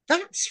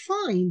 that's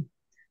fine.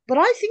 But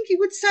I think it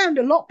would sound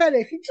a lot better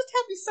if you just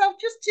have yourself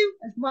just to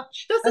as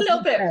much Just a as little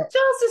you bit. can.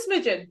 Just a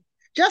smidgen.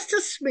 Just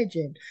a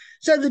smidgen.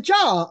 So the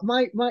jar,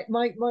 my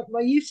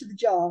use of the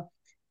jar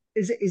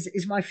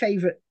is my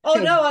favourite Oh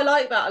thing. no, I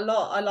like that a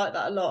lot. I like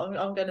that a lot.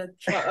 I'm gonna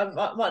try. I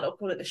might not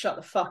call it the shut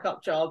the fuck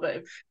up jar,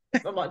 but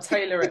I might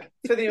tailor it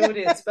for the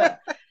audience. But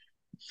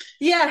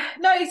yeah,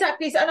 no,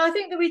 exactly. And I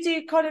think that we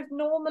do kind of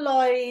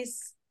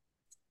normalize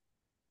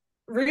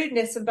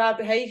rudeness and bad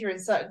behavior in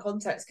certain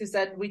contexts because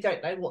then we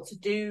don't know what to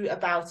do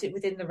about it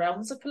within the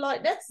realms of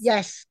politeness.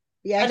 Yes,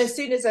 And yes. as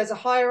soon as there's a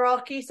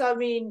hierarchy, so I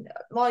mean,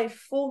 my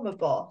former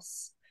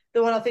boss,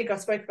 the one I think I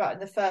spoke about in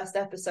the first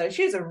episode,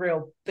 she was a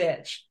real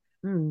bitch.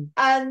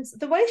 And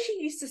the way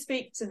she used to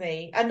speak to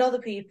me and other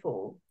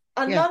people,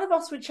 and Yeah. none of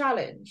us would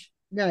challenge.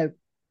 No.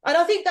 And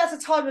I think that's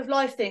a time of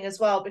life thing as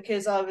well,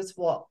 because I was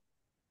what?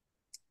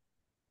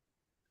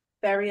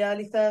 Very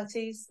early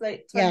 30s,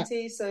 late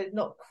 20s, so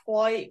not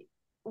quite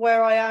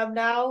where I am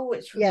now,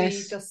 which would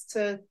be just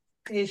to,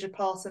 here's your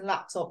pass and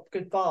laptop,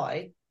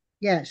 goodbye.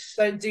 Yes.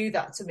 Don't do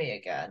that to me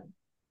again.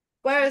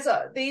 Whereas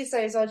these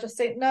days, I just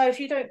think, no, if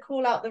you don't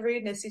call out the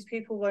rudeness, these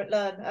people won't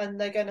learn and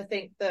they're going to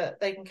think that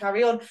they can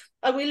carry on.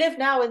 And we live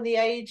now in the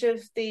age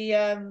of the,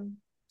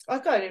 I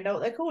don't even know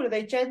what they're called. Are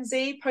they Gen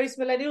Z,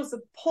 post-millennials,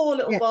 the poor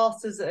little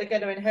bastards that are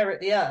going to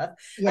inherit the earth?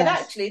 Yes. And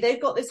actually,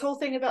 they've got this whole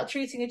thing about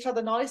treating each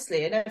other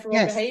nicely and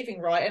everyone behaving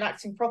right and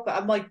acting proper.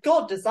 And my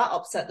God, does that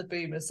upset the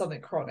boomers,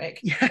 something chronic.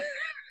 Yeah.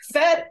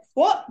 Said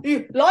what?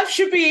 Life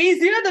should be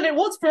easier than it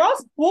was for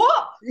us.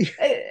 What?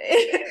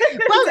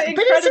 Well, but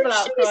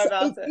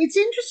it's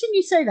interesting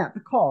you say that,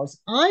 because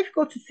I've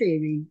got a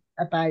theory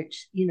about,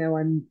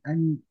 I'm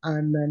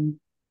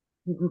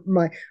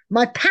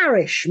my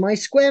parish, my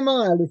square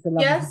mile is the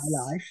love of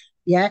my life.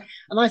 Yeah,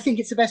 and I think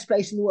it's the best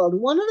place in the world.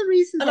 And one of the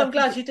reasons, and I'm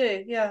glad you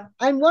do. Yeah,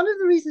 and one of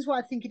the reasons why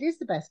I think it is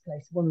the best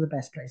place, one of the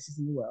best places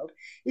in the world,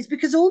 is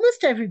because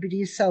almost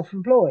everybody is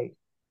self-employed.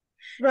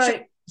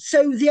 Right.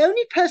 So the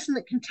only person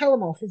that can tell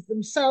them off is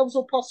themselves,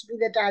 or possibly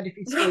their dad if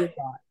he's still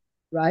alive,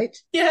 right?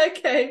 Yeah,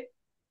 okay.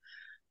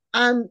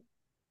 And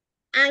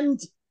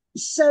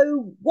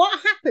so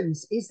what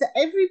happens is that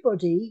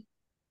everybody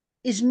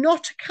is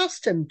not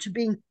accustomed to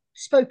being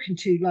spoken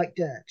to like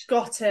dirt.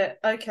 Got it.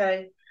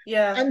 Okay.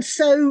 Yeah. And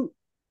so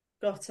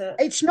got it.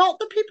 It's not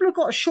that people have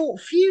got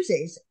short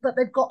fuses, but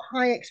they've got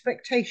high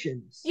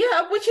expectations.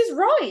 Yeah, which is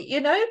right,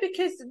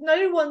 because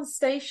no one's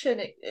station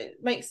it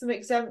makes them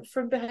exempt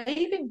from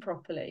behaving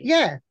properly.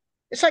 Yeah.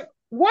 It's like,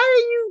 why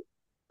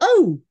are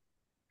you,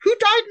 who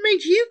died and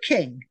made you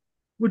king?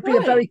 Would be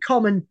a very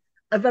common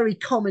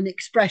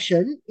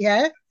expression.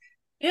 Yeah.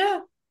 Yeah.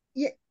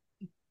 Yeah.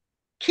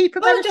 Keep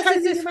a better tone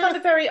in this your mouth. kind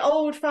of very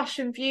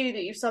old-fashioned view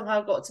that you've somehow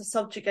got to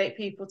subjugate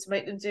people to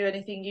make them do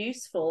anything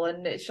useful,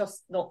 and it's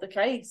just not the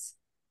case.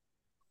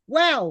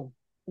 Well,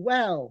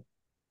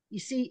 you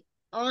see,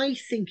 I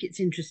think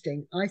it's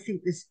interesting. I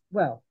think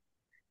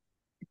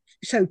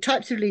so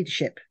types of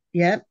leadership,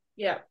 yeah?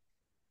 Yeah.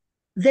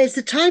 There's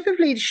the type of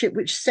leadership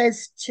which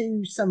says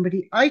to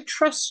somebody, I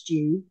trust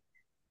you,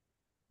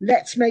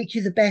 let's make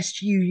you the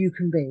best you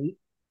can be.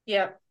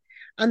 Yeah.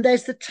 And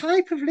there's the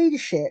type of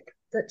leadership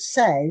that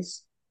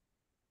says,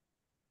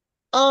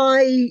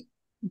 I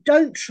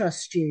don't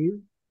trust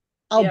you,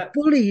 I'll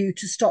bully you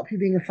to stop you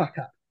being a fuck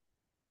up.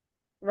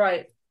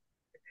 Right.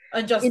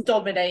 And just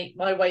dominate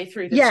my way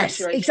through the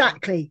situation.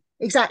 Yes,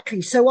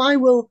 exactly. So I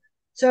will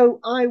So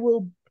I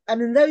will,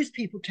 and then those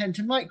people tend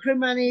to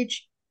micromanage.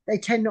 They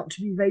tend not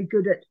to be very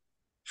good at,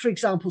 for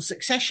example,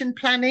 succession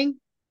planning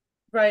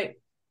Right.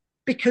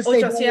 because Or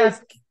they've just, yeah,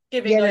 always,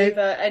 giving you know, over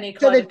any so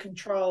kind they of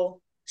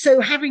control.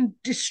 so having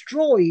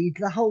destroyed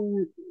the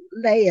whole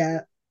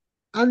layer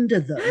under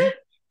them,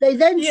 they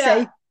then Yeah.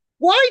 say,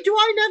 "Why do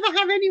I never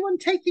have anyone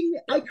taking?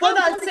 I Well, can't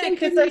that's it, delegate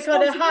because any they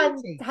kind of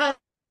responsibility." hand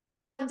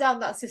down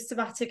that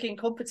systematic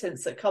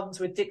incompetence that comes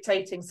with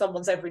dictating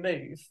someone's every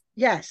move.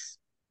 Yes,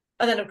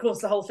 And then, of course,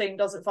 the whole thing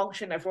doesn't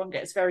function. Everyone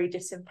gets very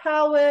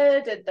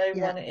disempowered and no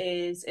yeah, one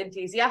is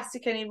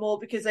enthusiastic anymore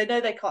because they know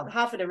they can't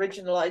have an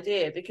original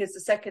idea, because the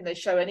second they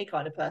show any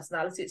kind of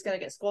personality, it's going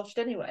to get squashed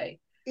anyway.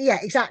 yeah,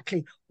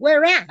 exactly.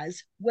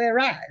 Whereas,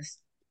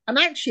 and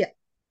actually,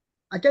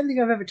 I don't think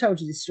I've ever told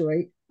you this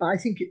story, but I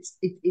think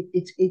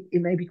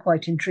it may be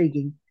quite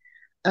intriguing.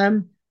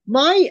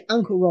 My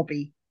uncle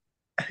Robbie,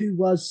 who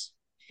was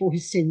for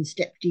his sins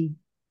deputy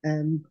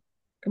um,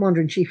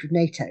 commander in chief of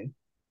NATO,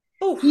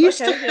 Oh, he used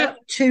to okay, have yeah,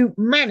 to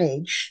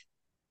manage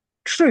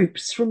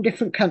troops from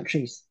different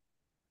countries.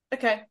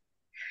 okay,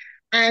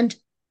 And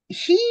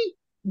he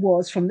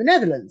was from the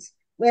Netherlands,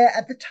 where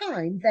at the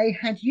time they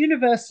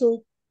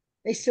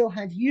still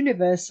had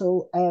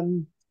universal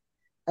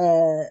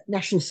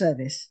national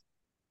service.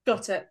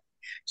 got it.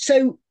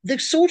 So the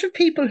sort of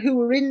people who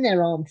were in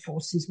their armed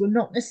forces were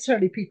not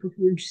necessarily people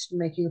who were interested in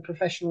making a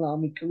professional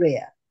army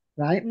career,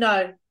 right?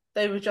 No,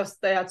 they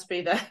had to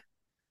be there.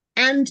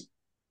 And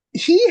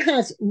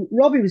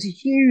Robbie was a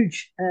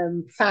huge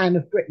fan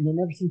of Britain and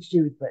everything to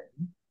do with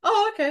Britain.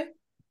 Oh, okay.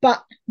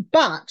 But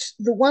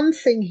the one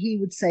thing he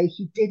would say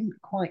he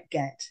didn't quite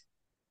get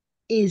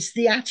is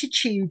the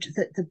attitude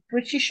that the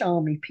British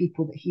Army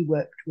people that he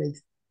worked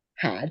with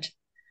had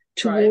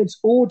Right. towards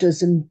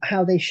orders and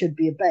how they should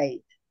be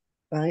obeyed,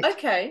 right?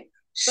 Okay.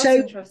 That's So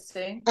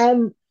interesting.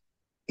 um,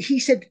 he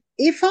said,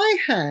 if I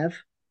have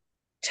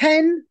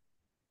 10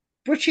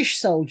 British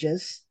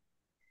soldiers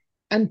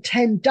and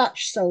 10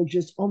 Dutch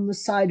soldiers on the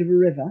side of a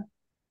river,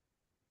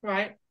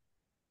 Right.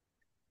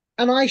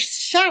 and I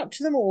shout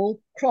to them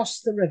all,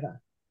 cross the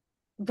river.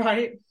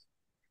 Right.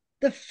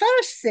 The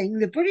first thing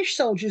the British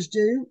soldiers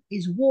do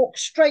is walk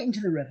straight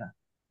into the river,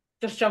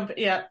 Just jump.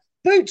 Yeah.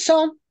 boots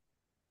on,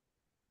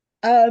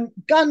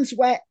 guns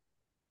wet,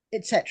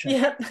 etc.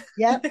 Yeah.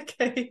 Yeah.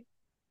 Okay.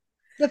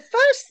 The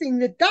first thing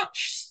the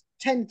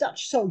 10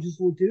 Dutch soldiers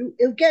will do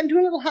is get into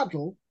a little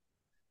huddle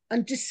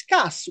and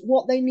discuss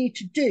what they need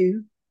to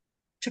do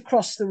to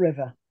cross the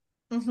river.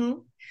 Mm-hmm.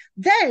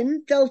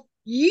 Then they'll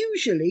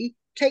usually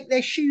take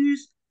their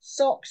shoes,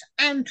 socks,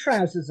 and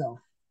trousers off.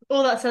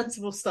 All that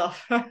sensible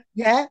stuff.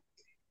 Yeah.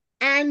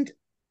 And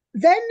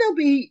then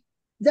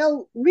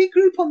they'll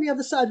regroup on the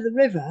other side of the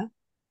river,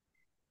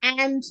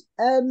 and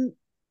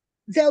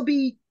they'll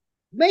be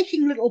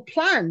making little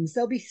plans.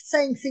 They'll be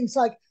saying things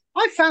like,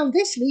 I found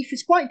this leaf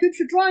is quite good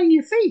for drying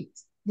your feet.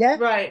 Yeah.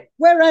 Right.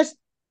 Whereas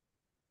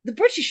the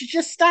British are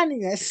just standing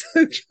there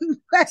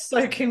soaking wet.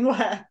 Soaking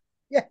wet.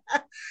 Yeah.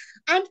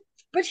 And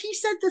but he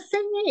said the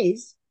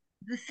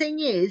thing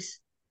is,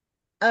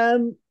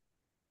 um,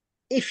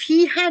 if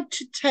he had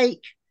to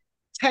take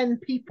 10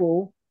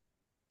 people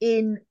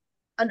in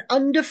an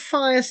under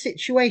fire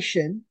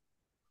situation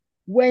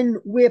when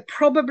we're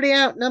probably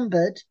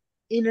outnumbered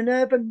in an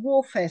urban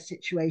warfare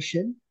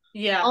situation,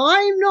 Yeah.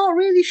 I'm not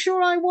really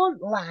sure I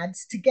want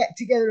lads to get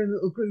together in a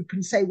little group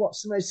and say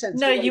what's the most No,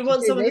 sensible way you to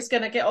want do someone that's this.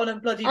 going to get on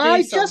and bloody do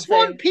I just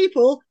want something.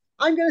 people.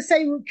 I'm going to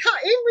say, well,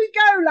 cut in we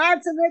go,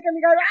 lads, and they're going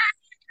to go.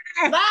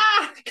 Ah!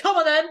 Ah, come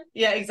on then.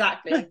 Yeah,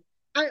 exactly.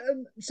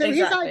 So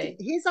Exactly.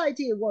 his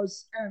idea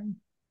was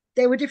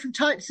there were different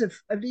types of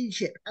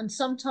leadership, and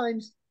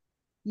sometimes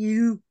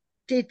you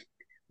did.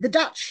 The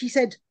Dutch, he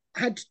said,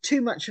 had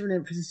too much of an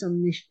emphasis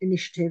on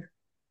initiative,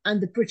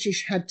 and the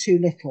British had too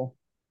little.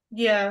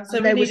 Yeah, so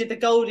And we there was needed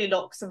the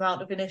Goldilocks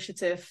amount of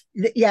initiative.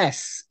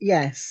 yes,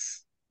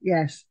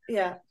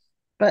 Yeah.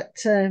 but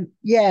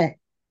yeah,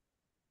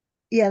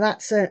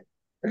 that's a.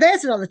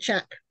 There's another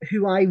chap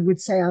who I would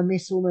say I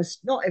miss almost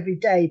not every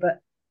day, but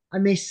I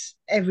miss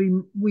every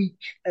week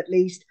at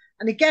least.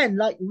 And again,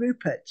 like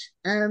Rupert,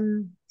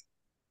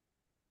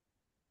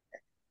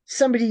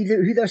 somebody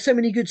who there are so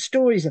many good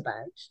stories about,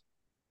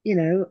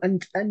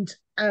 and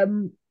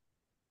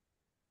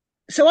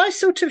so I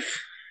sort of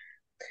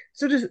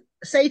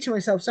say to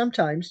myself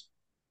sometimes,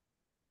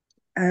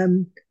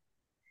 um,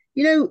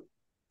 you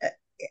know,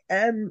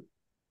 um,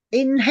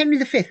 in Henry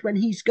V when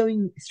he's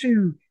going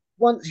through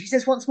once he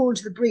says once more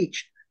into the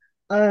breach,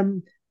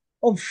 um,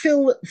 of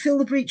fill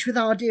the breach with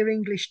our dear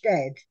English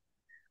dead,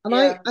 and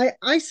I, Yeah. I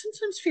I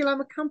sometimes feel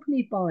I'm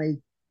accompanied by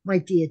my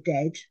dear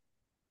dead.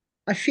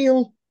 I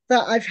feel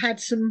that I've had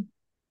some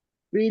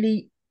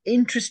really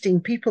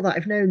interesting people that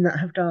I've known that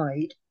have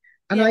died,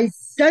 and I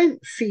Yes.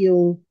 don't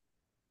feel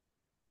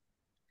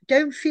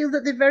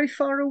that they're very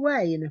far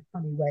away in a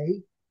funny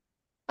way.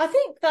 I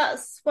think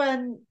that's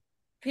when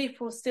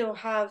people still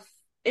have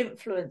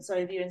influence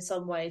over you in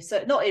some way.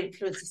 So not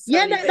influence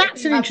Yeah, necessarily, no, but if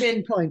that's you an have interesting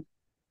been point.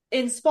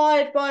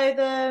 inspired by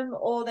them,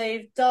 or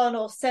they've done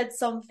or said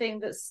something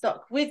that's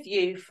stuck with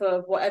you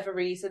for whatever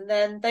reason,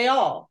 then they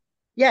are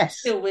Yes,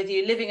 still with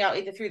you, living out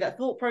either through that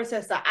thought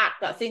process, that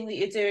act, that thing that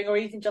you're doing, or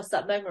even just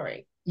that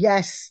memory.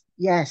 yes,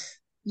 yes,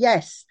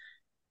 yes.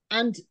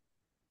 And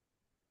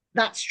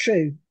that's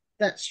true.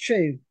 That's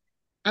true.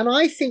 And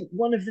I think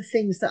one of the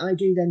things that I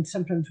do then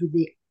sometimes with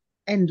the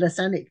endless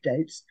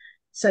anecdotes,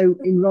 so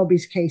in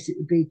Robbie's case, it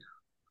would be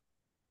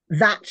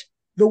that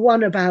the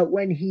one about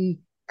when he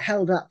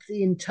held up the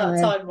That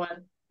entire time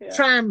when, yeah.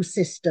 tram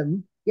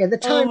system. Yeah, the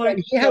Oh time my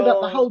when he held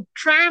up the God. whole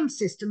tram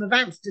system of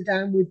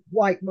Amsterdam with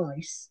white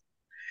mice.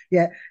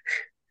 Yeah.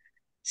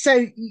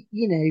 So,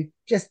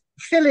 just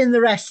fill in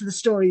the rest of the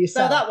story Now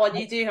yourself. that one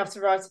Right? you do have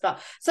to write about.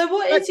 So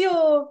what But is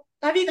your,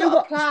 have you so got a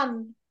what?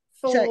 plan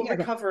So, for yeah,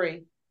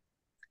 recovery?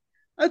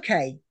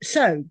 okay.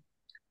 So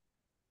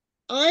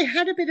I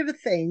had a bit of a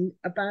thing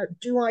about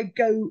do I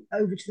go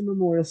over to the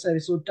memorial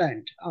service or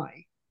don't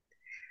I?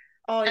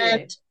 Are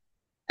And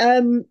you?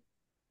 um,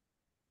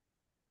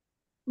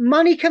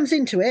 money comes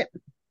into it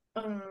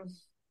Um,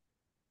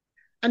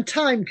 and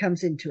time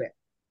comes into it.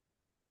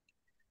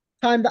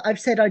 Time that I've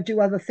said I do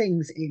other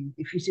things in,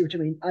 if you see what I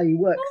mean, i.e.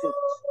 work things.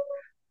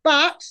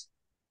 But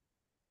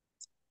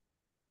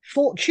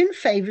fortune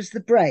favours the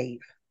brave.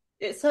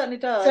 it certainly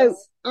So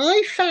does.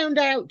 I found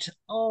out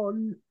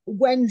on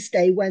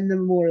Wednesday when the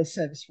memorial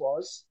service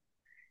was,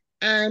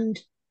 and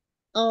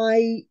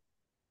I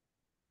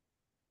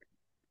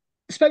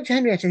spoke to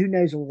Henrietta, who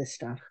knows all this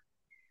stuff,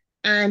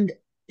 and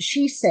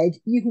she said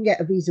you can get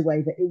a visa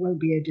waiver; it won't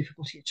be a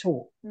difficulty at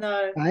all,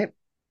 No. right?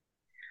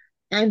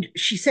 And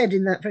she said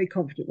in that very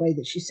confident way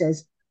that she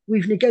says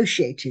we've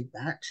negotiated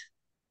that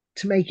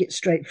to make it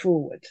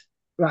straightforward,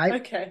 right?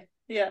 Okay.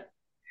 Yeah.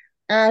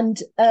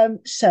 And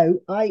so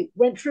I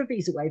went for a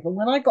visa waiver.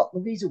 When I got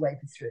the visa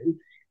waiver through,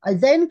 I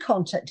then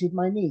contacted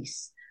my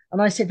niece and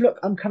I said, look,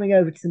 I'm coming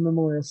over to the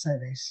memorial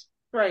service.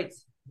 Great.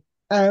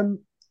 Um,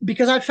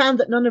 because I found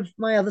that none of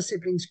my other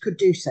siblings could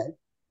do so.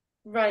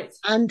 Right.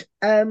 And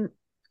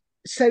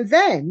so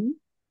then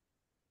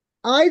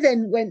I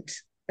then went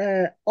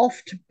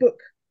off to book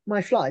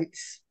my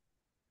flights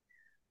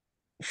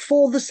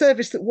for the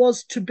service that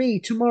was to be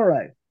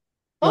tomorrow,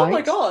 Oh my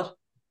right? God.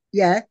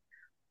 Yeah.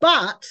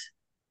 But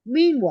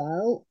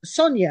meanwhile,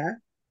 Sonia,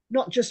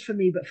 not just for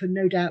me, but for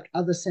no doubt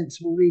other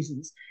sensible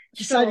reasons,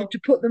 decided Sure. to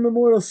put the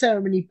memorial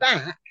ceremony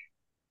back.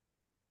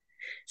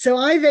 So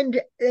I then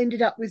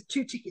ended up with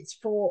 2 tickets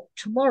for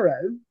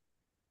tomorrow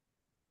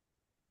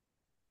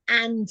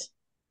and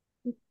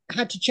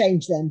had to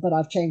change them, but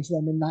I've changed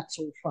them and that's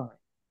all fine.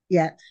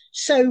 Yeah.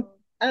 So Mm.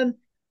 um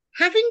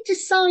having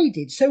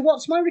decided, so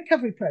what's my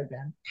recovery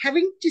program?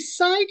 Having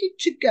decided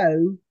to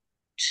go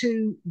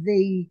to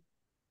the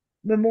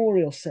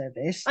memorial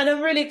service. And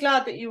I'm really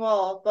glad that you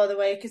are, by the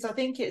way, because I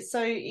think it's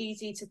so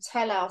easy to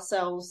tell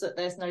ourselves that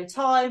there's no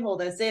time or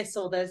there's this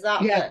or there's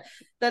that, Yeah,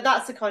 but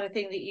that's the kind of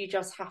thing that you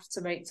just have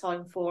to make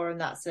time for, and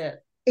that's it.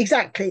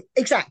 exactly,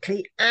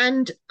 exactly.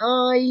 And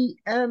I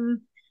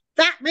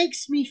that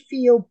makes me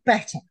feel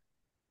better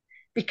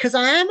because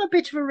I am a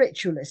bit of a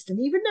ritualist. And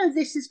even though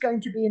this is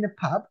going to be in a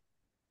pub,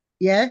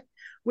 yeah,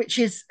 which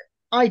is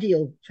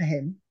ideal for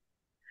him,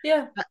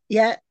 Yeah.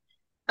 yeah,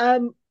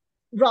 um,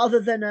 rather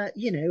than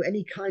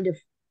any kind of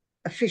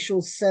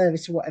official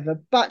service or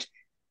whatever. But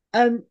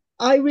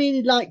I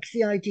really like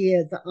the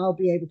idea that I'll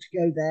be able to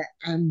go there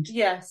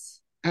Yes.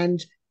 and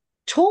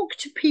talk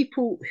to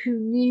people who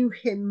knew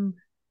him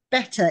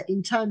better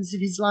in times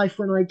of his life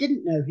when I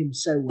didn't know him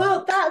so Well,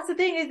 well. that's the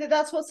thing, is that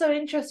that's what's so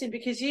interesting,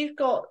 because you've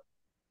got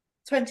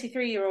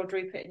 23-year-old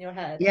Rupert in your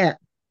head, Yeah.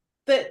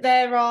 but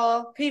there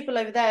are people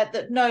over there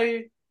that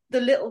know the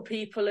little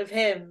people of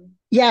him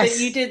that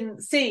you Yes.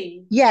 didn't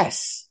see.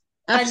 Yes.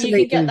 And you can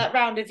get Absolutely. that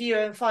round of view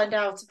and find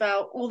out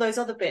about all those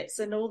other bits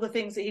and all the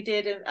things that he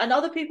did. And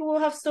other people will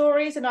have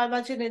stories. And I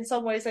imagine in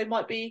some ways they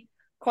might be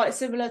quite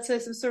similar to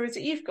some stories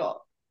that you've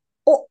got.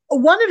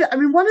 One of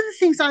the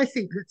things I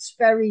think that's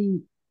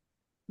very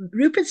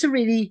Rupert's a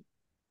really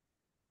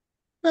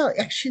well,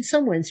 actually, in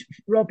some ways,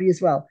 Robbie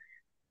as well.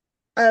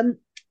 Um,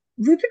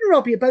 Rupert and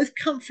Robbie are both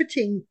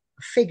comforting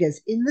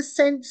figures in the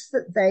sense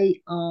that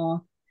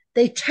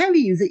they tell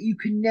you that you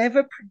can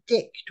never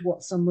predict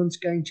what someone's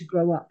going to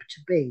grow up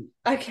to be,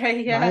 Okay,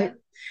 right? yeah,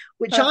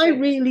 Which I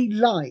perfect. really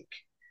like.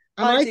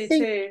 And I I do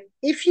think too.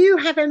 if you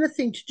have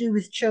anything to do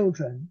with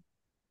children,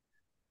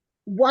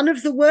 one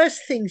of the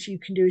worst things you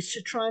can do is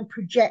to try and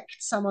project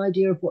some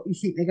idea of what you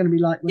think they're going to be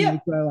like when they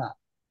Yep, grow up.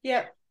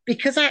 yep.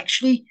 Because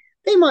actually,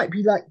 they might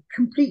be like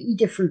completely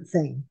different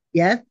thing.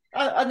 Yeah.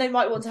 And they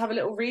might want to have a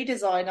little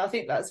redesign. I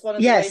think that's one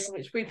of the ways Yes. in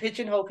which we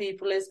pigeonhole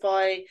people, is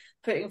by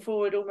putting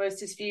forward almost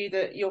this view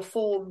that you're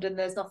formed and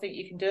there's nothing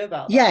you can do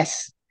about that.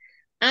 Yes.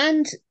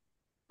 And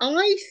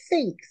I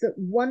think that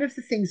one of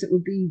the things that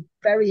would be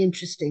very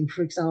interesting,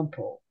 for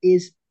example,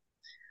 is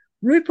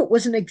Rupert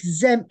was an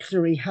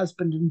exemplary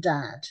husband and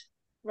dad.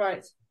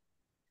 Right.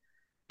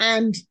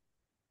 And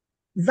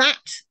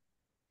that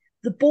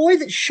the boy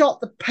that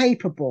shot the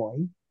paper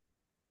boy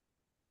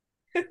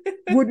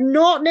would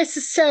not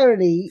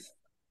necessarily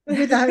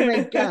with a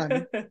homemade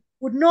gun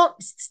would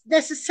not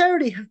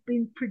necessarily have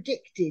been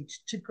predicted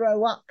to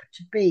grow up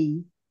to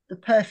be the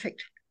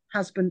perfect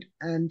husband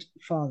and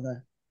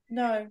father.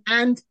 No.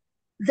 And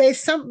there's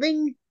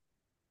something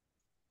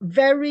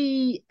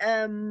very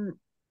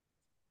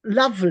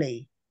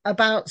lovely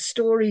about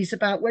stories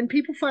about when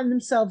people find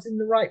themselves in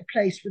the right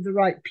place with the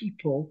right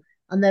people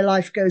and their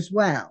life goes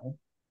well.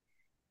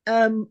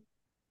 Um,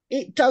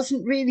 it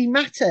doesn't really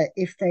matter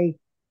if they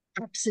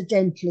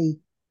accidentally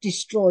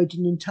destroyed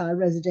an entire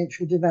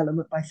residential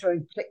development by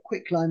throwing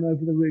quicklime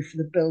over the roof of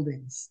the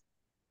buildings,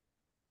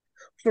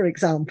 for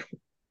example,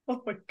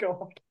 Oh my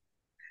God.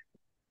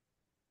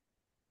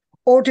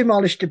 or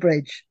demolished a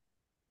bridge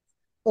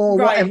or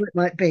whatever Right. it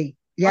might be.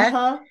 Yeah.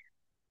 Uh-huh.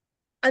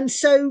 And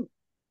so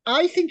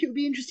I think it would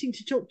be interesting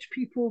to talk to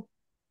people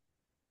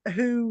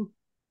who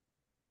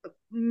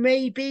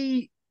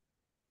maybe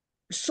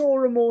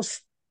saw a more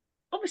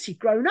obviously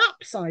grown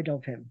up side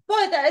of him.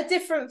 But at a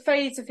different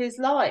phase of his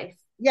life.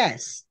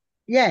 Yes,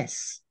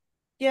 yes,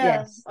 Yeah,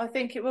 yes, I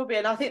think it will be.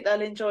 And I think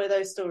they'll enjoy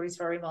those stories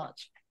very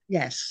much.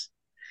 yes.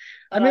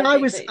 I And mean, I I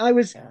think was that, I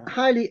was yeah.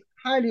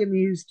 highly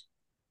amused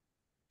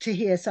to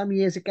hear some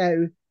years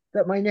ago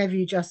that my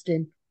nephew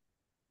Justin,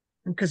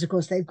 because of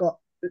course they've got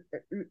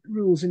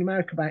rules in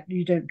America about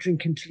you don't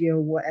drink until you're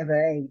whatever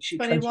age, you're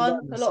 21, 21 or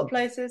a lot of something.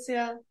 places,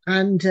 yeah.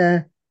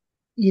 And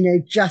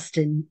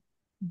Justin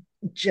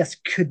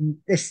just couldn't.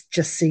 This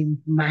just seemed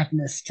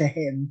madness to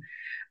him.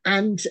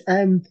 And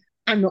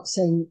I'm not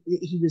saying that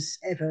he was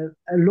ever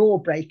a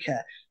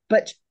lawbreaker,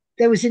 but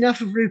there was enough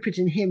of Rupert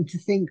in him to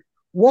think,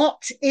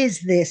 what is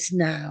this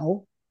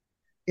now?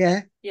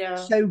 Yeah. Yeah.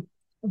 So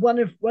one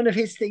of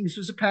his things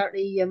was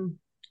apparently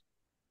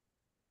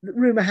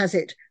rumor has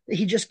it that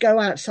he'd just go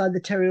outside the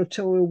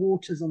territorial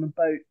waters on a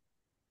boat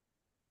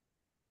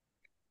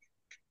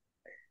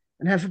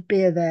and have a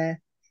beer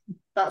there.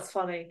 That's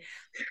funny.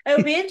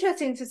 It'll be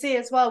interesting to see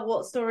as well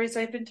what stories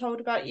they've been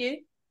told about you.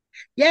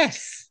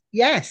 Yes,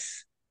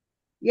 yes,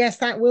 yes,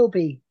 that will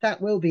be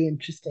You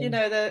interesting.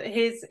 know,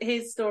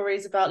 his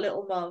stories about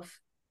little Muv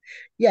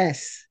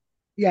Yes,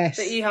 that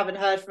yes, you haven't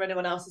heard from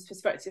anyone else's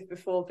perspective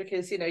before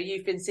because,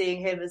 you've been seeing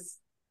him as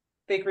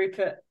Big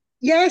Rupert,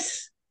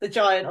 yes. the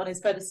giant on his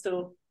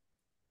pedestal.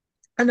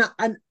 And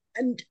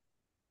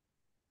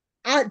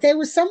there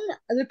was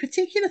a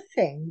particular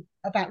thing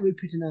about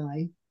Rupert and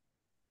I,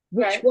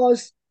 which Right.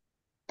 was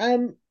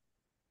um,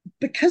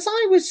 because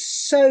I was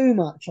so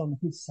much on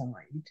his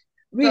side,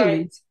 really,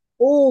 Right.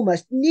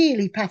 almost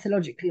nearly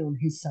pathologically on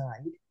his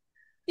side.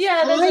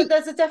 Yeah, there's a I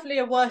there's a definitely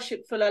a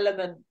worshipful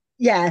element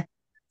Yeah,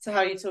 to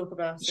how you talk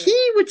about it.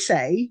 he would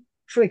say,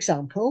 for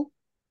example,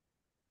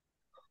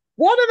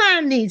 what a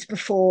man needs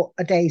before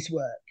a day's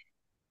work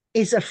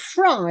is a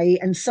fry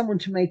and someone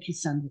to make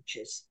his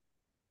sandwiches.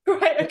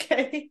 Right,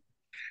 okay.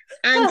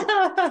 And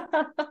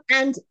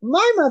and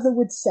my mother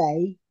would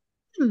say,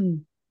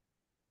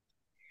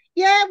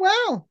 yeah,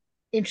 well,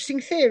 interesting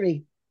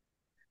theory.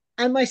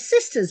 And my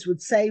sisters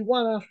would say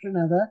one after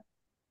another,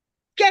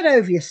 get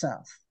over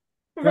yourself,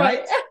 right?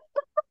 Right.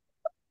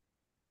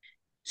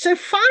 So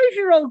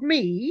 5-year-old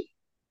me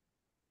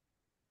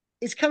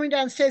is coming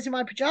downstairs in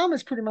my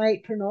pajamas, putting my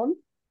apron on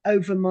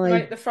over To my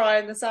make the fry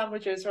and the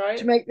sandwiches, to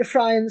right? make the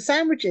fry and the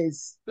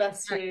sandwiches.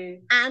 Bless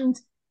you. And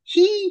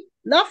he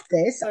loved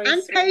this So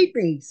and paid sweet.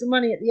 me some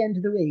money at the end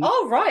of the week.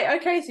 Oh, right.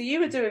 Okay. So you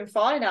were doing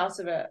fine out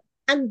of it.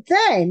 And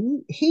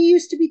then he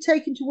used to be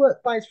taken to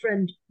work by his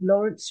friend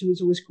Lawrence, who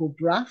was always called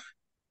Bruff.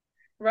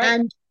 Right.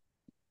 And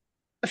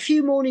a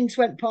few mornings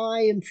went by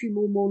and a few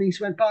more mornings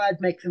went by.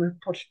 I'd make them a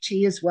pot of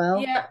tea as well.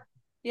 Yeah.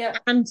 Yeah.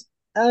 And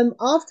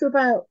after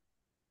about,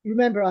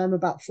 remember, I'm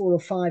about 4 or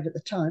 5 at the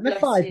time, at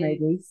Bless 5 you.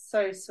 maybe.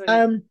 So sweet.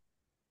 Um,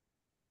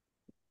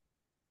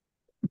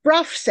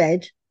 Bruff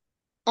said,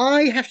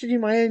 I have to do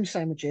my own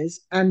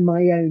sandwiches and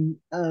my own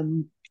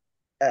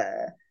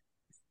uh,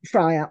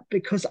 fry up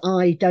because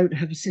I don't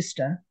have a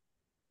sister.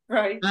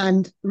 Right.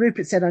 And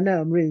Rupert said, I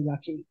know, I'm really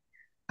lucky.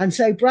 And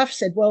so Bruff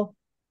said, well,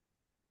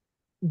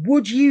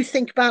 would you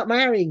think about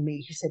marrying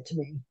me? He said to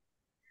me.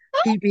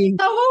 He being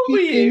How old were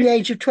he being the you?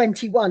 age of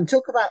 21.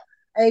 Talk about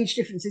age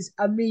differences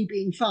and me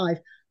being 5.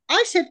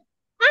 I said,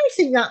 I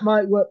think that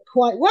might work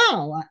quite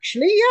well,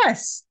 actually.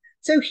 Yes.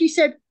 So he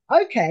said,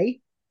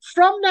 okay,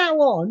 from now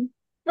on,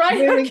 Right.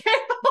 we're in, Okay.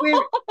 we're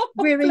Oh,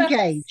 we're bless.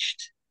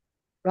 engaged,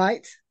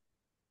 right?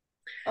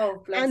 Oh,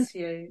 And bless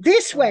you.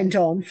 this Oh. went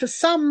on for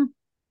some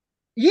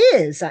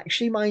years,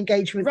 actually, my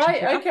engagement to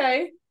Right. Bruff.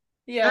 Okay.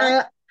 Yeah.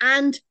 Uh,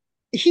 and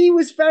he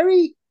was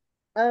very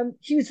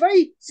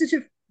sort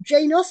of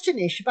Jane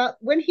Austenish about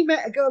when he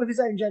met a girl of his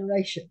own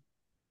generation.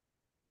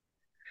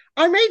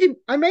 I made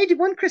him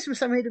one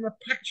Christmas. I made him a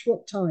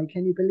patchwork tie.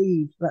 Can you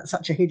believe that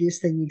such a hideous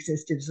thing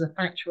existed as a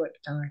patchwork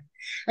tie?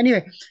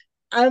 Anyway,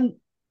 um,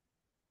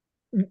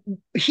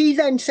 he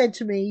then said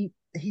to me,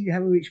 he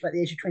having reached about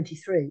the age of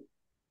 23,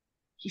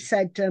 he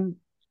said,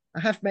 I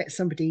have met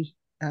somebody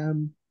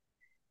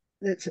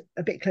that's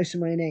a bit close to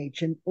my own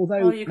age, and Oh,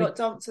 although you got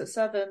dumped at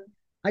 7.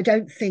 I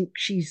don't think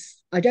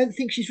she's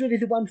really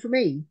the one for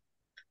me,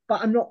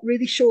 but I'm not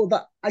really sure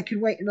that I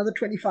can wait another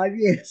 25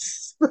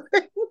 years.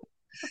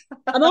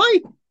 And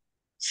I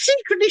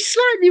secretly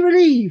slightly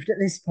relieved at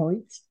this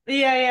point.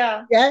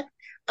 Yeah. Yeah.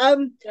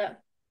 Yeah.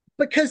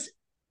 Because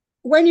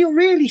when you're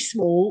really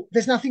small,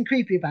 there's nothing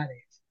creepy about it.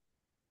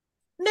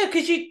 No,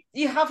 because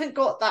you haven't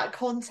got that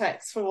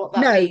context for what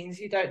that No. means.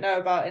 You don't know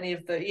about any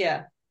of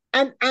the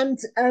And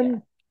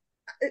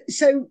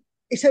so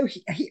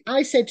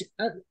I said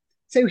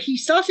so he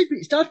started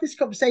this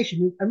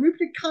conversation, and Rupert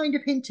had kind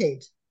of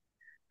hinted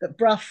that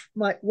Bruff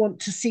might want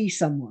to see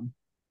someone.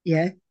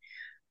 Yeah.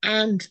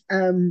 And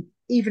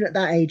even at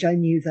that age, I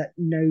knew that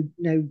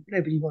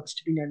nobody wants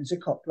to be known as a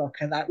cock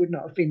blocker. That would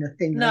not have been a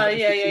thing. No,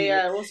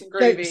 yeah. It wasn't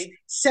groovy.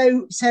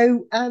 So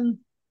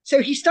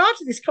he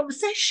started this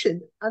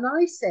conversation, and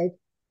I said,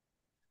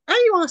 "Are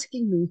you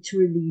asking me to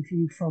relieve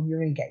you from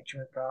your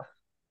engagement, Bruff?"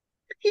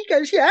 He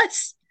goes,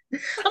 "Yes." And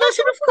I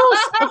said,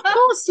 of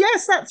course,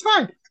 yes, that's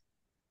fine.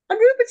 And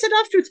Rupert said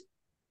afterwards,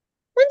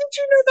 "When did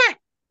you know that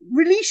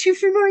release you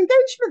from your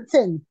engagement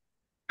thing?"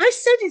 I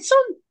said, it's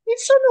on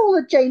all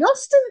the Jane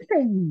Austen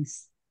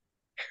things.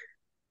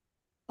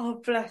 Oh,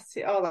 bless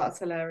you. Oh, that's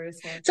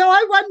hilarious. Man. So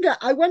I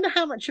wonder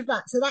how much of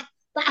that. So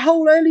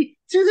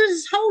there's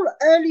this whole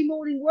early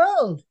morning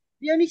world.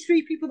 The only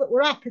three people that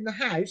were up in the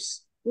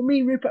house were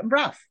me, Rupert, and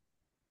Bruff.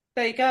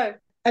 There you go.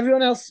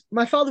 Everyone else,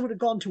 my father would have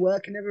gone to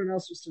work, and everyone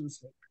else was still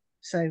asleep.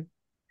 So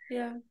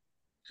yeah,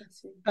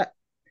 but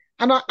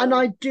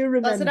I do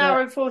remember that's an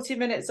hour and 40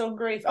 minutes on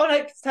grief. Oh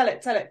no, tell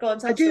it. Go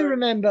on. I do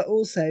remember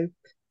also.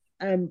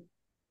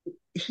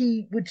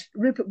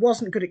 Rupert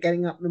wasn't good at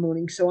getting up in the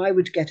morning, so I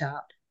would get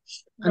up,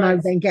 and I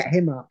would then get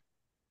him up.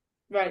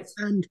 Right.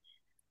 And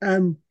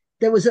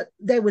there was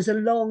a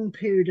long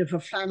period of a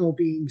flannel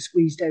being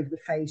squeezed over the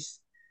face.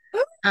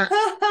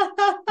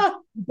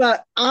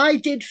 But I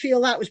did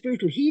feel that was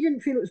brutal. He didn't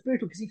feel it was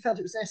brutal because he felt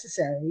it was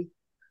necessary.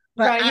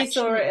 But right, he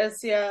saw it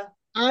as,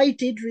 I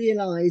did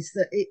realise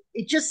that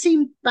it just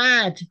seemed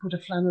bad to put a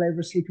flannel over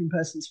a sleeping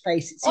person's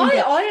face.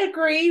 I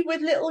agree with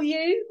little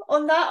you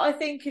on that. I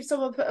think if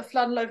someone put a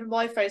flannel over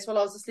my face while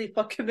I was asleep,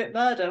 I'd commit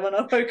murder when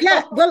I woke up.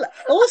 Yeah, well,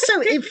 also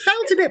it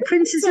felt a bit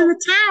Princess in the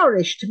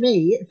Tower-ish to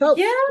me. But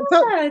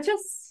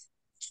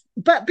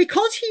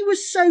because he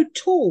was so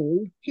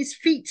tall, his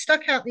feet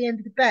stuck out the end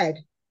of the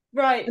bed.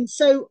 Right. And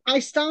so I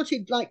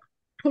started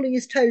pulling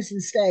his toes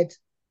instead.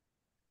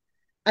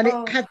 And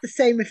it had the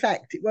same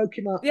effect. It woke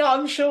him up. Yeah,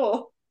 I'm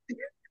sure.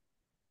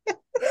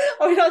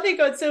 I mean, I think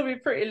I'd still be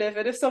pretty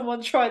livid if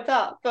someone tried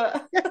that,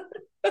 but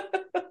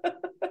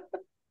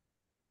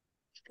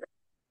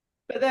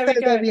but there we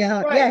go. There we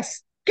are. Right.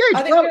 Yes. Good.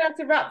 I think we're going to have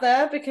to wrap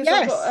there because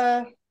I've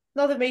got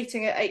another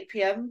meeting at 8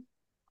 p.m.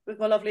 with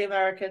my lovely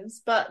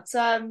Americans. But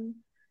that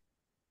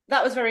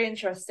was very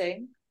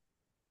interesting.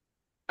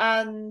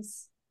 And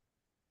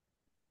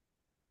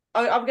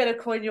I'm going to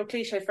coin your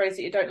cliche phrase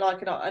that you don't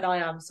like, and I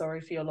am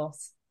sorry for your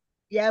loss.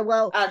 Yeah,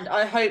 well... And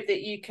I hope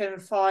that you can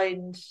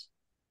find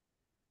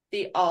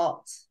the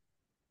art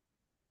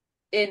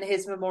in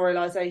his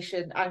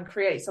memorialisation and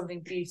create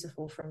something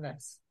beautiful from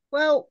this.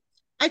 Well,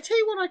 I tell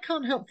you what I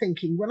can't help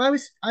thinking. When I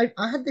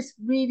had this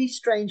really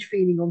strange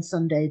feeling on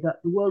Sunday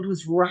that the world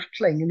was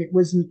rattling, and it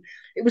was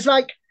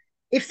like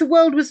if the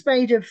world was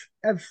made of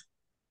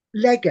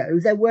Lego,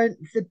 there weren't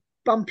the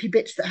bumpy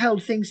bits that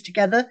held things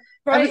together.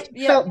 Right.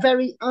 Everything felt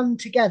very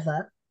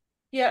untogether.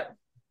 Yeah.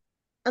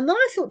 And then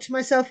I thought to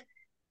myself,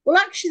 well,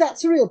 actually,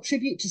 that's a real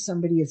tribute to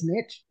somebody, isn't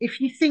it?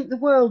 If you think the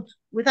world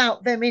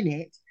without them in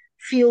it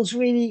feels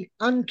really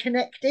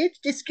unconnected,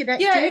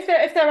 disconnected. Yeah,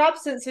 if their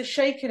absence has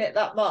shaken it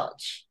that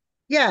much.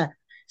 Yeah.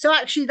 So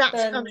actually, that's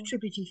kind of a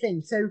tributey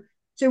thing. So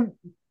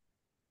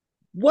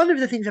one of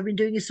the things I've been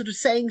doing is sort of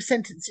saying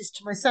sentences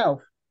to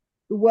myself.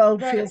 The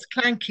world feels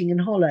clanking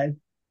and hollow.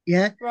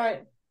 Yeah.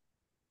 Right.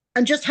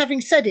 And just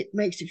having said it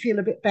makes it feel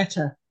a bit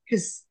better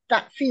because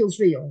that feels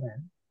real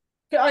then.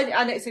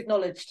 And it's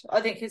acknowledged. I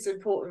think it's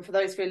important for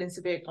those feelings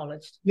to be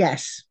acknowledged.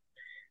 Yes.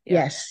 Yeah.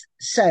 Yes.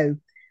 So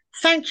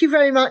thank you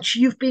very much.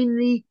 You've been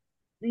the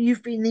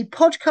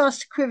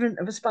podcast equivalent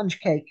of a sponge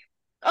cake.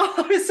 Oh,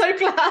 I'm so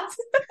glad.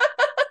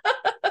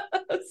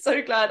 I'm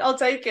so glad. I'll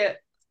take it.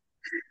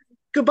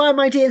 Goodbye,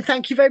 my dear.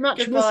 Thank you very much.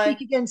 Goodbye. We'll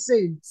speak again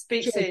soon.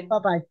 Speak soon.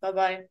 Bye-bye.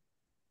 Bye-bye.